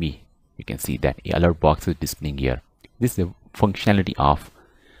 click me, you can see that a alert box is displaying here. This is a functionality of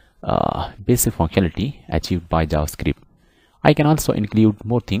basic functionality achieved by JavaScript. I can also include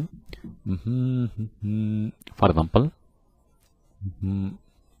more thing. For example,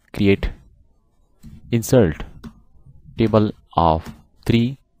 create insert table of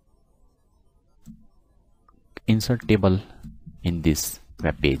 3, insert table in this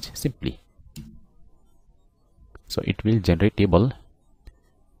web page simply. So it will generate table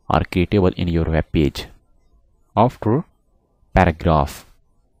or create table in your web page after paragraph.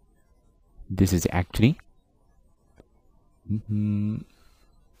 This is actually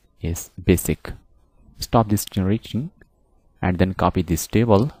is basic. Stop this generation and then copy this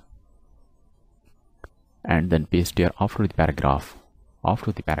table and then paste here after the paragraph.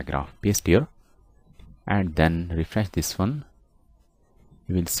 Paste here and then refresh this one.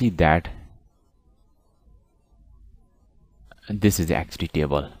 You will see that this is the actually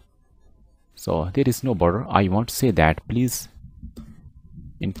table. So there is no border. I want to say that please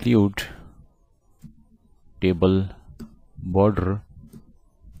include table border.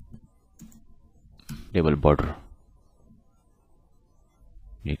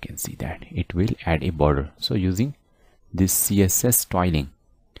 You can see that it will add a border. So using this CSS styling,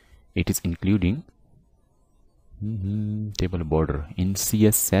 it is including table border in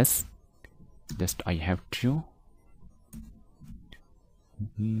CSS. Just I have to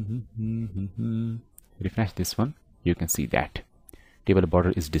refresh this one. You can see that table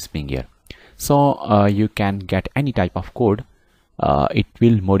border is displaying here. So you can get any type of code. It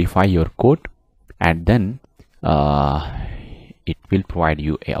will modify your code and then it will provide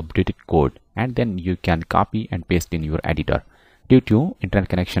you a updated code, and then you can copy and paste in your editor. Due to internet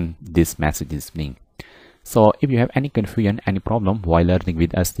connection, this message is displaying. So if you have any confusion, any problem while learning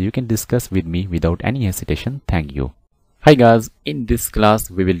with us, you can discuss with me without any hesitation. Thank you. Hi guys, in this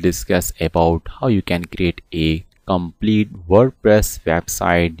class we will discuss about how you can create a complete WordPress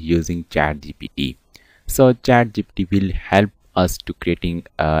website using ChatGPT. So ChatGPT will help us to creating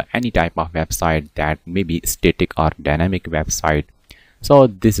any type of website, that may be static or dynamic website. So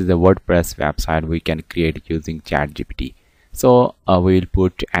this is a WordPress website we can create using ChatGPT. So we will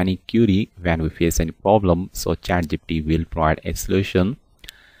put any query when we face any problem, so ChatGPT will provide a solution.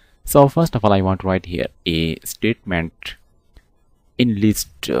 So first of all, I want to write here a statement in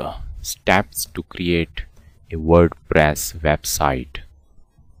list steps to create a WordPress website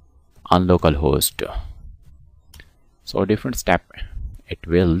on localhost. So different step it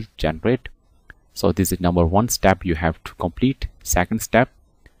will generate. So this is number 1 step you have to complete, second step,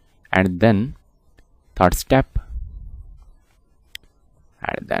 and then third step,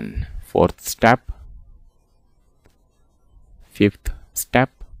 and then fourth step, fifth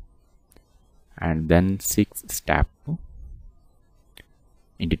step, and then sixth step.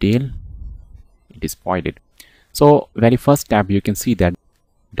 In detail it is pointed. So very first tab, you can see that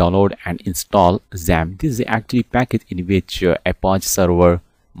download and install XAMPP. This is actually package in which Apache server,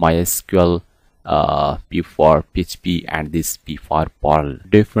 MySQL, P for PHP, and this P for Perl,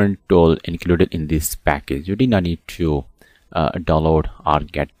 different tool included in this package. You do not need to download or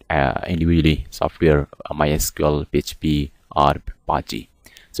get individually software, MySQL, PHP, or Apache.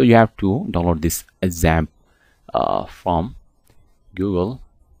 So you have to download this XAMPP from Google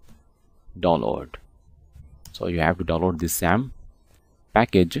download. So you have to download this XAMPP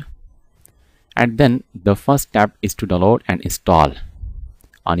package, and then the first step is to download and install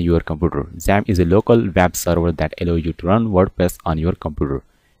on your computer. XAMPP is a local web server that allows you to run WordPress on your computer.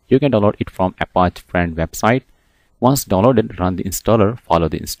 You can download it from Apache friend website. Once downloaded, run the installer, follow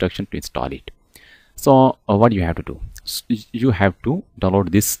the instruction to install it. So what you have to do, you have to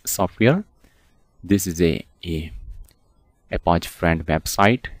download this software. This is a Apache friend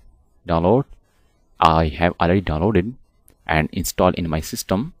website download. I have already downloaded and installed in my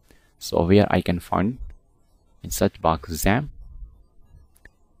system. So where I can find in search box XAMPP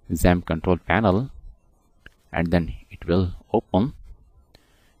control panel, and then it will open.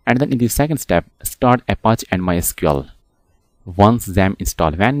 And then in the second step, start Apache and MySQL. Once XAMPP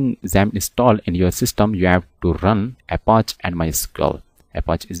installed, when XAMPP installed in your system, you have to run Apache and MySQL.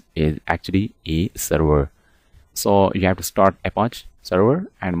 Apache is actually a server, so you have to start Apache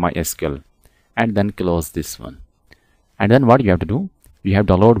server and MySQL, and then close this one. And then what you have to do, you have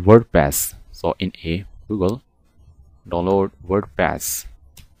to download WordPress. So in a Google, download WordPress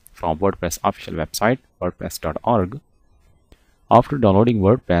from WordPress official website, wordpress.org. After downloading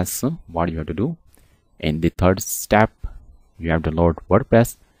WordPress, what you have to do, in the third step, you have to download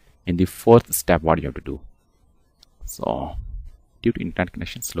WordPress. In the fourth step, what you have to do, so due to internet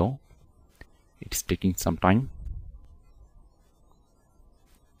connection slow, it's taking some time.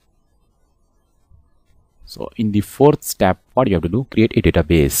 So in the fourth step, what you have to do, create a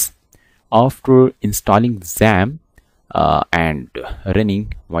database. After installing XAMPP and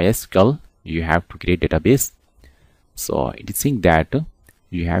running MySQL, you have to create database. So it is saying that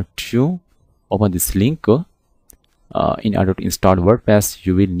you have to open this link. In order to install WordPress,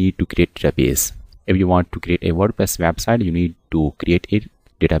 you will need to create database. If you want to create a WordPress website, you need to create a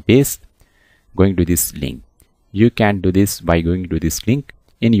database going to this link. You can do this by going to this link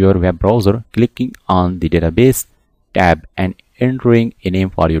in your web browser, clicking on the database tab and entering a name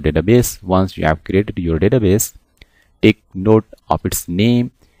for your database. Once you have created your database, take note of its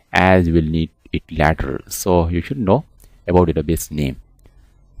name as you will need it later. So you should know about database name.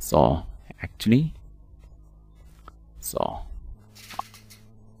 So actually, so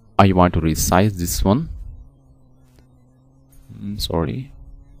I want to resize this one. Sorry,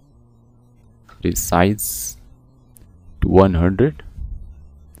 resize to 100,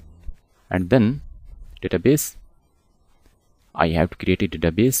 and then database. I have to create a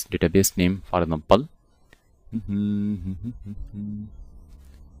database name, for example.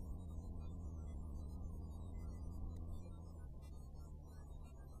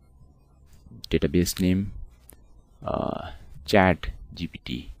 Database name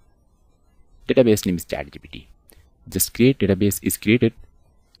ChatGPT. Database name is ChatGPT. Just create database is created.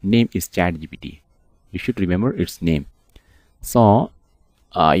 Name is ChatGPT. You should remember its name. So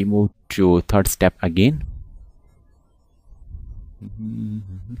I move to third step again.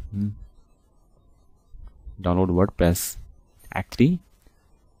 Download WordPress. Actually,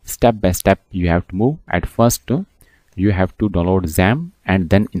 step by step you have to move. At first, you have to download XAMPP and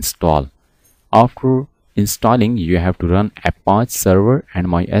then install. After installing, you have to run Apache server and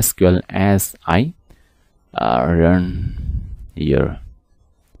MySQL as I run here.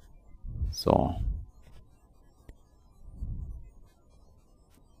 So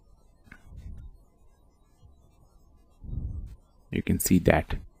you can see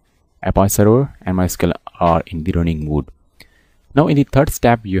that Apache server and MySQL are in the running mode. Now in the third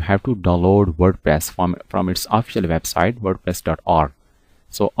step, you have to download WordPress from its official website, wordpress.org.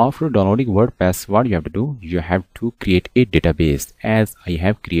 So after downloading WordPress, what you have to do, you have to create a database as I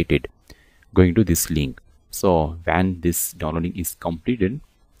have created, going to this link. So when this downloading is completed,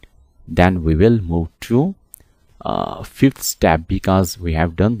 then we will move to fifth step, because we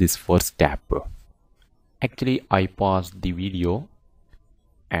have done this first step. Actually, I paused the video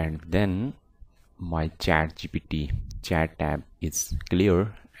and then my ChatGPT chat tab is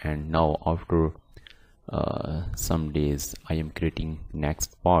clear, and now after some days I am creating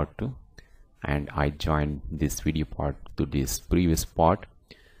next part, and I joined this video part to this previous part.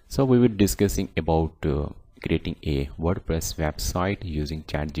 So we will discussing about creating a WordPress website using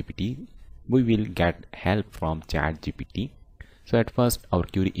ChatGPT. We will get help from ChatGPT. So at first our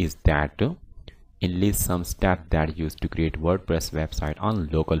query is that enlist some steps that used to create WordPress website on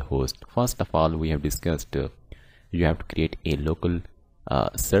localhost. First of all, we have discussed you have to create a local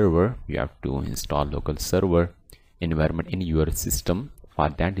server. You have to install local server environment in your system. For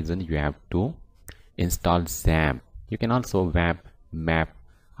that reason, you have to install XAMPP. You can also map.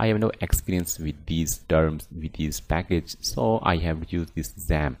 I have no experience with these terms, with these package, so I have used this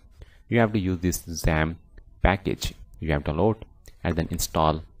XAMPP. You have to use this XAMPP package. You have to download and then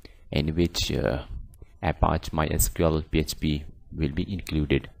install, in which Apache, MySQL, PHP will be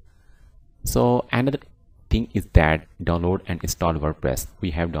included. So another thing is that download and install WordPress.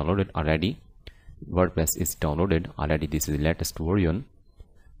 We have downloaded already. WordPress is downloaded already. This is the latest version.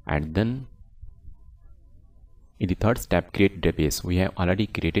 And then in the third step, create database. We have already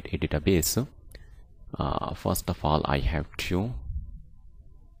created a database. First of all, I have to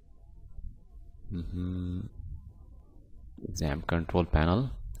XAMPP control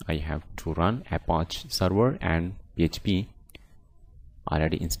panel. I have to run Apache server and PHP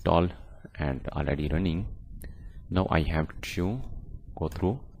already installed and already running. Now I have to go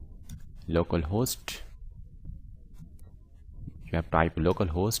through localhost. You have type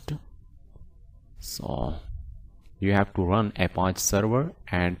localhost. So you have to run Apache server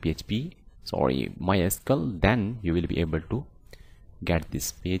and PHP, sorry, MySQL. Then you will be able to get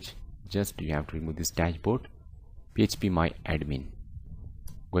this page. Just you have to remove this dashboard, PHP my admin.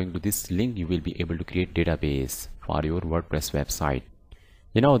 Going to this link, you will be able to create database for your WordPress website.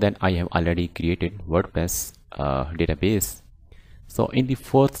 You know that I have already created WordPress database. So in the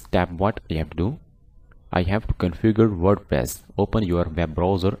fourth step, what I have to do, I have to configure WordPress. Open your web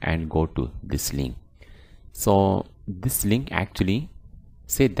browser and go to this link. So this link actually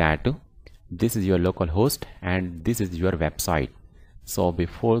say that this is your local host and this is your website. So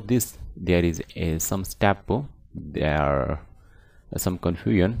before this, there is some step, there some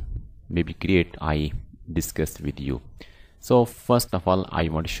confusion maybe create, I discussed with you. So first of all, I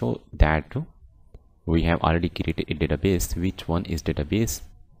want to show that we have already created a database. Which one is database?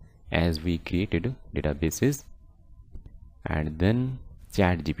 As we created databases, and then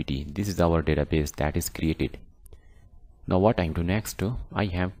ChatGPT. This is our database that is created. Now what I do next, I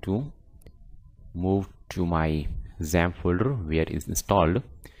have to move to my XAMPP folder where it is installed,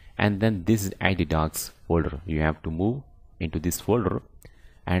 and then this is id-docs folder. You have to move into this folder,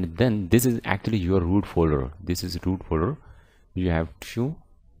 and then this is actually your root folder. This is root folder. You have to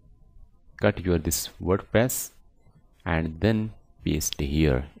cut your this WordPress and then paste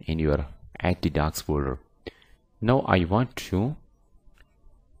here in your id-docs folder. Now I want to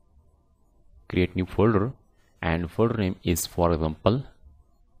create new folder, and folder name is, for example,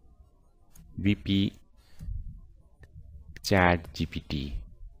 VP ChatGPT.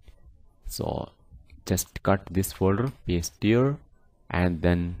 So just cut this folder, paste here, and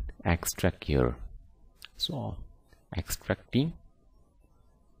then extract here. So extracting.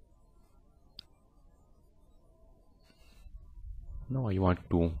 Now I want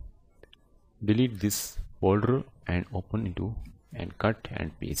to delete this folder and open into and cut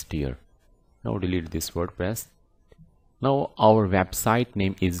and paste here. Now delete this WordPress. Now our website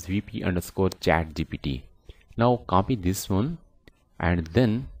name is vp_chatgpt. Now copy this one, and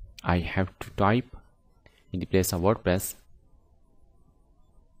then I have to type in the place of WordPress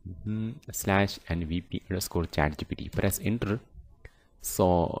slash and vp_chatgpt. Press enter.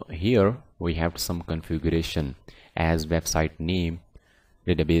 So here we have some configuration as website name,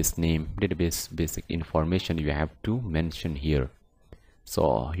 database basic information you have to mention here.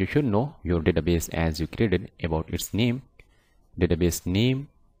 So you should know your database as you created, about its name, database name,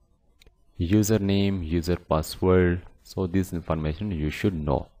 username, user password. So this information you should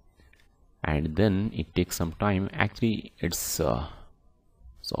know, and then it takes some time. Actually it's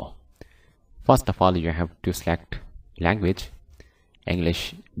so first of all you have to select language,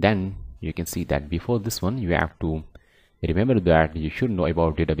 English. Then you can see that before this one you have to remember that you should know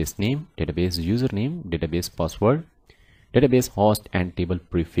about database name, database username, database password, database host, and table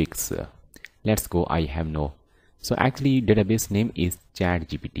prefix. Let's go. I have no. So actually database name is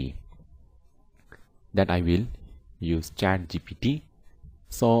ChatGPT, that I will use ChatGPT.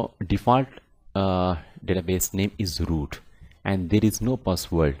 So default database name is root, and there is no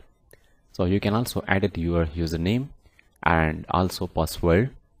password. So you can also edit your username and also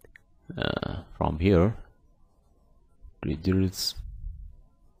password from here, results,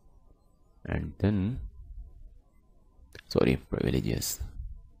 and then privileges,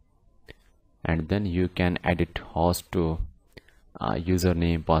 and then you can edit host to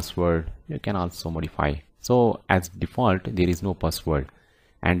username, password. You can also modify. So as default there is no password,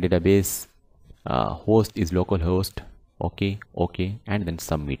 and database host is localhost. Okay, and then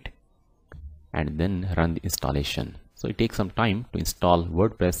submit. and then run the installation. So it takes some time to install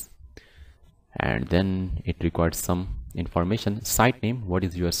WordPress, and then it requires some information. Site name, what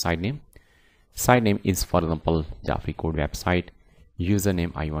is your site name? Site name is, for example, Jafri Code website.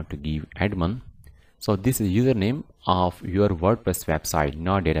 Username, I want to give admin. So this is username of your WordPress website,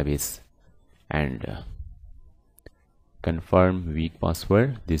 not database. And confirm weak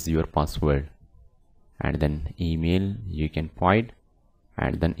password, this is your password. And then email you can provide,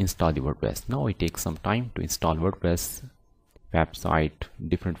 and then install the WordPress. Now it takes some time to install WordPress website,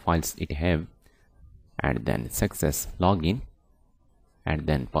 different files it have, and then success login, and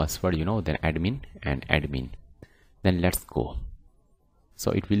then password, then admin and admin. Then let's go.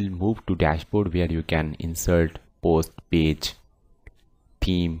 So it will move to dashboard where you can insert post, page,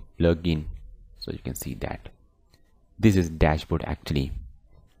 theme, plugin. So you can see that this is dashboard. Actually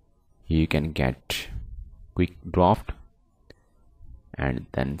you can get quick draft, and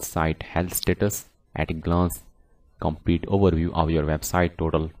then site health status at a glance, complete overview of your website,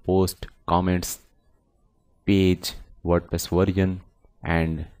 total post, comments, page, WordPress version,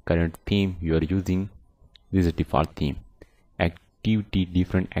 and current theme you are using. This is default theme. Activity,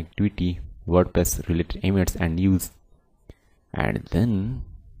 different activity, WordPress related events and news. And then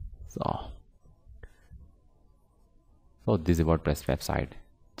so this is WordPress website.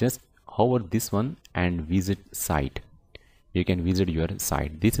 Just hover this one and visit site. You can visit your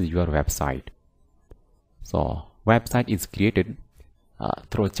site. This is your website. So website is created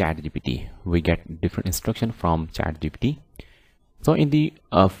through ChatGPT. We get different instruction from ChatGPT. So in the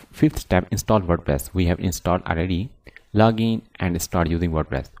fifth step, install WordPress, we have installed already. Login and start using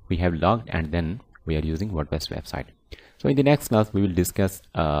WordPress. We have logged, and then we are using WordPress website. So in the next class we will discuss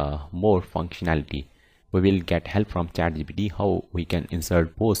more functionality. We will get help from ChatGPT how we can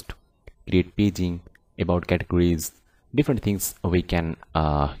insert post, create paging, about categories, different things. We can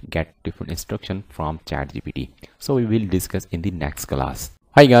get different instruction from ChatGPT. So we will discuss in the next class.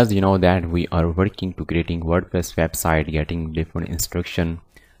 Hi guys, you know that we are working to creating WordPress website, getting different instruction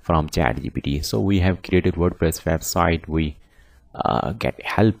from ChatGPT. So we have created WordPress website. We get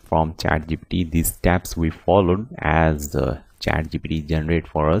help from ChatGPT. These steps we followed as ChatGPT generate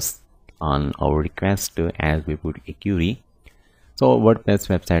for us on our request as we put a query. So WordPress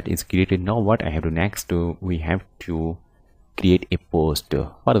website is created. Now what I have to next, we have to create a post.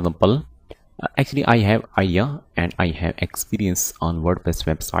 For example, actually I have idea and I have experience on WordPress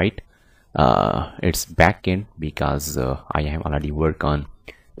website. It's backend because I have already worked on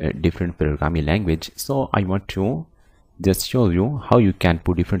different programming language. So I want to just show you how you can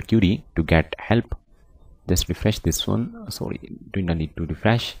put different query to get help. Just refresh this one. Sorry, do not need to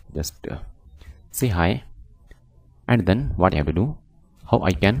refresh. Just say hi, and then what I have to do, how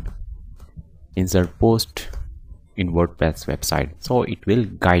I can insert post in WordPress website. So it will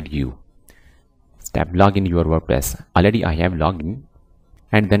guide you. Step, log in your WordPress. Already I have logged in,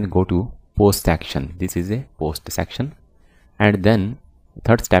 and then go to post section. This is a post section, and then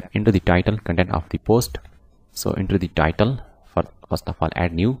third step, enter the title, content of the post. So enter the title. First of all,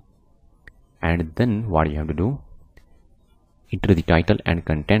 add new, and then what you have to do, enter the title and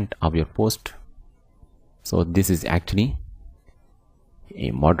content of your post. So this is actually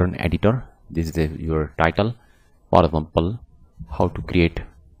a modern editor. This is your title. For example, how to create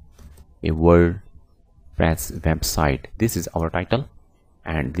a WordPress website. This is our title,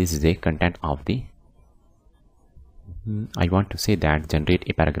 and this is a content of the I want to say that generate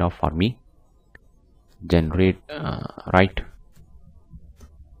a paragraph for me. Generate write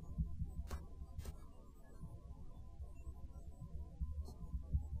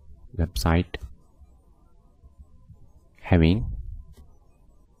website having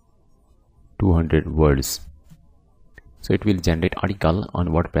 200 words. So it will generate article on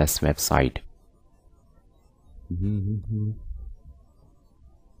WordPress website.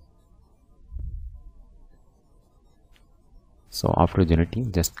 So after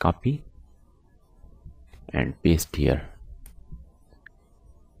generating, just copy and paste here.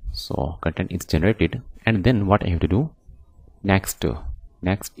 So content is generated, and then what I have to do next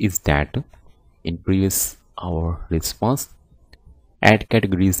is that in previous our response, add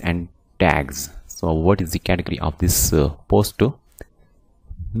categories and tags. So what is the category of this post?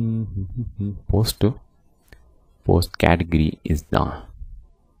 Post category is the,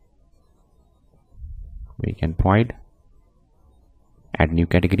 we can provide add new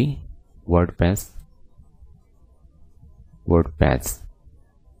category, WordPress.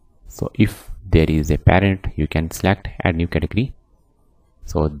 So if there is a parent, you can select add new category.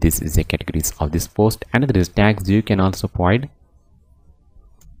 So this is the categories of this post. Another is tags. You can also provide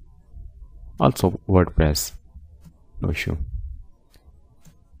also WordPress, no issue.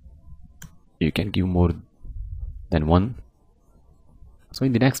 you can give more than one. So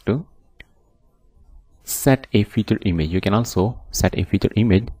in the next, set a feature image. You can also set a feature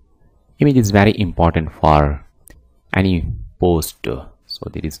image. Image is very important for any post. So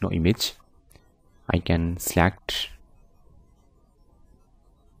there is no image. I can select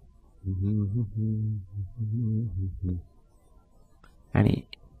any.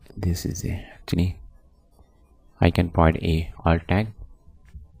 This is actually I can provide a alt tag.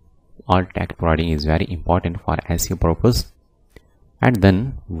 Alt tag providing is very important for SEO purpose. And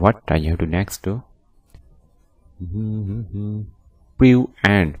then what I have to next do, preview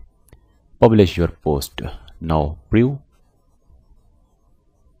and publish your post. Now preview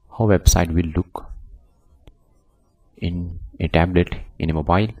how website will look in a tablet, in a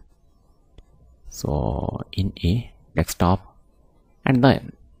mobile, so in a desktop, and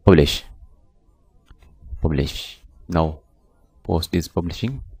then publish. Now post is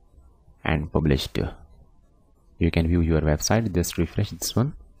publishing and published. You can view your website. Just refresh this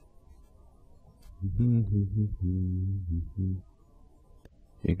one.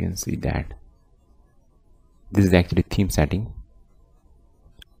 You can see that this is actually theme setting.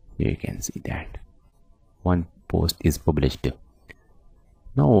 You can see that one post is published.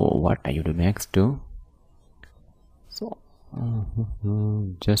 Now what are you do next? So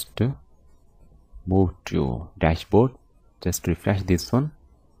just move to dashboard. Just refresh this one.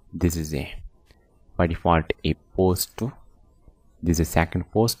 This is a by default a post. This is a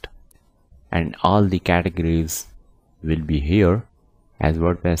second post, and all the categories will be here as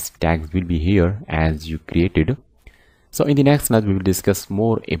WordPress tags will be here as you created. So in the next class we will discuss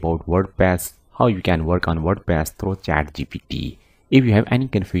more about WordPress, how you can work on WordPress through ChatGPT. If you have any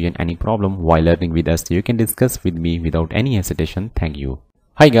confusion, any problem while learning with us, you can discuss with me without any hesitation. Thank you.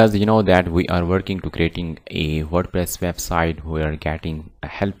 Hi guys, you know that we are working to creating a WordPress website. We are getting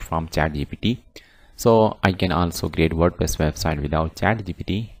help from ChatGPT. So I can also create WordPress website without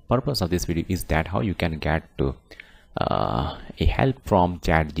ChatGPT. Purpose of this video is that how you can get a help from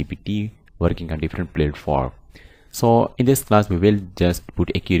ChatGPT working on different platform. So in this class we will just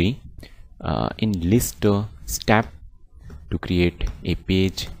put a query in list step to create a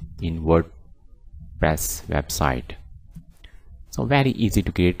page in WordPress website. So very easy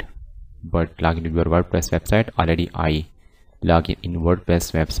to create, but log into your WordPress website. Already I log in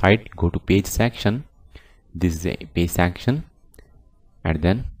WordPress website. Go to page section. This is a page section, and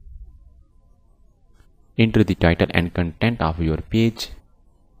then enter the title and content of your page.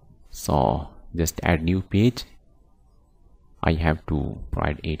 So just add new page. I have to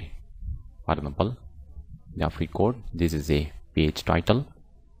provide a, for example, the free code. This is a page title,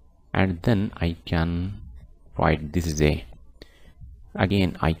 and then I can provide, this is a,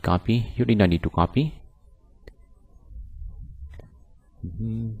 again I copy. You did not need to copy.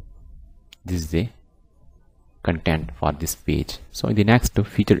 This is a content for this page. So in the next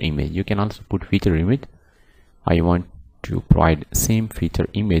feature image, you can also put feature image. I want to provide same feature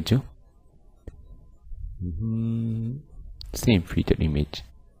image. Same feature image.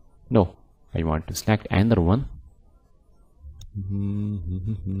 No, I want to select another one.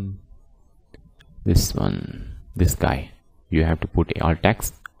 This one, this guy. You have to put alt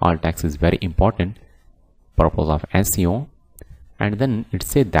text. Alt text is very important purpose of SEO. And then it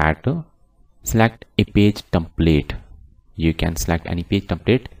says that select a page template. You can select any page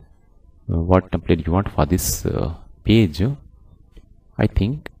template. What template you want for this page? I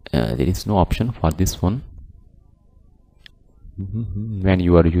think there is no option for this one. When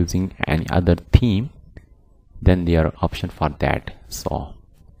you are using any other theme, then there are option for that. So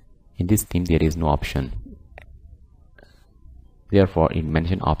in this theme there is no option, therefore it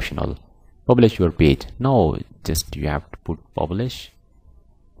mentioned optional. Publish your page. Now just you have to put publish.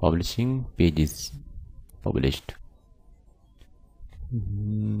 Publishing page is published.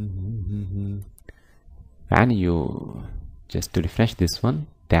 And you just to refresh this one,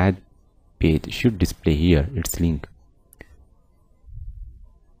 that page should display here its link.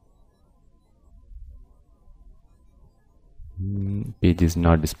 Page is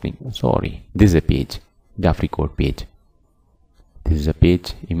not displaying. Sorry, this is a page, the free code page. This is a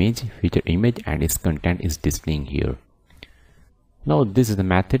page image, feature image, and its content is displaying here. Now this is the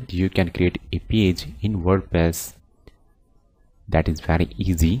method you can create a page in WordPress. That is very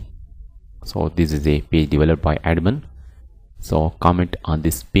easy. So this is a page developed by admin. So comment on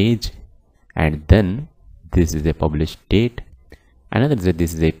this page, and then this is a published date. Another is that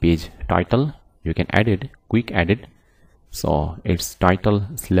this is a page title. You can edit, quick edit. So its title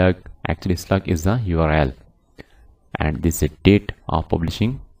slug, actually slug is the URL, and this is a date of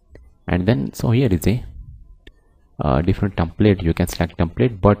publishing. And then so here is a different template. You can select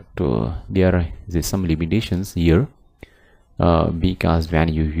template, but there is some limitations here, because when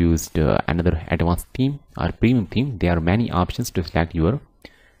you used another advanced theme or premium theme, there are many options to select your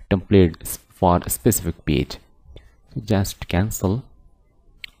templates for a specific page. So just cancel.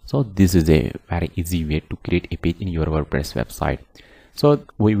 So this is a very easy way to create a page in your WordPress website. So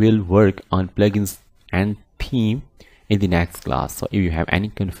we will work on plugins and theme in the next class. So if you have any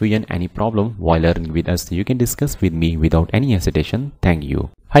confusion, any problem while learning with us, you can discuss with me without any hesitation. Thank you.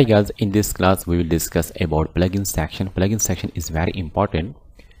 Hi guys, in this class we will discuss about plugin section. Plugin section is very important.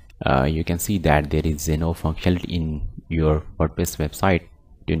 You can see that there is no functionality in your WordPress website.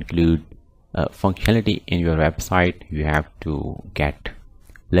 To include functionality in your website, you have to get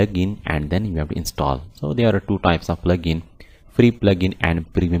plugin and then you have to install. So there are two types of plugin: free plugin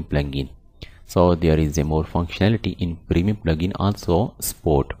and premium plugin. So there is a more functionality in premium plugin, also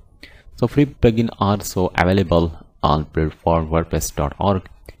support. So free plugin also available on platform wordpress.org.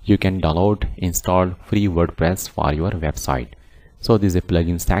 You can download, install free WordPress for your website. So this is a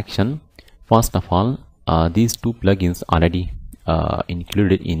plugin section. First of all, these two plugins already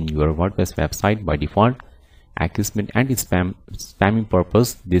included in your WordPress website by default. Accessment and spamming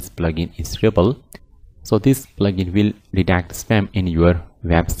purpose, this plugin is suitable. So this plugin will detect spam in your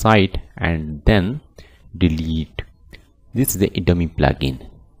website and then delete. This is a dummy plugin.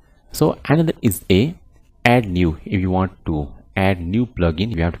 So another is a add new. If you want to add new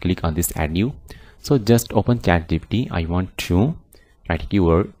plugin, you have to click on this add new. So just open ChatGPT. I want to write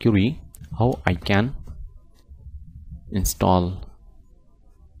keyword query how I can install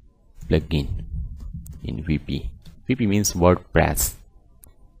plugin in WP. WP means WordPress.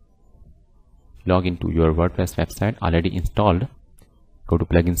 Log into your WordPress website already installed. Go to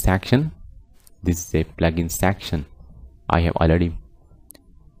plugin section. This is a plugin section I have already,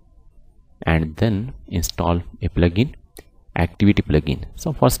 and then install a plugin, activity plugin.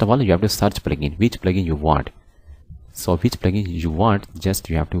 So first of all, you have to search plugin, which plugin you want. So which plugin you want, just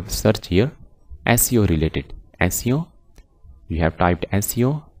you have to search here. SEO related, SEO, you have typed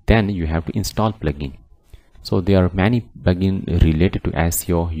SEO, then you have to install plugin. So there are many plugins related to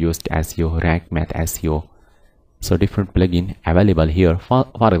SEO, used SEO, rank math SEO. So different plugin available here. For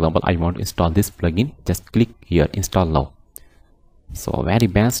example, I want to install this plugin. Just click here, install now. So very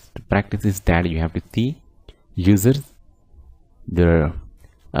best practice is that you have to see users, their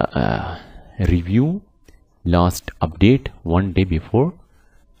review, last update 1 day before,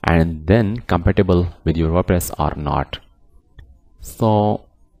 and then compatible with your WordPress or not. So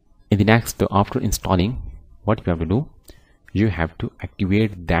in the next, after installing, what you have to do, you have to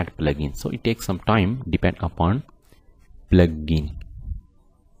activate that plugin. So it takes some time, depend upon plugin.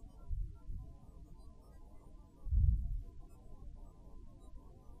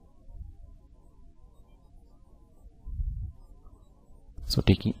 So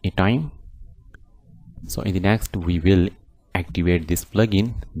taking a time. So in the next, we will activate this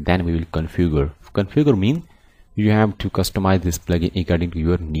plugin, then we will configure. Configure means you have to customize this plugin according to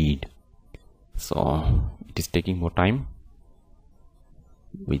your need. So it is taking more time.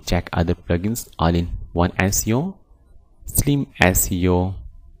 We check other plugins, all in one SEO, Slim SEO,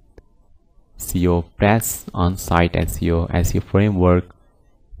 SEO Press, on-site SEO, SEO framework,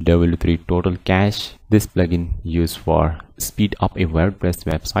 W3 total cache. This plugin used for speed up a WordPress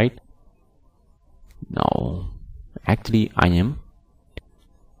website. Now actually I am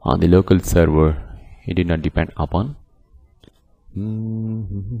on the local server, it did not depend upon.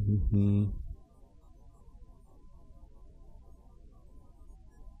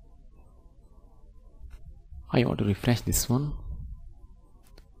 I want to refresh this one.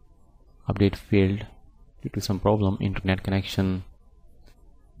 Update failed due to some problem. Internet connection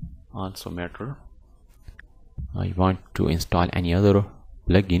also matter. I want to install any other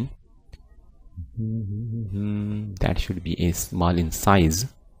plugin. That should be a small in size.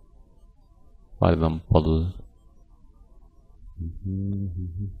 For example,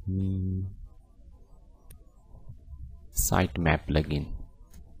 sitemap plugin.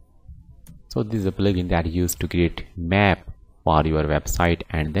 So this is a plugin that is used to create map for your website,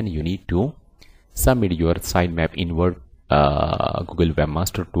 and then you need to submit your sitemap in Google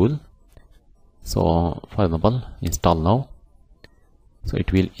Webmaster Tool. So for example, install now. So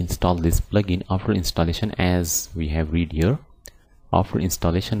it will install this plugin. After installation, as we have read here, after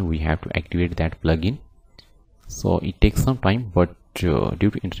installation we have to activate that plugin. So it takes some time, but due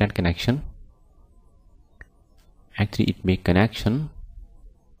to internet connection, actually it make connection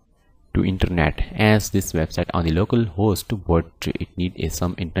to internet as this website on the local host, but it need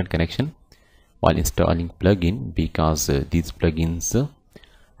some internet connection while installing plugin, because these plugins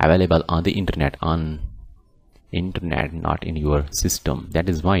available on the internet on internet, not in your system. That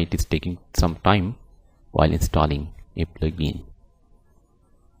is why it is taking some time while installing a plugin.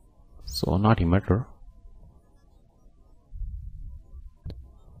 So not a matter.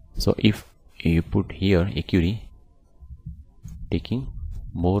 So if you put here a query taking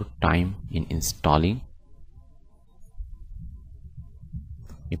more time in installing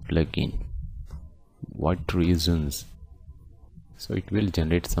a plugin, what reasons? So it will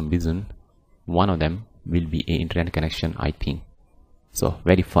generate some reason. One of them will be a internet connection, I think. So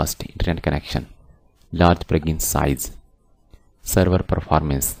very first, internet connection, large plugin size, server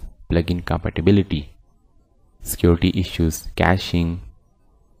performance, plugin compatibility, security issues, caching.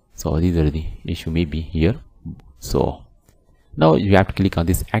 So these are the issue maybe here. So now you have to click on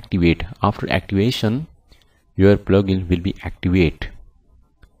this activate. After activation, your plugin will be activate.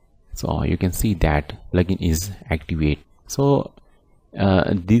 So you can see that plugin is activate. So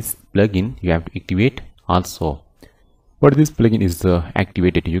this plugin you have to activate also. But this plugin is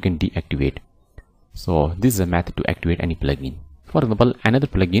activated, you can deactivate. So this is a method to activate any plugin. For example, another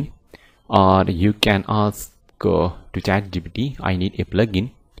plugin, or you can ask to ChatGPT, I need a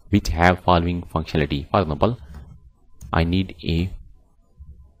plugin which have following functionality. For example, I need a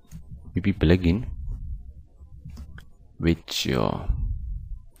PP plugin which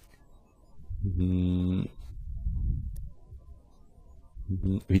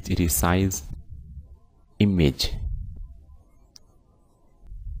resize image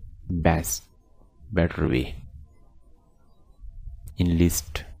better way in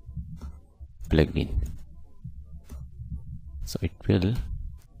list plugin. So it will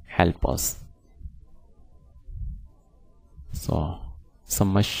help us. So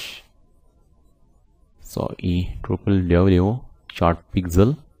much. So e triple w short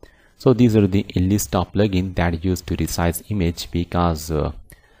pixel. So these are the list of plugins that used to resize image, because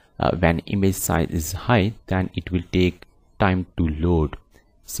when image size is high, then it will take time to load.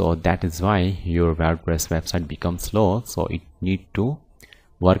 So that is why your WordPress website becomes slow. So it need to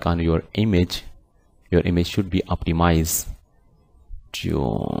work on your image. Your image should be optimized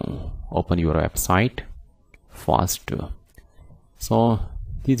to open your website fast. So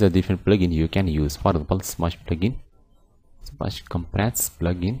these are different plugins you can use. For example, Smush plugin, Smush compress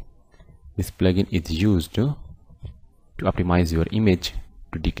plugin. This plugin is used to optimize your image,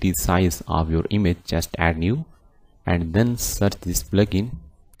 to decrease size of your image. Just add new and then search this plugin.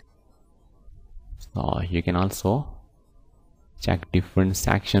 So you can also check different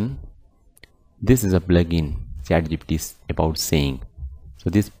section. This is a plugin ChatGPT is about saying. So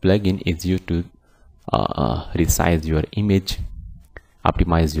this plugin is used to resize your image,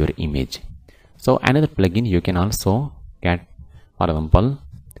 optimize your image. So another plugin you can also get. For example,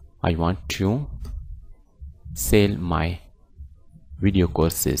 I want to sell my video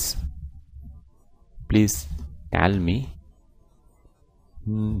courses. Please tell me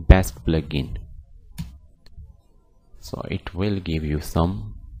best plugin. So it will give you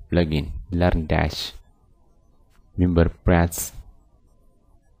some plugin. Learn Dash, WordPress,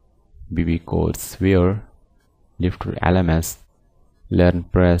 BB Courseware, Lifter LMS,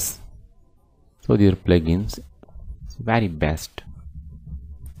 LearnPress. So these are plugins. Very best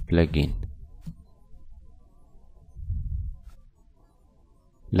plugin.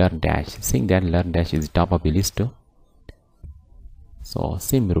 Learn Dash, saying that Learn Dash is top of the list. So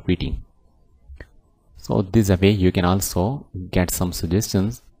same repeating. So this is a way you can also get some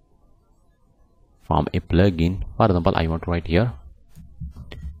suggestions from a plugin. For example, I want to write here,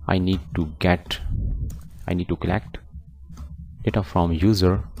 I need to collect data from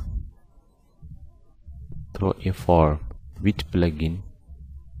user through a form. Which plugin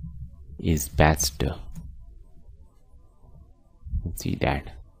is best? See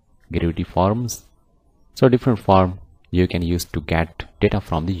that gravity forms. So different form you can use to get data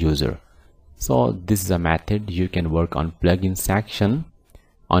from the user. So this is a method you can work on plugin section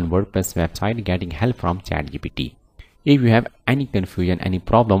on WordPress website, getting help from ChatGPT. If you have any confusion, any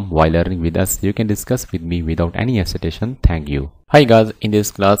problem while learning with us, you can discuss with me without any hesitation. Thank you. Hi guys, in this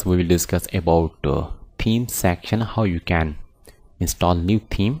class we will discuss about theme section, how you can install new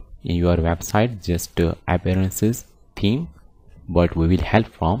theme in your website. Just appearances theme, but we will help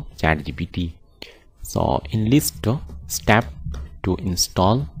from ChatGPT. So in list step to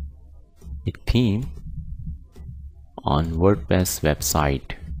install a theme on WordPress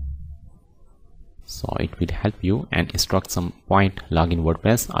website. So it will help you and instruct some point. Login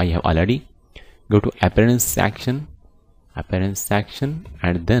WordPress, I have already. Go to appearance section,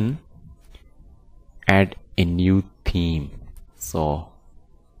 and then add a new theme. So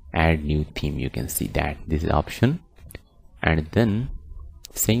add new theme, you can see that this is option, and then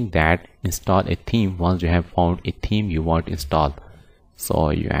saying that install a theme once you have found a theme you want to install.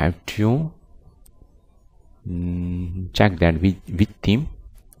 So you have to check that which theme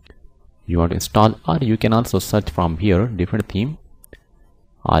you want to install, or you can also search from here different theme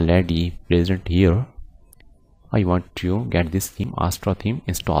already present here. I want to get this theme, Astro theme,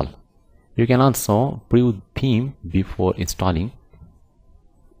 install. You can also preview theme before installing.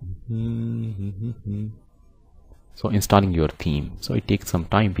 So installing your theme, so it takes some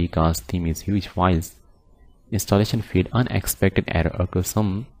time because theme is huge files. Installation failed, unexpected error occurs,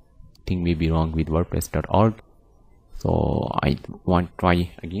 something may be wrong with wordpress.org. so I want to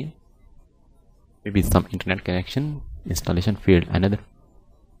try again, maybe some internet connection. Installation failed, another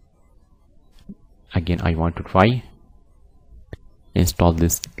again. I want to try install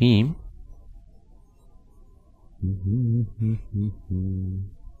this theme.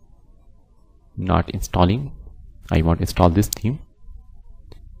 Not installing. I want to install this theme.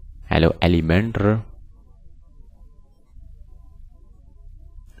 Hello Elementor.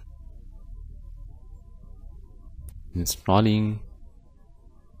 Installing.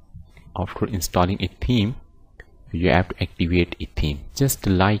 After installing a theme, you have to activate a theme just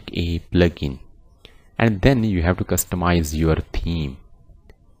like a plugin, and then you have to customize your theme.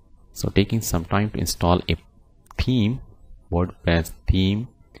 So taking some time to install a theme, WordPress theme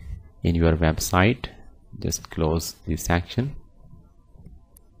in your website. Just close this section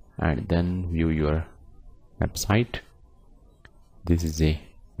and then view your website. This is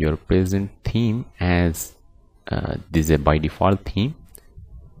your present theme, as this is a by default theme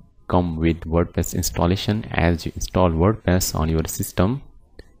come with WordPress installation as you install WordPress on your system.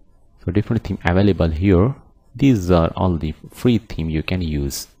 So different theme available here. These are all the free theme you can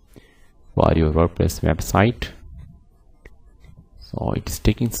use for your WordPress website. So it is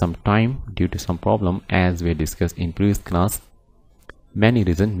taking some time due to some problem as we discussed in previous class. Many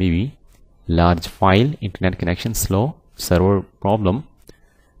reasons, maybe large file, internet connection slow, server problem.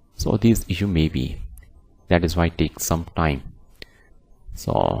 So this issue may be, that is why it takes some time.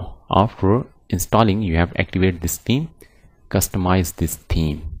 So after installing, you have to activate this theme, customize this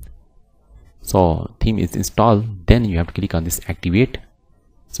theme. So theme is installed, then you have to click on this activate.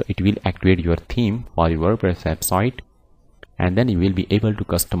 So it will activate your theme for your WordPress website, and then you will be able to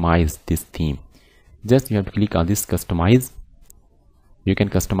customize this theme. Just you have to click on this customize. You can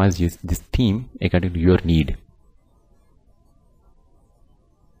customize this theme according to your need.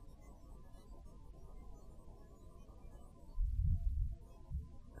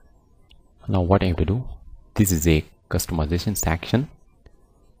 Now what I have to do, this is a customization section.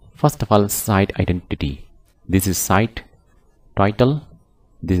 First of all, site identity. This is site title.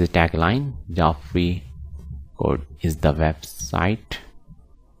 This is tagline. Java code is the website.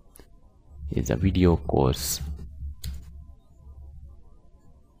 Is a video course.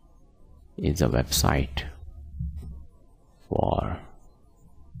 Is a website for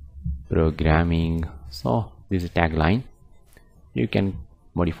programming. So this is tagline. You can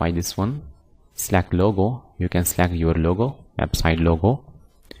modify this one. Select logo. You can select your logo, website logo.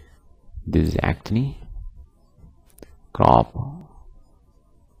 This is actually crop.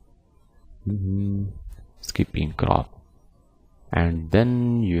 Skipping crop, and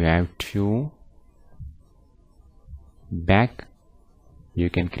then you have to back. You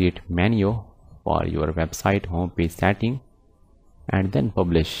can create menu for your website homepage setting, and then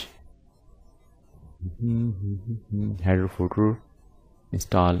publish. Header, footer,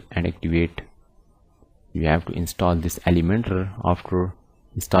 install and activate. You have to install this Elementor. After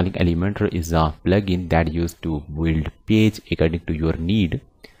installing Elementor is a plugin that used to build page according to your need.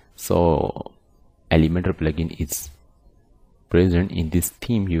 So Elementor plugin is present in this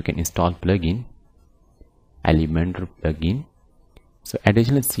theme. You can install plugin Elementor plugin. So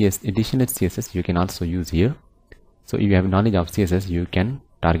additional CSS you can also use here. So if you have knowledge of CSS, you can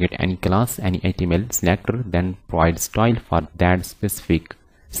target any class, any HTML selector, then provide style for that specific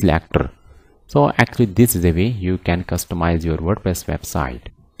selector. So actually this is a way you can customize your WordPress website.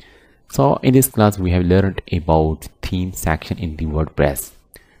 So in this class we have learned about theme section in the WordPress.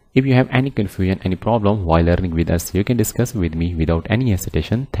 If you have any confusion, any problem while learning with us, you can discuss with me without any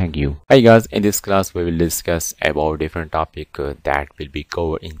hesitation. Thank you. Hi guys, in this class we will discuss about different topic that will be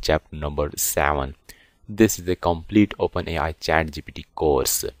covered in chapter number 7. This is a complete OpenAI ChatGPT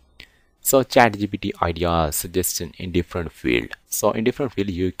course. So ChatGPT ideas, suggestion in different field. So in different field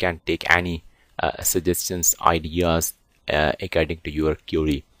you can take any suggestions, ideas according to your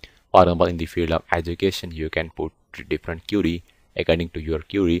query. For example, in the field of education, you can put different query. According to your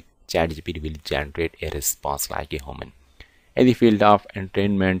query, ChatGPT will generate a response like a human. In the field of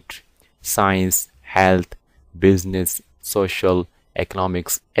entertainment, science, health, business, social,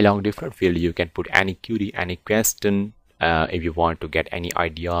 economics, along different field. You can put any query, any question. If you want to get any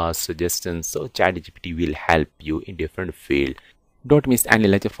ideas, suggestions, so ChatGPT will help you in different field. Don't miss any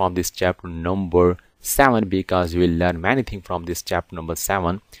lecture from this chapter number 7, because you will learn many things from this chapter number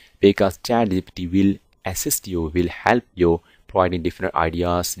 7, because ChatGPT will assist you, will help you, providing different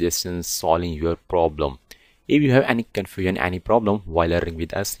ideas, suggestions, solving your problem. If you have any confusion, any problem while learning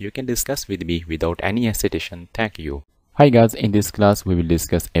with us, you can discuss with me without any hesitation. Thank you. Hi guys, in this class we will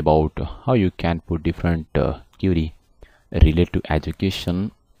discuss about how you can put different query related to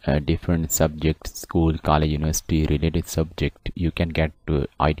education, different subjects, school, college, university related subject. You can get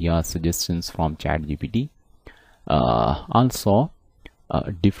ideas, suggestions from ChatGPT. Also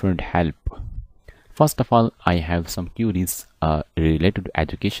different help. First of all, I have some queries related to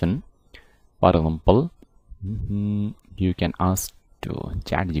education. For example, you can ask to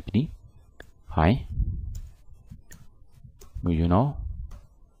ChatGPT, hi, do you know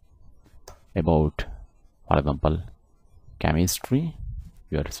about, for example, chemistry,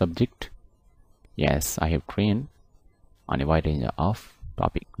 your subject? Yes, I have trained on a wide range of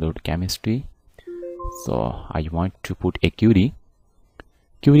topic related to chemistry. So I want to put a query.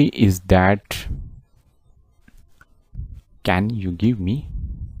 Query is that, can you give me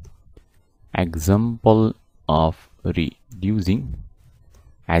example of reducing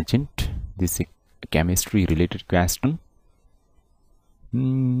agent? This is a chemistry related question.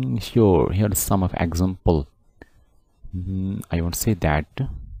 Sure, here is some of example. I want to say that,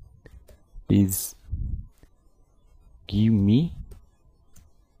 please give me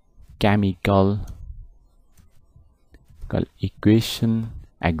chemical equation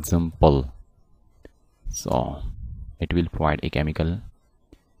example. So it will provide a chemical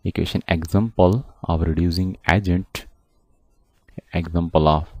equation example of reducing agent. Example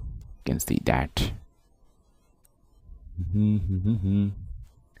of, you can see that.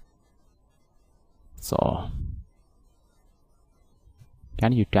 So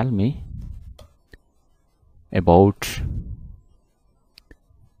can you tell me about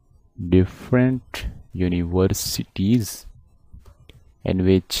different universities in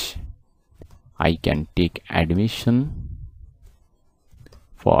which I can take admission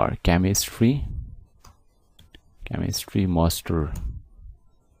for chemistry master?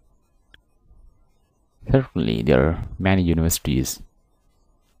 Certainly there are many universities.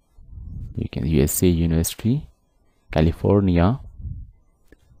 You can USA University, California.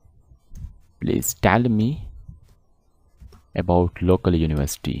 Please tell me about local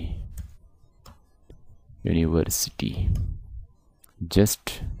university.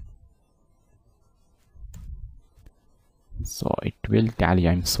 Just so it will tell you,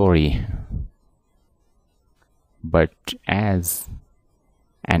 I'm sorry, but as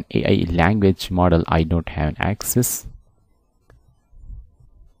an AI language model I don't have access.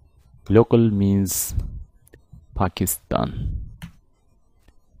 Local means Pakistan.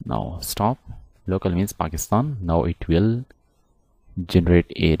 Now stop. Local means Pakistan. Now it will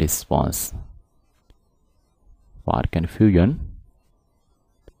generate a response. For confusion,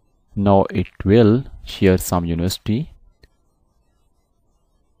 now it will share some university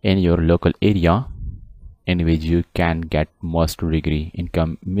in your local area in which you can get master degree in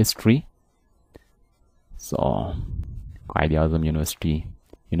chemistry. So Quaid-e-Azam University,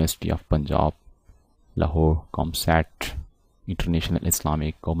 University of Punjab, Lahore, ComSat, International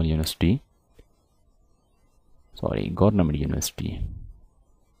Islamic Common University, Government University.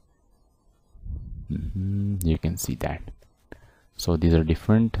 You can see that. So these are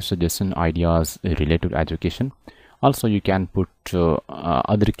different suggestion ideas related to education. Also you can put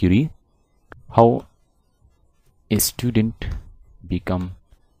other query, how a student become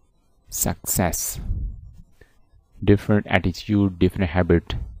success. Different attitude, different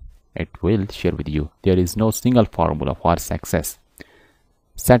habit, it will share with you. There is no single formula for success.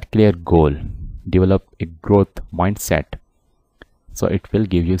 Set clear goal, develop a growth mindset. So it will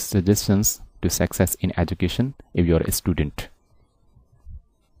give you suggestions to success in education if you are a student.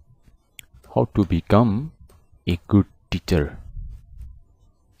 How to become a good teacher.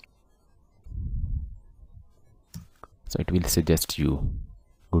 So it will suggest you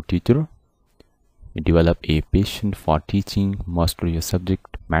good teacher. Develop a passion for teaching, master your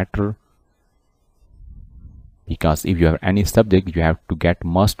subject matter, because if you have any subject you have to get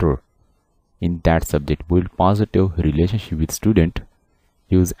master in that subject. Build positive relationship with student,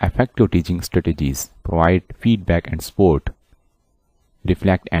 use effective teaching strategies, provide feedback and support,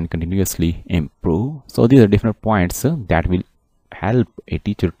 reflect and continuously improve. So these are different points that will help a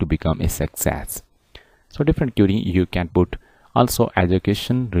teacher to become a success. So different query you can put. Also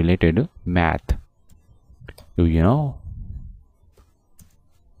education related math. Do you know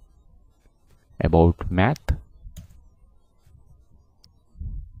about math.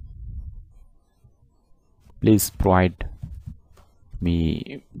 Please provide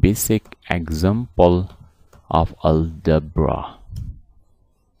me basic example of algebra.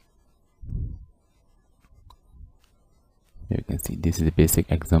 You can see this is a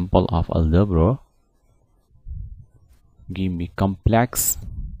basic example of algebra. Give me complex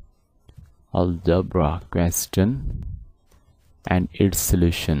algebra question and its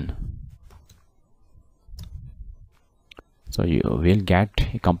solution. So you will get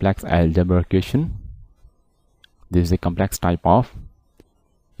a complex algebra question. This is a complex type of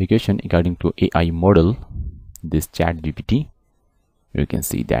equation according to AI model, this ChatGPT. You can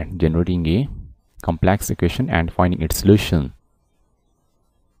see that generating a complex equation and finding its solution.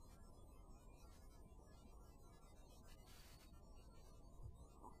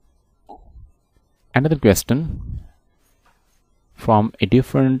 Another question from a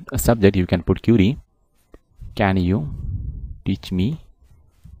different subject, you can put query. Can you teach me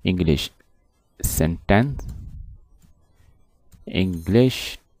English sentence,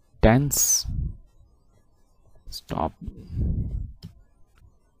 English tense, stop.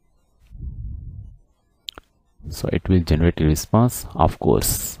 So it will generate a response, of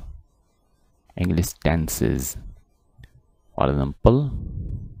course, English tenses. For example,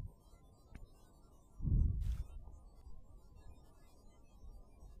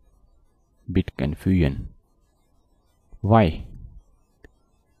 bit confusion. Why?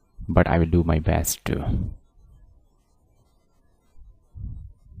 But I will do my best to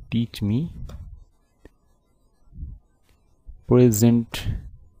teach me present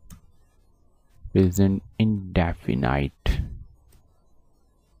indefinite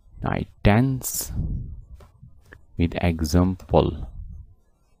tense with example.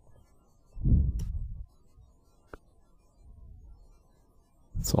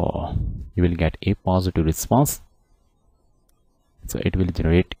 So you will get a positive response. So it will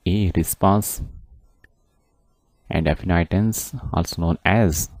generate a response, and indefinite tense, also known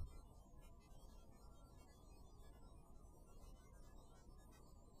as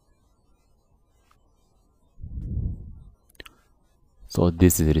so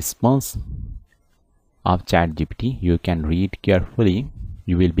this is a response of ChatGPT. You can read carefully.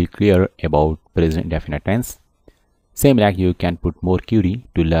 You will be clear about present indefinite tense. Same like you can put more query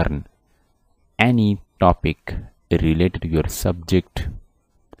to learn any topic related to your subject.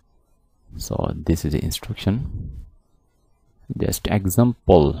 So this is the instruction, just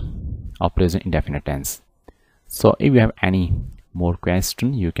example of present indefinite tense. So if you have any more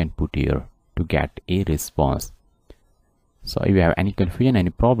question, you can put here to get a response. So if you have any confusion, any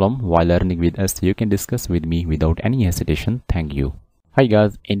problem while learning with us, you can discuss with me without any hesitation. Thank you. Hi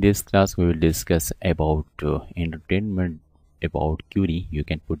guys, in this class we will discuss about entertainment, about query. You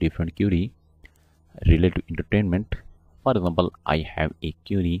can put different query related to entertainment. For example, I have a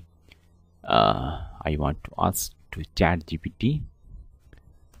query. I want to ask to ChatGPT,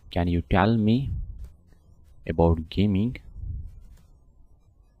 can you tell me about gaming?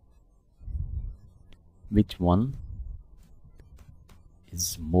 Which one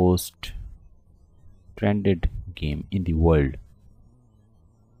is most trended game in the world?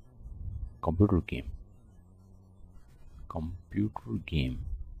 Computer game.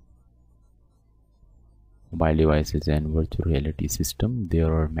 Mobile devices and virtual reality system.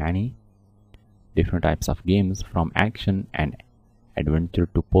 There are many different types of games, from action and adventure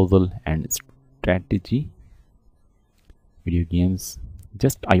to puzzle and strategy. Video games.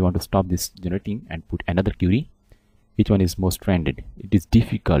 Just I want to stop this generating and put another query. Which one is most trended? It is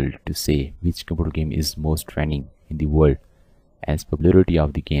difficult to say which computer game is most trending in the world, as popularity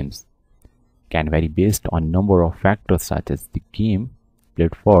of the games can vary based on number of factors such as the game,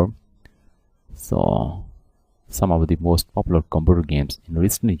 platform. So some of the most popular computer games in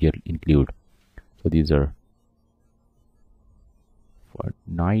recent years include, so these are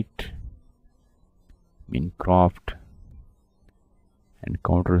Fortnite, Minecraft, and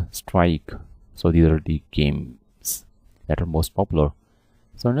Counter-Strike. So these are the games that are most popular.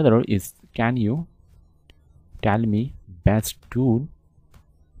 So another is, can you tell me best tool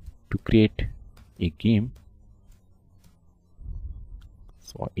to create a game?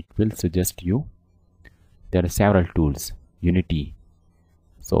 So it will suggest you there are several tools. Unity.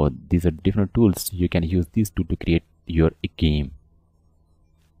 So these are different tools. You can use these two to create your game.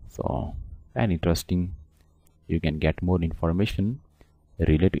 So very interesting. You can get more information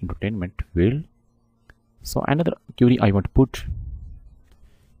related to entertainment field. So another query I want to put,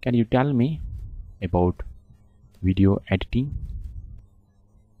 can you tell me about video editing?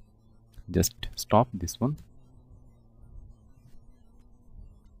 Just stop this one.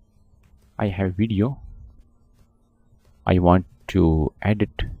 I have video, I want to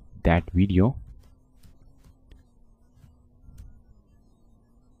edit that video.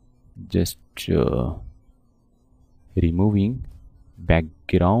 Just removing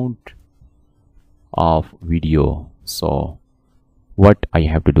background of video. So what I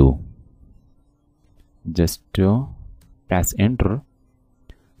have to do, just press enter.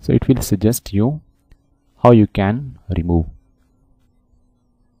 So it will suggest you how you can remove.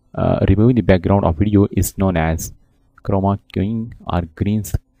 Removing the background of video is known as chroma keying or green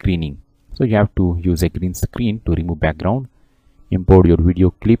screening. So you have to use a green screen to remove background. Import your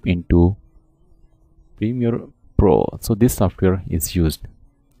video clip into Premiere Pro. So this software is used.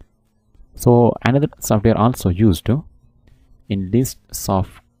 So another software also used in this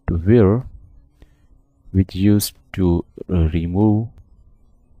software, which used to remove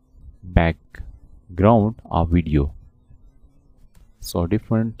background of video. So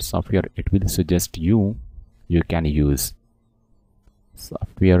different software it will suggest you can use.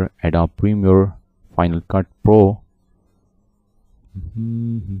 Software Adobe Premiere, Final Cut Pro.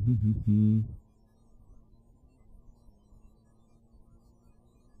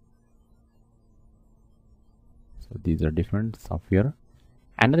 So these are different software.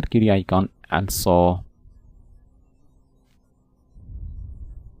 Another query icon also.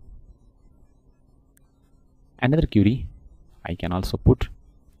 Another query I can also put.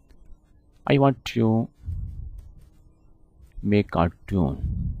 I want to make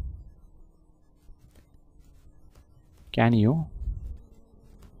cartoon. Can you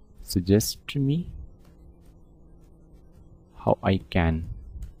suggest to me how I can?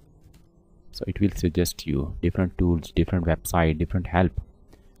 So it will suggest you different tools, different website, different help.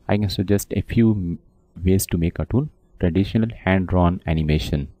 I can suggest a few ways to make cartoon. Traditional hand-drawn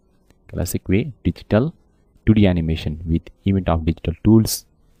animation, classic way, digital 2D animation with event of digital tools.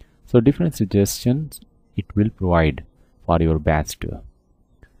 So different suggestions it will provide for your batch too.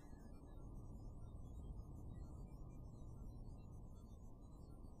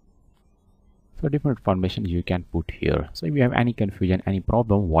 So different information you can put here. So if you have any confusion, any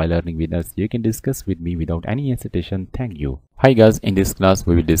problem while learning with us, you can discuss with me without any hesitation. Thank you. Hi guys, in this class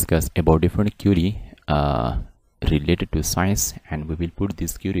we will discuss about different query related to science, and we will put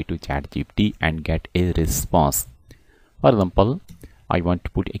this query to ChatGPT and get a response. For example, I want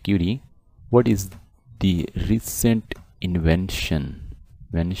to put a query, what is the recent invention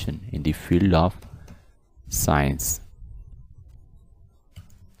in the field of science?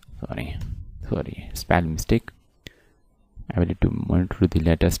 Sorry, spelling mistake. Ability to monitor the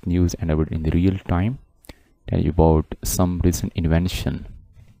latest news and about in the real time, tell you about some recent invention.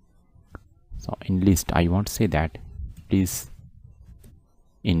 So in list I want to say that please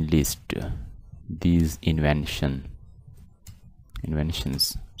enlist these inventions.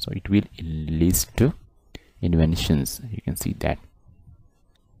 So it will list inventions. You can see that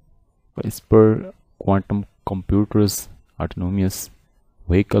CRISPR, quantum computers, autonomous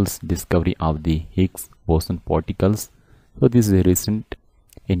vehicles, discovery of the Higgs boson particles. So this is a recent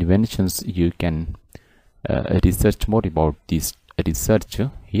inventions. You can research more about this research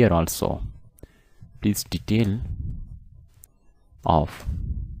here also. Please detail of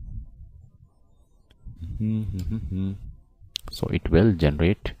so it will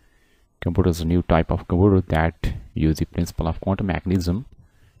generate computers, a new type of computer that use the principle of quantum mechanism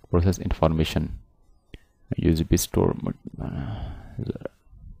process information, use bit store.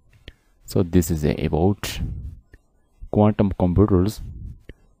 So this is about quantum computers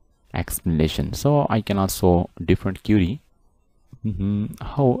explanation. So I can also different query.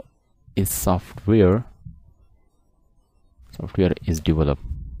 How is software is developed?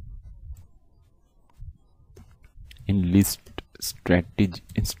 Enlist strategy,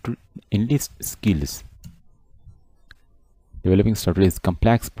 enlist skills. Developing software is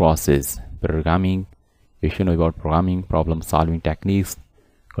complex process. Programming, you should know about programming, problem solving techniques,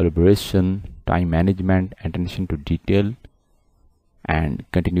 collaboration, time management, attention to detail, and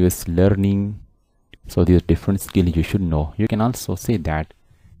continuous learning. So these are different skills you should know. You can also say that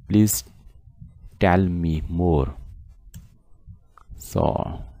please tell me more.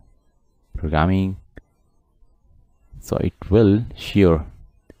 So programming, so it will share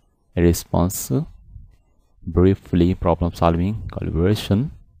a response briefly. Problem solving,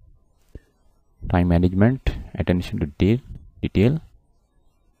 collaboration, time management, attention to detail.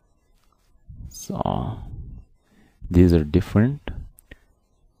 So these are different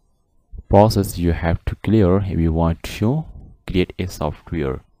process you have to clear if you want to create a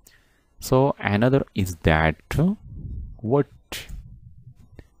software. So another is that what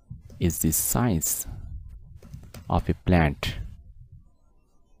is the size of a plant?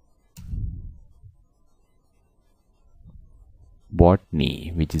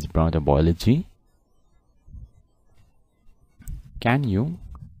 botany, which is branch of biology. Can you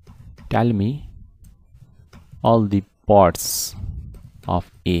tell me all the parts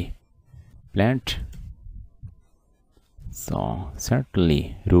of a plant? So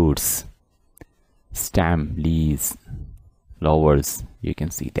certainly roots, stem, leaves, flowers, you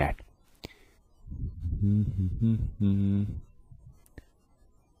can see that.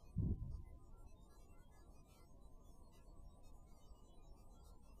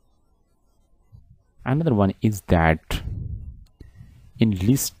 Another one is that in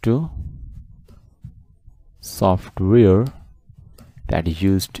list software that is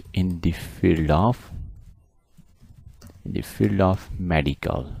used in the field of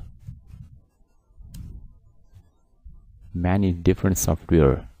medical. Many different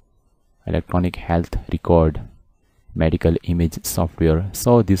software, electronic health record, medical image software.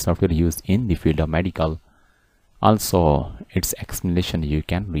 So this software used in the field of medical. Also its explanation you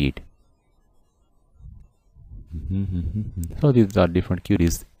can read. So these are different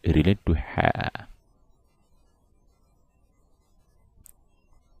queries related to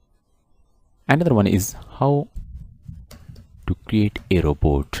Another one is how to create a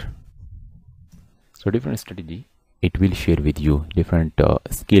robot. So different strategy it will share with you, different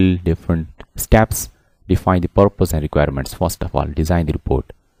skill, different steps. Define the purpose and requirements. First of all, design the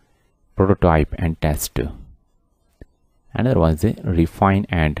report, prototype and test. Another one is refine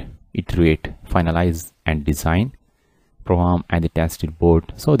and iterate, finalize and design, program and the test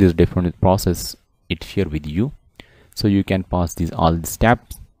report. So this different process it share with you, so you can pass these all the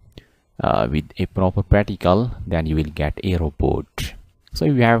steps with a proper practical, then you will get a robot. So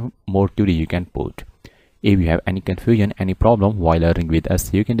if you have more query you can put. If you have any confusion, any problem while learning with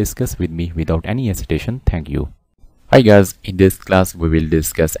us, you can discuss with me without any hesitation. Thank you. Hi guys, in this class we will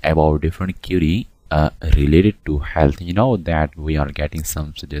discuss about different query related to health. You know that we are getting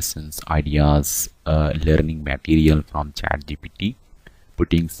some suggestions, ideas, learning material from ChatGPT,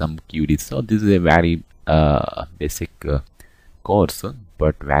 putting some queries. So this is a very basic course,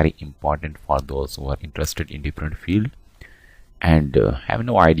 but very important for those who are interested in different field and have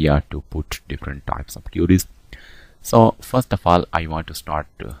no idea to put different types of queries. So first of all, I want to start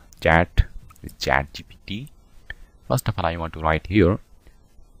chat with ChatGPT. First of all, I want to write here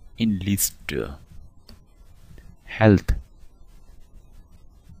in list health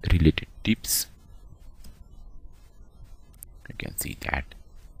related tips. You can see that.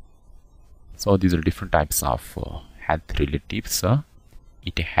 So these are different types of health related tips.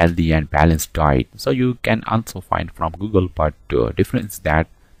 Eat a healthy and balanced diet. So you can also find from Google, but difference that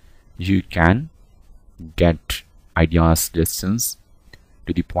you can get ideas, suggestions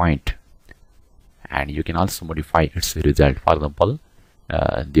to the point, and you can also modify its result. For example,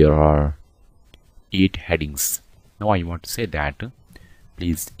 there are 8 headings. Now I want to say that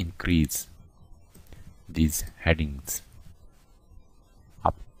please increase these headings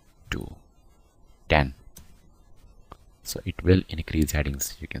up to 10. So it will increase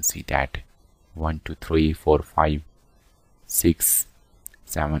headings. You can see that 1 2 3 4 5 6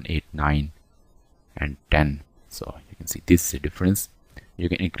 7 8 9 and 10. So you can see this is the difference. You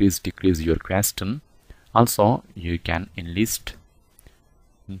can increase, decrease your question. Also you can enlist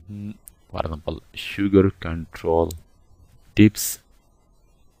for example sugar control tips,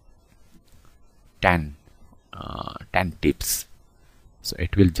 10 tips. So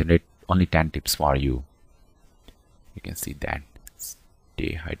it will generate only 10 tips for you. You can see that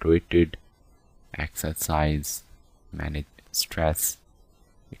stay hydrated, exercise, manage stress.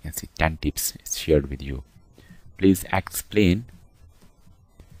 You can see 10 tips is shared with you. Please explain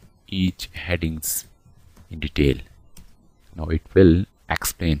each headings in detail. Now it will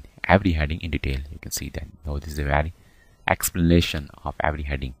explain every heading in detail. You can see that. Now this is a very explanation of every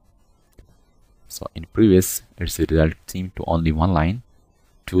heading. So in previous its result seemed to only 1 line,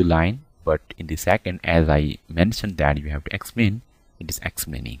 2 line, but in the second, as I mentioned that you have to explain, it is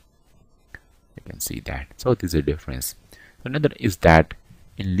explaining. You can see that. So this is a difference. Another is that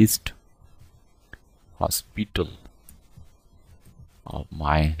in list hospital of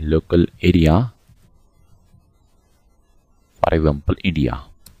my local area, for example India.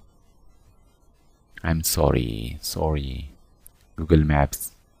 I'm sorry, Google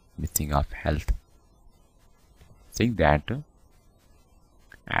Maps missing of health, saying that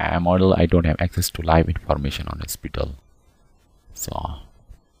model I don't have access to live information on hospital. So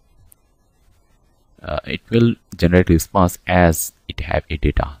it will generate response as it have a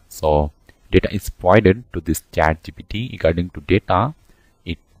data. So data is provided to this ChatGPT. According to data,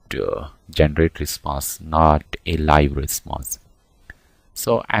 it generate response, not a live response.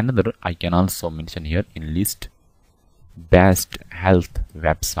 So another I can also mention here in list best health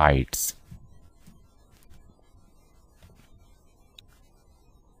websites,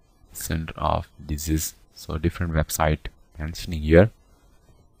 center of disease. So different website mentioning here,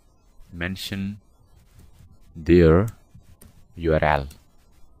 mention their URL.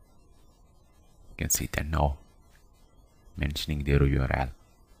 You can see that now, mentioning their URL.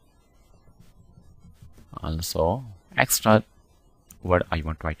 Also extra word I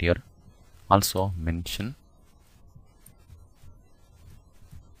want to write here, also mention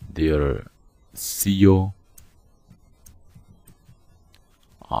their CEO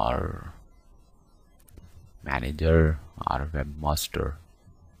or manager or webmaster.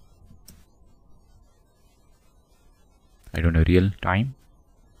 I don't know, real time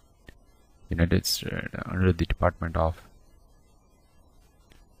United States, under the Department of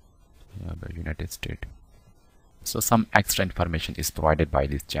the United States. So some extra information is provided by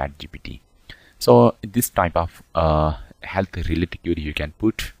this ChatGPT. So this type of health related query you can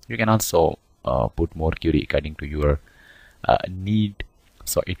put. You can also put more query according to your need.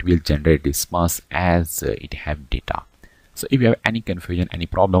 So it will generate response as it have data. So if you have any confusion, any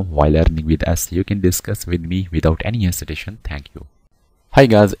problem while learning with us, you can discuss with me without any hesitation. Thank you. Hi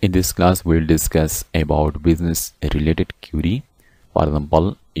guys, in this class we'll discuss about business related query. For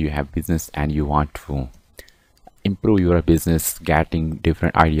example, you have business and you want to improve your business, getting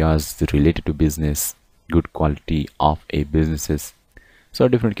different ideas related to business, good quality of a businesses. So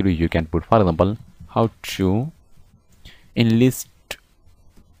different query you can put. For example, how to enlist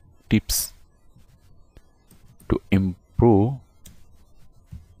tips to improve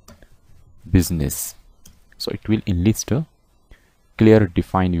business. So it will enlist clear,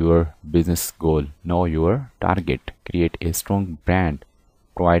 define your business goal, know your target, create a strong brand,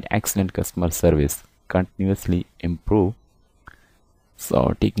 provide excellent customer service, continuously improve.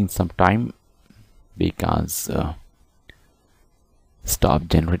 So taking some time because stop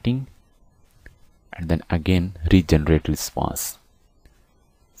generating and then again regenerate response.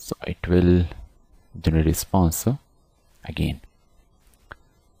 So it will generate response again.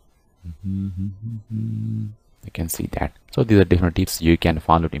 You can see that. So these are different tips you can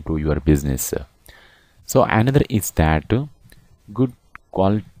follow to improve your business. So another is that good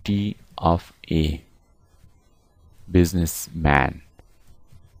quality of a businessman,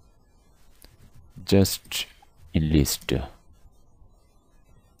 just enlist. You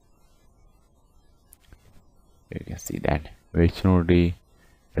can see that visionary,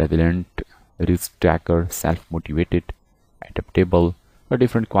 resilient, risk taker, self-motivated, adaptable. A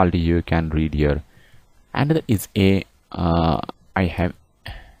different quality you can read here. Another is a I have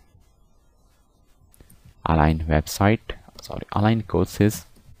align website, sorry, align courses.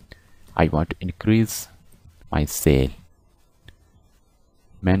 I want to increase my sale.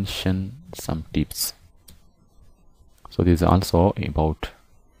 Mention some tips. So this is also about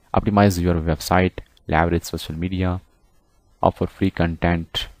optimize your website, leverage social media, offer free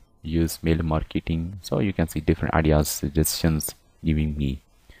content, use mail marketing. So you can see different ideas, suggestions giving me.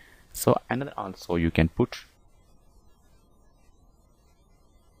 So another also you can put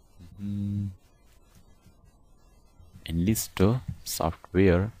enlist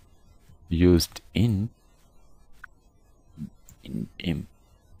software used in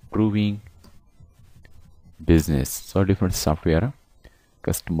improving business. So different software,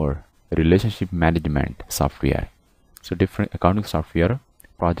 customer relationship management software, so different accounting software,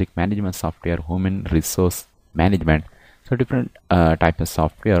 project management software, human resource management. So different type of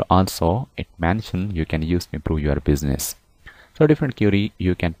software also it mentioned you can use to improve your business. So different query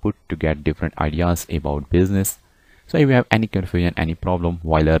you can put to get different ideas about business. So if you have any confusion, any problem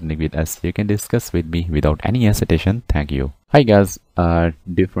while learning with us, you can discuss with me without any hesitation. Thank you. Hi guys,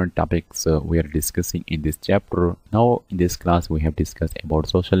 different topics we are discussing in this chapter. Now in this class we have discussed about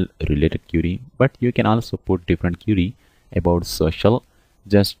social related query, but you can also put different query about social.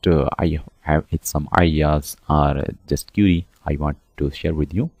 Just I have some ideas or just query I want to share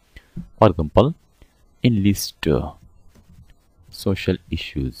with you. For example, enlist social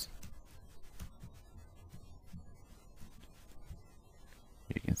issues.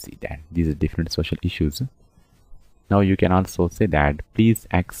 You can see that these are different social issues. Now you can also say that please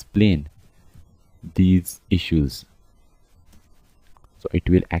explain these issues. So it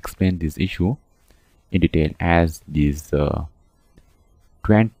will explain this issue in detail as these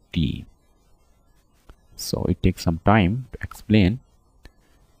 20. So it takes some time to explain.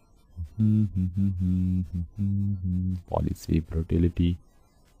 Policy, brutality,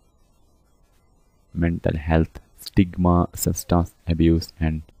 mental health, stigma, substance abuse,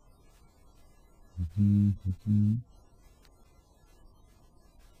 and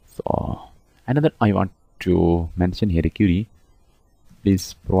so another I want to mention here a query.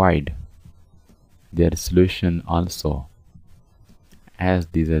 Please provide their solution also, as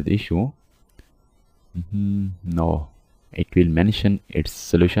these are the issue. No, it will mention its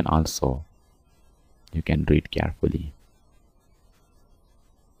solution also. You can read carefully.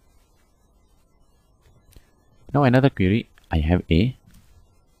 Now another query. I have a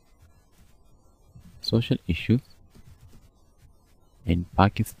social issues in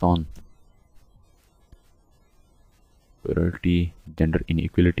Pakistan. Poverty, gender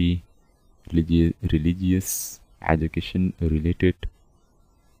inequality, religious, education related,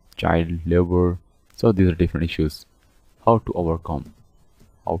 child labor. So these are different issues. How to overcome?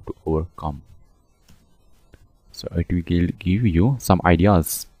 So it will give you some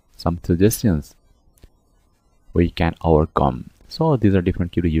ideas, some suggestions we can overcome. So these are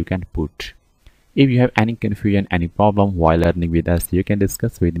different queries you can put. If you have any confusion, any problem while learning with us, you can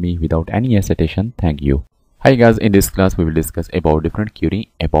discuss with me without any hesitation. Thank you. Hi guys, in this class we will discuss about different query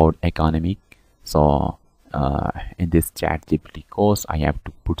about economic. So in this ChatGPT course, I have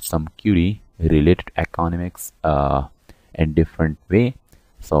to put some query related to economics in different way.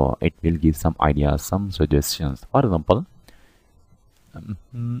 So it will give some ideas, some suggestions. For example,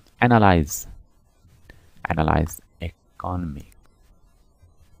 analyze economic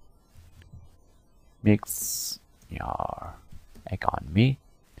mix your economy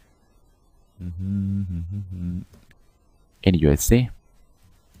in USA.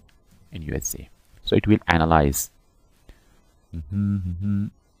 So it will analyze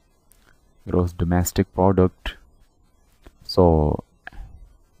gross domestic product. So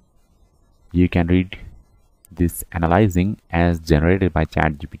you can read this analyzing as generated by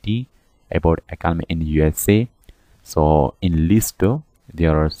ChatGPT about economy in USA. So in list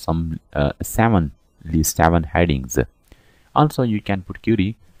there are some seven headings. Also you can put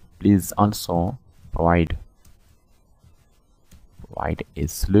query. Please also provide a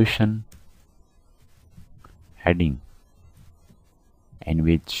solution heading in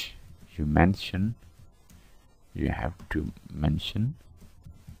which you have to mention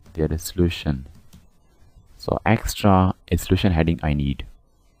their solution. So extra a solution heading I need.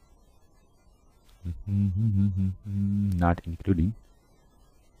 Not including.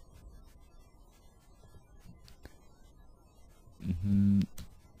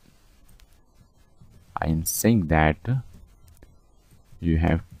 I am saying that you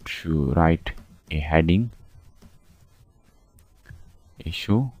have to write a heading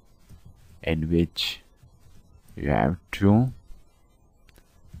issue in which you have to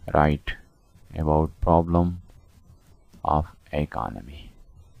write about problem of economy,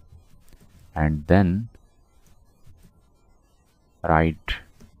 and then write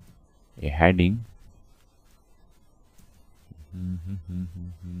a heading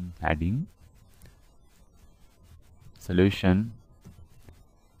solution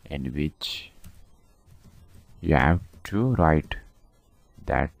in which you have to write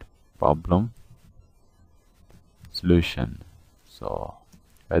that problem solution. So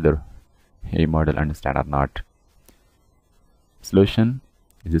whether a model understand or not, solution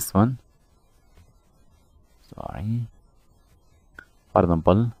is this one. Sorry, for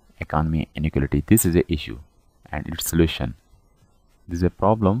example, economy inequality. This is a issue and its solution. This is a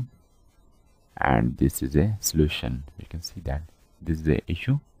problem and this is a solution. You can see that this is the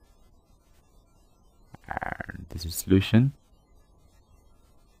issue and this is solution.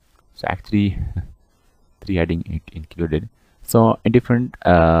 So actually three heading it included. So a different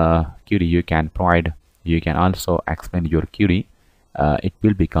query you can provide. You can also explain your query. It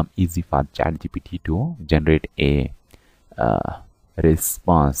will become easy for ChatGPT to generate a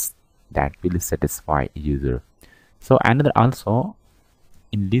response that will satisfy user. So another also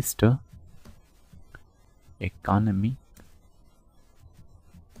in list economy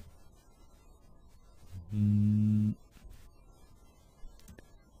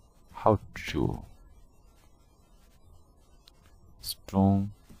how to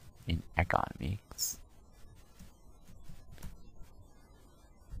strong in economics.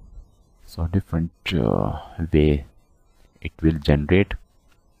 So different way it will generate.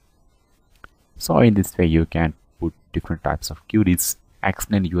 So in this way you can put different types of queries,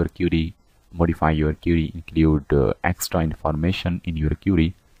 explain your query, modify your query, include extra information in your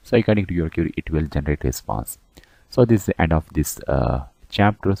query. So according to your query it will generate response. So this is the end of this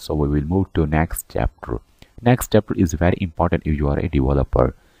chapter. So we will move to next chapter. Next chapter is very important if you are a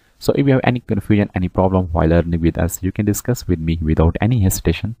developer. So if you have any confusion, any problem while learning with us, you can discuss with me without any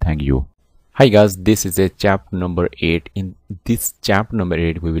hesitation. Thank you. Hi guys, this is a chapter number 8. In this chapter number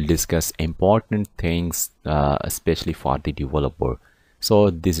 8 we will discuss important things especially for the developer.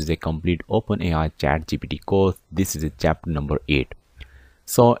 So this is a complete OpenAI ChatGPT course. This is a chapter number 8.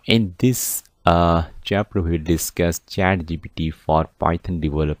 So in this chapter we will discuss ChatGPT for Python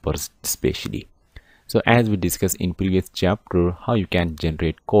developers especially. So as we discussed in previous chapter, how you can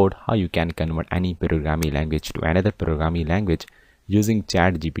generate code, how you can convert any programming language to another programming language using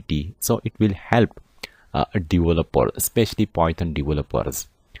ChatGPT. So it will help a developer, especially Python developers.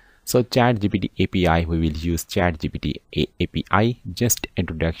 So ChatGPT API, we will use ChatGPT API. Just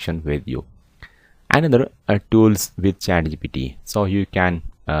introduction with you. Another tools with ChatGPT. So you can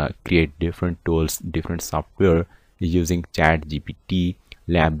create different tools, different software using ChatGPT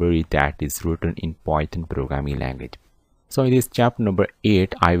library that is written in Python programming language. So in this chapter number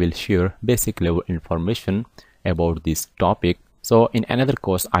 8, I will share basic level information about this topic. So in another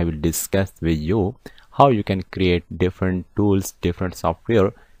course, I will discuss with you how you can create different tools, different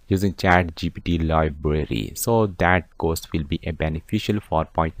software using ChatGPT library. So that course will be a beneficial for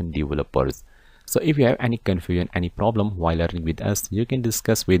Python developers. So if you have any confusion, any problem while learning with us, you can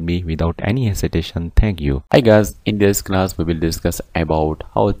discuss with me without any hesitation. Thank you. Hi guys, in this class we will discuss about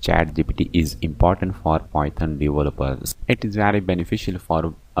how ChatGPT is important for Python developers. It is very beneficial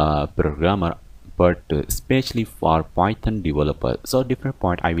for a programmer, but especially for Python developers. So different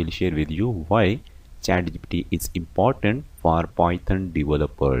point I will share with you why ChatGPT is important for Python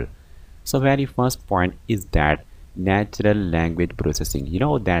developer. So very first point is that natural language processing. You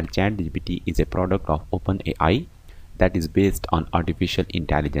know that ChatGPT is a product of OpenAI that is based on artificial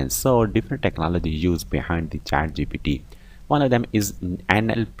intelligence. So different technology used behind the ChatGPT. One of them is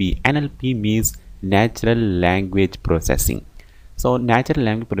NLP. NLP means natural language processing. So natural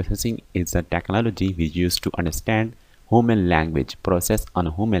language processing is a technology we use to understand human language, process on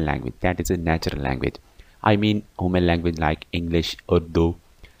human language. That is a natural language. I mean human language like English, Urdu,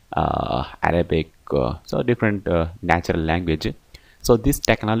 Arabic, so different natural language. So this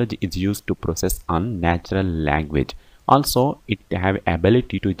technology is used to process on natural language. Also it have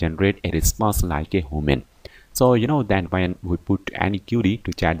ability to generate a response like a human. So you know that when we put any query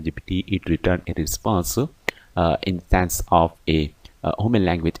to ChatGPT, it return a response in sense of a human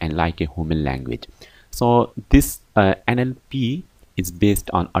language and like a human language. So this NLP is based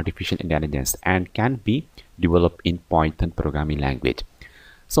on artificial intelligence and can be developed in Python programming language.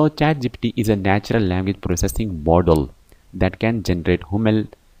 So ChatGPT is a natural language processing model that can generate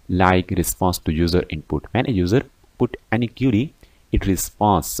human-like response to user input. When a user put any query, it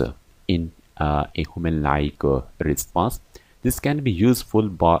responds in a human-like response. This can be useful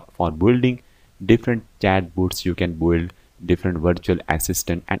for building different chatbots. You can build different virtual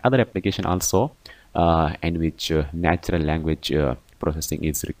assistant and other application also in which natural language processing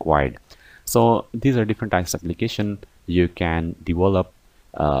is required. So these are different types of application you can develop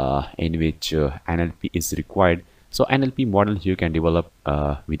in which NLP is required. So NLP models you can develop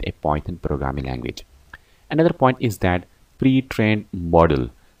with a Python programming language. Another point is that pre-trained model.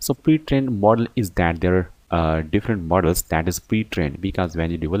 So pre-trained model is that there are different models that is pre-trained, because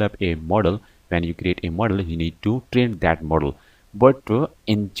when you develop a model, when you create a model, you need to train that model. But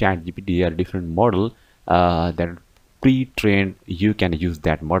in ChatGPT there are different model that are pre-trained. You can use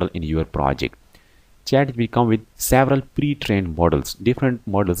that model in your project. ChatGPT come with several pre-trained models, different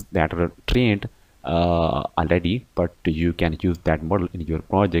models that are trained already, but you can use that model in your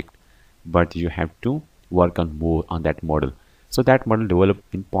project, but you have to work on more on that model. So that model developed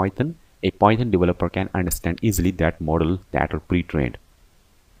in Python, a Python developer can understand easily that model that are pre-trained,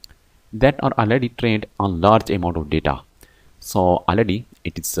 that are already trained on large amount of data. So already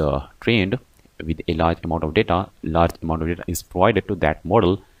it is trained with a large amount of data. Large amount of data is provided to that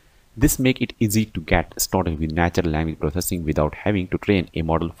model. This make it easy to get started with natural language processing without having to train a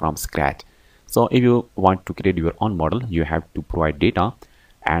model from scratch. So if you want to create your own model, you have to provide data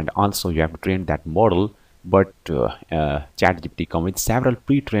and also you have to train that model. But ChatGPT come with several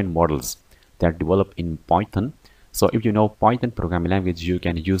pre-trained models that develop in Python. So if you know Python programming language, you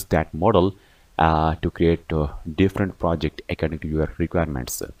can use that model to create different project according to your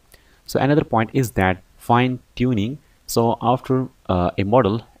requirements. So another point is that fine tuning. So after a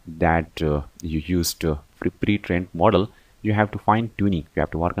model that you used pre-trained model, you have to fine tuning. You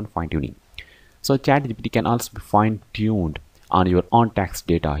have to work on fine tuning. So ChatGPT can also be fine tuned on your own text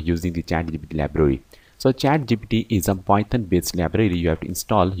data using the ChatGPT library. So ChatGPT is a Python based library you have to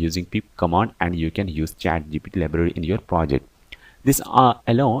install using pip command, and you can use ChatGPT library in your project. This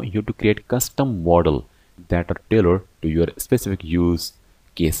allow you to create custom model that are tailored to your specific use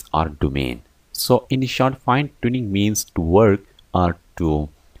case or domain. So in short, fine tuning means to work or to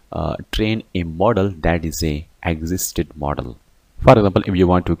train a model that is a existed model. For example, if you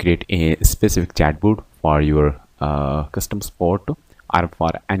want to create a specific chatbot for your custom support or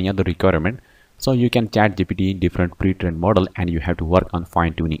for any other requirement. So you can chat GPT different pre-trained model, and you have to work on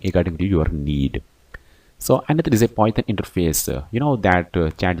fine-tuning according to your need. So another is a Python interface. You know that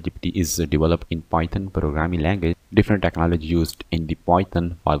ChatGPT is developed in Python programming language. Different technology used in the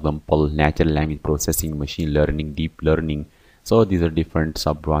Python, for example, natural language processing, machine learning, deep learning. So these are different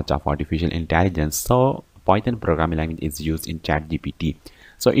sub-branch of artificial intelligence. So Python programming language is used in ChatGPT.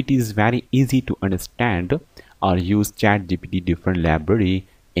 So it is very easy to understand or use ChatGPT different library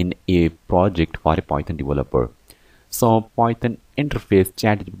in a project for a Python developer. So Python interface,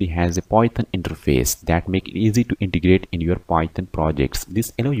 ChatGPT has a Python interface that make it easy to integrate in your Python projects.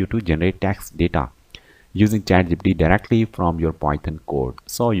 This allows you to generate text data using ChatGPT directly from your Python code.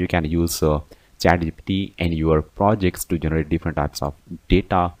 So you can use ChatGPT in your projects to generate different types of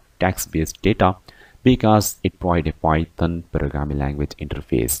data, text-based data, because it provides a Python programming language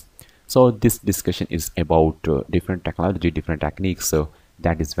interface. So this discussion is about different technology, different techniques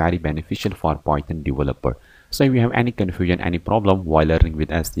that is very beneficial for Python developer. So if you have any confusion, any problem while learning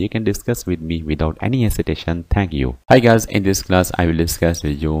with us, you can discuss with me without any hesitation. Thank you. Hi guys, in this class I will discuss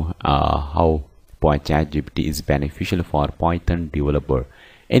with you how ChatGPT is beneficial for Python developer.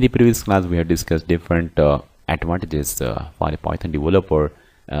 In the previous class we have discussed different advantages for a Python developer,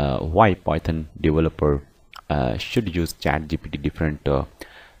 why Python developer should use ChatGPT, different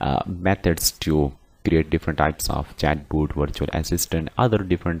methods to create different types of chatbot, virtual assistant, other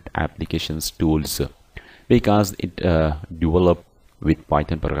different applications, tools, because it developed with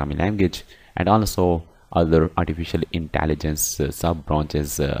Python programming language, and also other artificial intelligence sub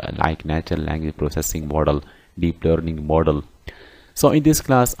branches like natural language processing model, deep learning model. So in this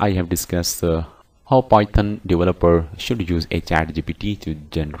class I have discussed how Python developer should use a ChatGPT to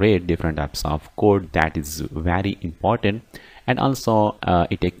generate different types of code. That is very important, and also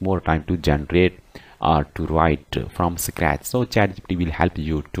it takes more time to generate or to write from scratch. So ChatGPT will help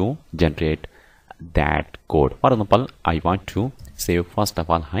you to generate that code. For example, I want to save first of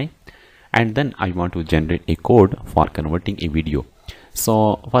all hi, and then I want to generate a code for converting a video.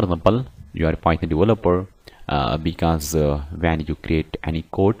 So for example, you are a Python developer, because when you create any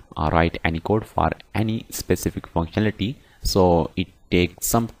code or write any code for any specific functionality, so it takes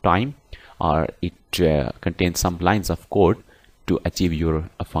some time, or it contains some lines of code to achieve your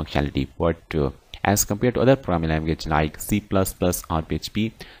functionality. But as compared to other programming language like C++ or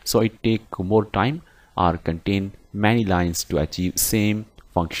PHP, so it takes more time or contain many lines to achieve same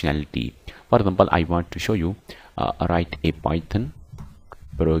functionality. For example, I want to show you write a Python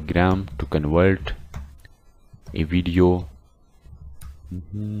program to convert a video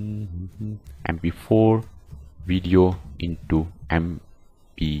MP4 video into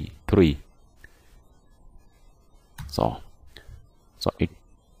MP3. So it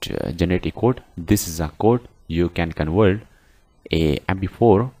generate a code. This is a code you can convert a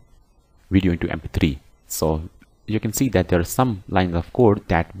MP4 video into MP3. So you can see that there are some lines of code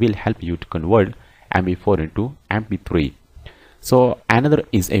that will help you to convert MP4 into MP3. So another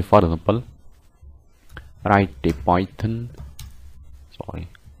is a, for example, write a Python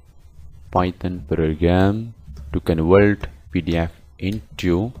program to convert PDF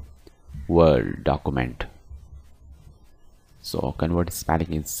into Word document. So convert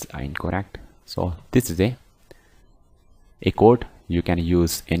spelling is incorrect. So this is a code you can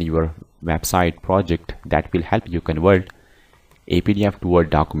use in your website project that will help you convert a PDF to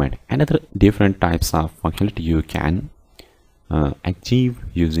Word document. Another different types of functionality you can achieve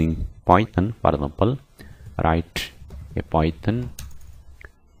using Python. For example, write a Python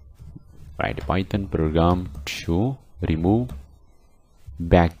program to remove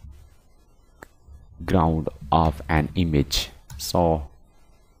background of an image. So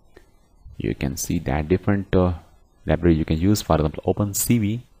you can see that different library you can use. For example,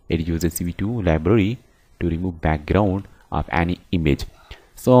 OpenCV, it uses CV2 library to remove background of any image.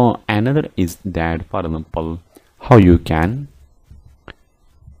 So another is that, for example, how you can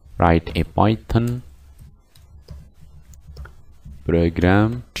write a Python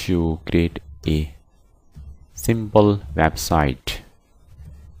program to create a simple website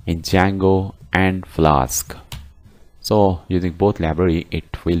in Django and Flask. So using both library,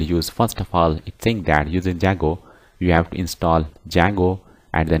 it will use, first of all, it's saying that using Django you have to install Django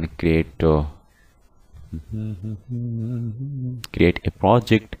and then create a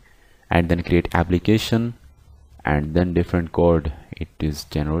project and then create application and then different code it is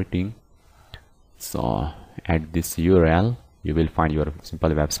generating. So at this URL you will find your simple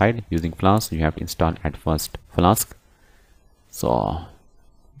website. Using Flask, you have to install at first Flask. So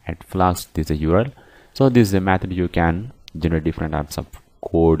at Flask, this is a URL. So this is a method you can generate different types of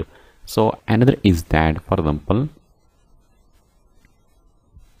code. So another is that, for example,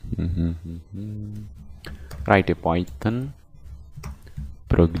 Write a Python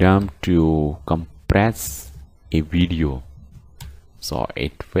program to compress a video. So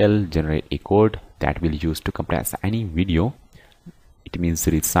it will generate a code that will use to compress any video. It means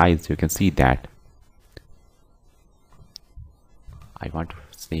resize. You can see that I want to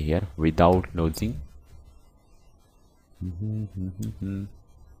say here without losing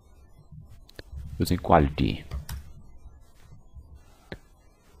using quality.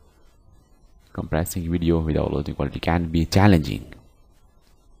 Compressing video without losing quality can be challenging,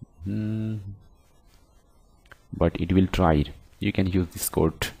 but it will try it. You can use this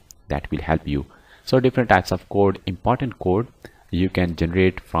code that will help you. So different types of code, important code you can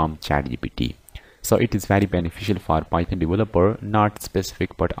generate from ChatGPT. So it is very beneficial for Python developer, not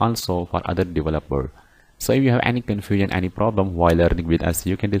specific but also for other developer. So if you have any confusion, any problem while learning with us,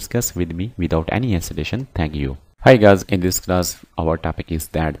 you can discuss with me without any hesitation. Thank you. Hi guys, in this class our topic is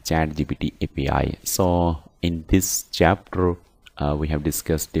that ChatGPT API. So in this chapter we have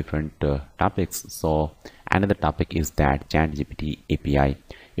discussed different topics. So another topic is that ChatGPT API.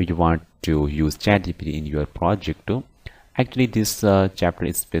 If you want to use ChatGPT in your project too, actually this chapter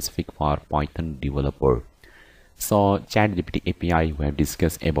is specific for Python developer. So ChatGPT API, we have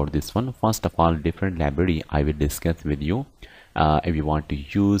discussed about this one. First of all, different library I will discuss with you if you want to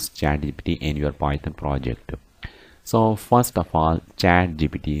use ChatGPT in your Python project. So first of all,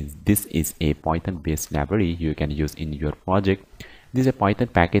 ChatGPT, this is a Python based library you can use in your project. This is a Python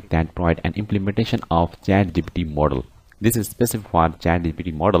package that provides an implementation of ChatGPT model. This is specific for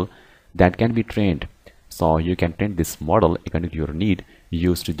ChatGPT model that can be trained. So you can train this model according to your need,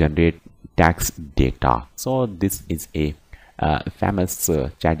 used to generate text data. So this is a famous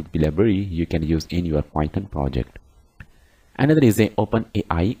ChatGPT library you can use in your Python project. Another is a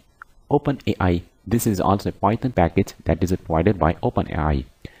OpenAI. OpenAI, this is also a Python package that is provided by OpenAI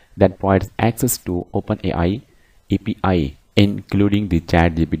that provides access to OpenAI API, including the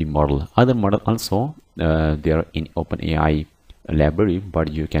ChatGPT model. Other model also they are in OpenAI library,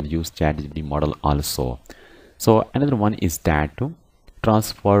 but you can use ChatGPT model also. So another one is that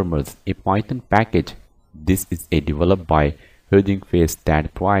transformers, a Python package. This is a developed by Hugging Face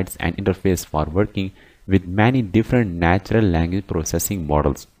that provides an interface for working with many different natural language processing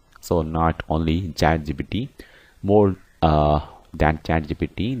models. So not only ChatGPT, more than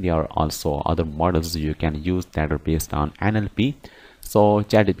ChatGPT, there are also other models you can use that are based on NLP. So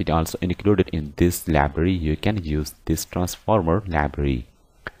ChatGPT also included in this library. You can use this transformer library.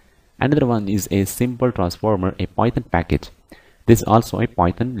 Another one is a simple transformer, a Python package. This is also a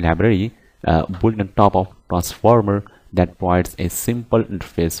Python library built on top of transformer that provides a simple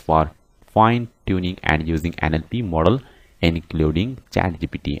interface for fine-tuning and using NLP model, including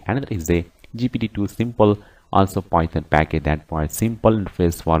ChatGPT. Another is a GPT-2 simple, also Python package that provides simple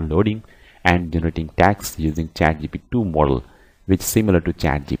interface for loading and generating text using ChatGPT-2 model, which is similar to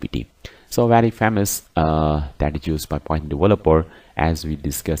ChatGPT. So very famous that is used by Python developer, as we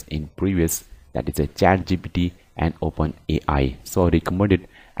discussed in previous, that is a ChatGPT and OpenAI. So recommended,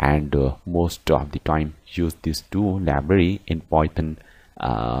 and most of the time use these two library in Python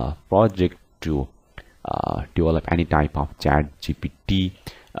project to develop any type of ChatGPT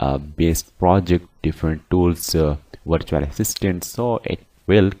based project, different tools, virtual assistants. So it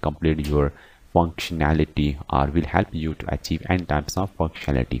will complete your functionality or will help you to achieve any types of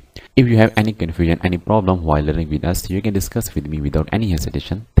functionality. If you have any confusion, any problem while learning with us, you can discuss with me without any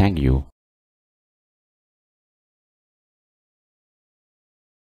hesitation. Thank you.